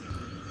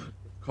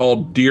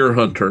called Deer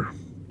Hunter.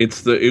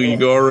 It's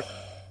it's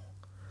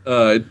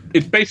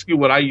basically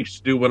what I used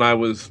to do when I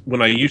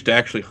used to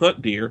actually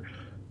hunt deer,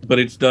 but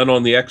it's done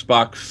on the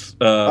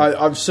Xbox.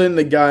 I've seen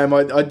the game.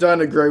 I don't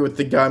agree with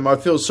the game. I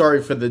feel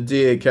sorry for the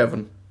deer,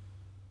 Kevin.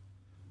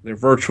 They're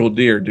virtual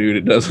deer, dude.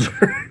 It doesn't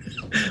hurt.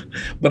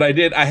 But I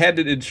had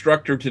to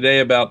instruct her today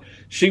about,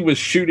 she was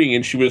shooting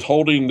and she was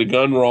holding the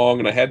gun wrong,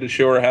 and I had to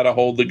show her how to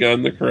hold the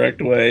gun the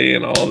correct way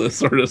and all this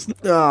sort of stuff.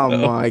 Oh,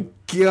 my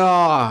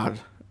God.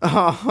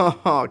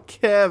 Oh,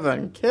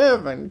 Kevin.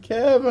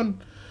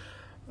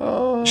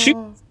 Oh. She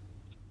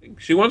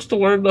wants to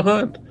learn to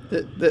hunt.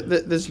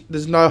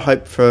 There's no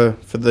hope for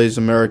these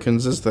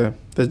Americans, is there?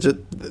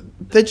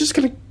 They're just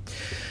going to...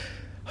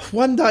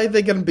 One day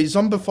they're going to be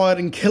zombified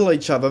and kill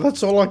each other.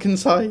 That's all I can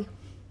say.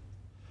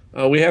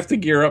 We have to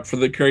gear up for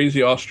the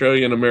crazy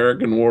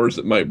Australian-American wars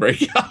that might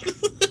break out.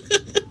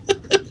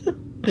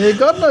 Yeah,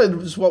 God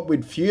knows what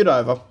we'd feud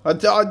over.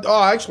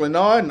 Actually,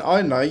 no,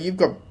 I know. You've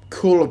got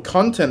cooler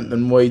content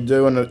than we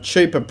do and at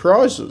cheaper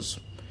prices.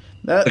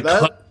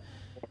 The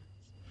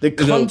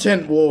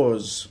content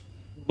wars.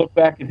 Look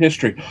back in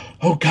history.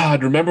 Oh,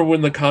 God, remember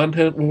when the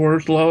content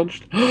wars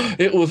launched?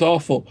 It was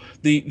awful.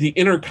 The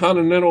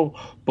intercontinental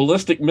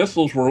ballistic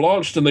missiles were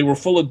launched, and they were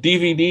full of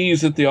DVDs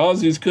that the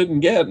Aussies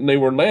couldn't get, and they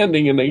were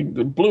landing, and they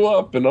blew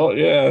up, and all,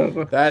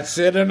 yeah. That's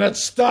it, and it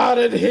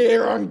started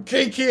here on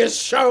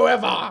Geekiest Show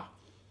Ever.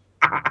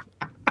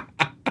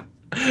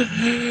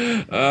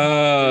 It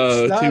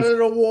started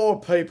a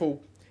war,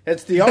 people.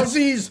 It's the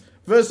Aussies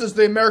versus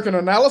the American.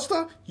 And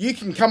Alistair, you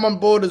can come on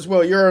board as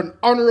well. You're an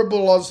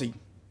honourable Aussie.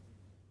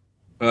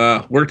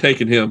 We're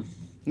taking him.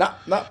 No,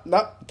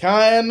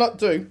 cannot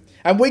do.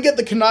 And we get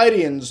the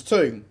Canadians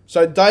too.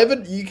 So,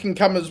 David, you can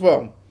come as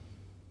well.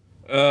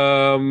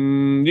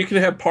 You can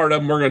have part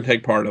of them. We're going to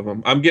take part of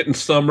them. I'm getting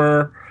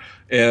Summer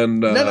and...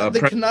 No,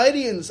 the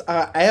Canadians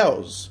are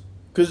ours.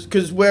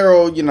 Because we're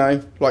all,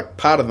 like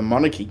part of the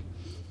monarchy.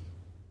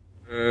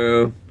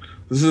 This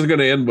is going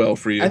to end well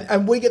for you.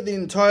 And we get the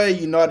entire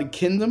United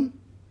Kingdom.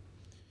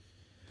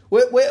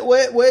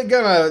 We're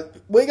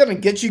gonna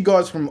get you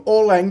guys from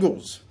all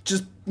angles.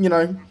 Just we're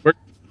going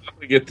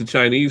to get the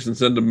Chinese and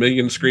send a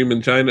billion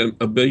screaming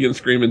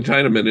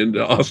Chinamen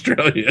into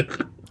Australia.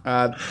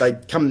 They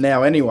come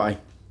now anyway.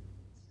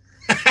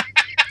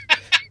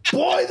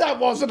 Boy, that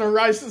wasn't a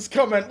racist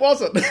comment,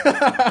 was it?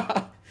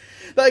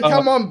 They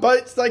come on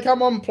boats, they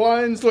come on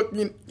planes. Look,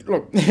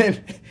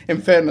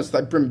 in fairness,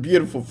 they bring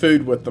beautiful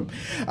food with them.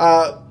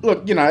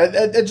 Look,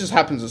 it just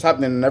happens. It's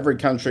happening in every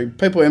country.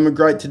 People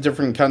immigrate to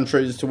different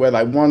countries to where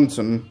they want,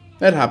 and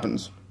it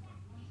happens.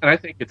 And I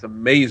think it's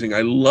amazing.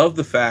 I love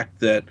the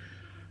fact that,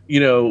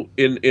 in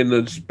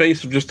the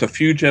space of just a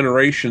few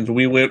generations,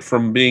 we went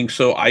from being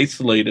so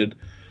isolated,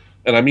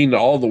 and I mean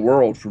all the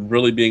world, from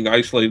really being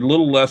isolated, a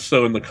little less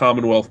so in the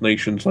Commonwealth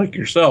nations like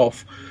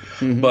yourself,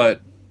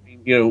 but,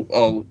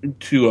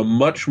 to a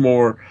much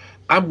more,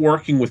 I'm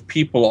working with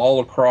people all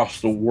across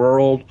the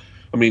world.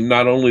 I mean,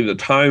 not only the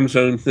time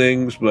zone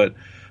things, but,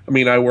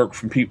 I work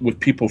with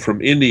people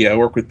from India. I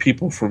work with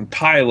people from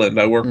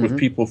Thailand. I work with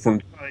people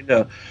from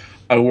China.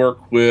 I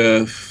work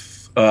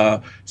with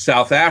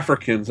South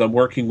Africans. I'm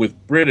working with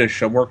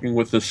British. I'm working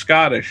with the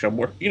Scottish. I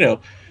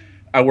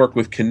work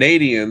with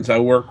Canadians. I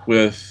work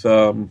with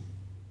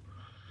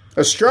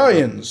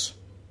Australians.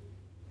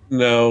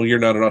 No, you're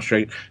not an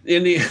Australian.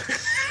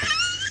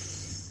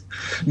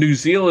 New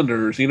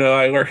Zealanders.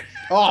 I work.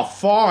 Oh,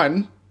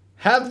 fine.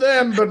 Have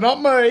them, but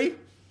not me.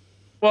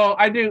 Well,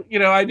 I do.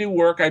 I do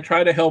work. I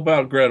try to help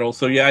out Gretel.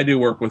 So yeah, I do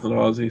work with an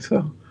Aussie.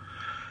 So.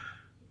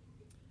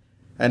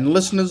 And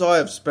listeners, I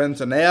have spent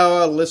an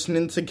hour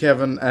listening to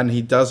Kevin, and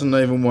he doesn't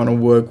even want to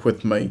work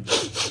with me.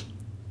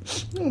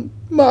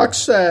 Mark's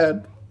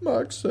sad.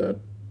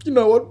 You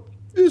know what?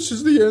 This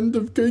is the end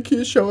of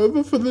Geekish,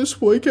 however, for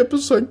this week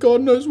episode.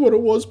 God knows what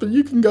it was, but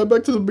you can go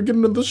back to the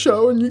beginning of the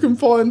show and you can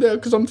find out,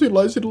 because I'm too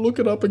lazy to look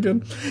it up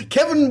again.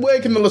 Kevin, where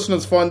can the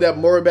listeners find out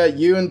more about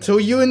you until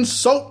you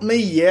insult me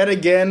yet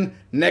again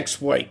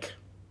next week?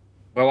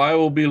 Well, I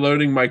will be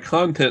loading my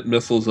content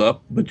missiles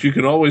up, but you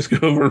can always go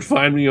over and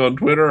find me on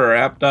Twitter or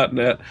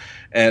app.net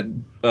at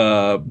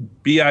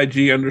BIG_IN_VA,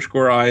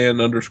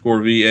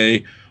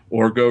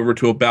 or go over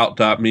to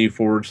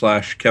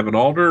about.me/Kevin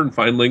Alder and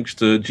find links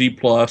to G+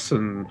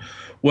 and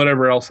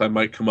whatever else I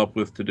might come up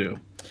with to do.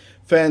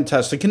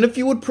 Fantastic. And if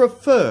you would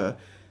prefer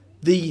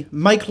the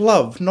make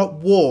love, not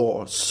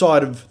war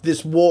side of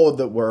this war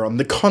that we're on,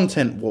 the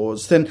content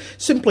wars, then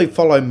simply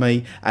follow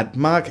me at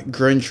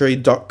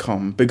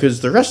markgreentree.com,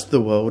 because the rest of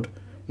the world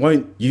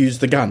won't use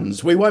the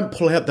guns. We won't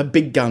pull out the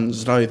big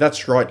guns. No,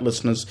 that's right,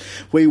 listeners.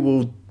 We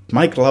will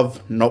make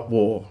love, not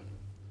war.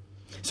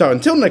 So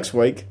until next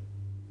week,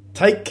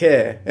 take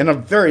care in a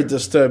very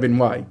disturbing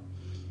way.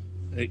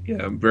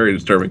 Yeah, very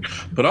disturbing.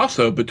 But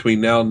also,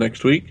 between now and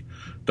next week,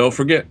 don't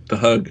forget to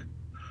hug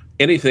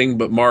anything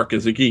but Mark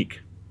as a geek.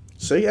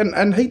 See,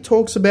 and he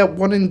talks about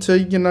wanting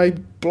to,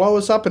 blow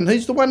us up, and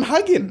he's the one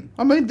hugging.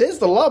 I mean, there's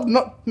the love,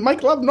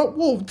 make love, not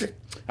war.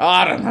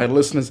 I don't know,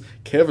 listeners.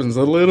 Kevin's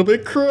a little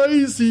bit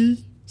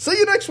crazy. See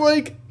you next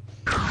week.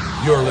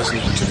 You're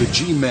listening to the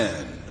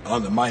G-Men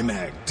on the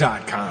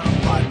MyMac.com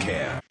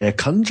podcast. They're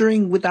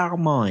conjuring with our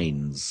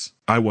minds.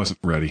 I wasn't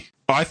ready.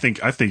 I think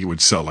it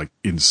would sell like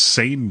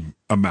insane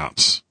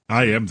amounts.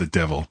 I am the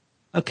devil.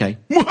 Okay.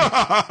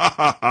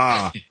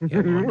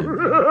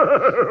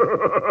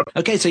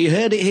 Okay, so you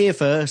heard it here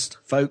first,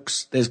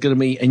 folks. There's going to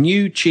be a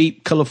new,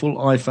 cheap, colourful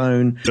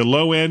iPhone. The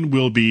low end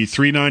will be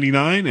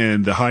 $399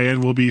 and the high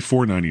end will be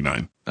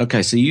 $499.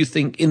 Okay, so you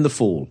think in the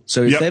fall.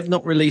 So if they've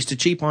not released a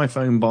cheap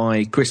iPhone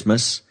by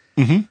Christmas,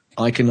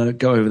 I can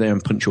go over there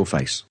and punch your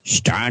face.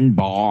 Stand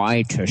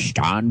by,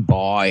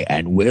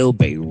 and we'll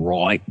be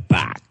right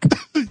back.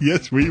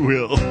 Yes, we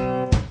will.